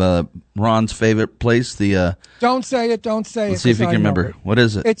 We have Ron's favorite place. Don't say it. Don't say it. Let's see if you 'cause can I know remember. it. What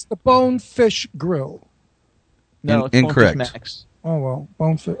is it? It's the Bonefish Grill. No, it's Incorrect. Bonefish Max. Oh, well.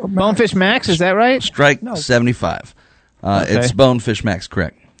 Bonefish. Bonefish Max, is that right? Strike No. 75. Okay. It's Bonefish Max,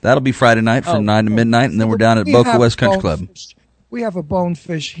 correct. That'll be Friday night from 9 to midnight, and then we're down at We Boca have West Country Club. Bonefish. We have a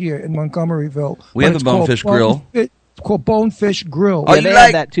Bonefish here in Montgomeryville. We but have a it's called Bonefish Grill. It's called Bonefish Grill. Oh, Yeah, you they like-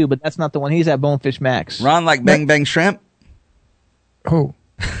 have that too, but that's not the one. He's at Bonefish Max. Ron like Bang Bang Shrimp? Who?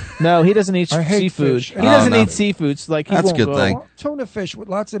 No, he doesn't eat I hate seafood. fish. He doesn't no. eat seafood. So he That's a won't good go. thing. Well, tuna fish with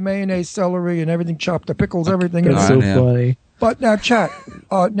lots of mayonnaise, celery, and everything chopped, the pickles, everything. in That's it. so yeah. funny. But now, chat.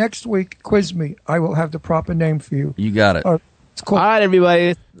 Next week, quiz me. I will have the proper name for you. You got it. It's called All right,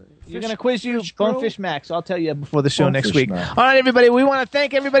 everybody. You're going to quiz you Fish Grill? Bonefish Max. I'll tell you before the show next Bonefish week. Max. All right, everybody. We want to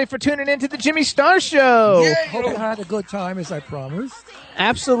thank everybody for tuning in to the Jimmy Star Show. Hope you had a good time, as I promised.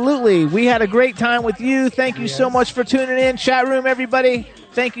 Absolutely. We had a great time with you. Thank you so much for tuning in. Chat room, everybody.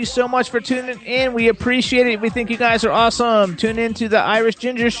 Thank you so much for tuning in. We appreciate it. We think you guys are awesome. Tune in to the Irish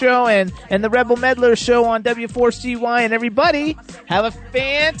Ginger Show and the Rebel Meddler Show on W4CY. And everybody, have a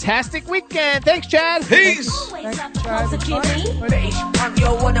fantastic weekend. Thanks, Chad. Peace. Bitch, I'm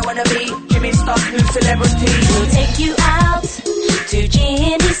your one I wanna be. Jimmy Star's new celebrity. We'll take you out to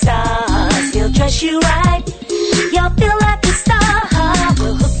Jimmy Star's. He'll dress you right. You'll feel like a star.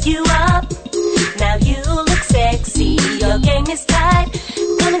 We'll hook you up. Now you look sexy. Your game is tight.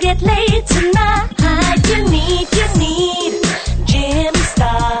 Gonna get laid tonight. You need Jimmy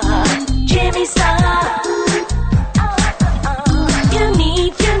Star. Jimmy Star. You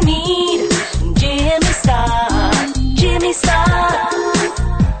need Jimmy Star. Jimmy Star.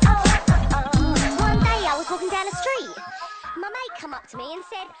 One day I was walking down the street. My mate come up to me and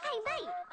said, "Hey mate,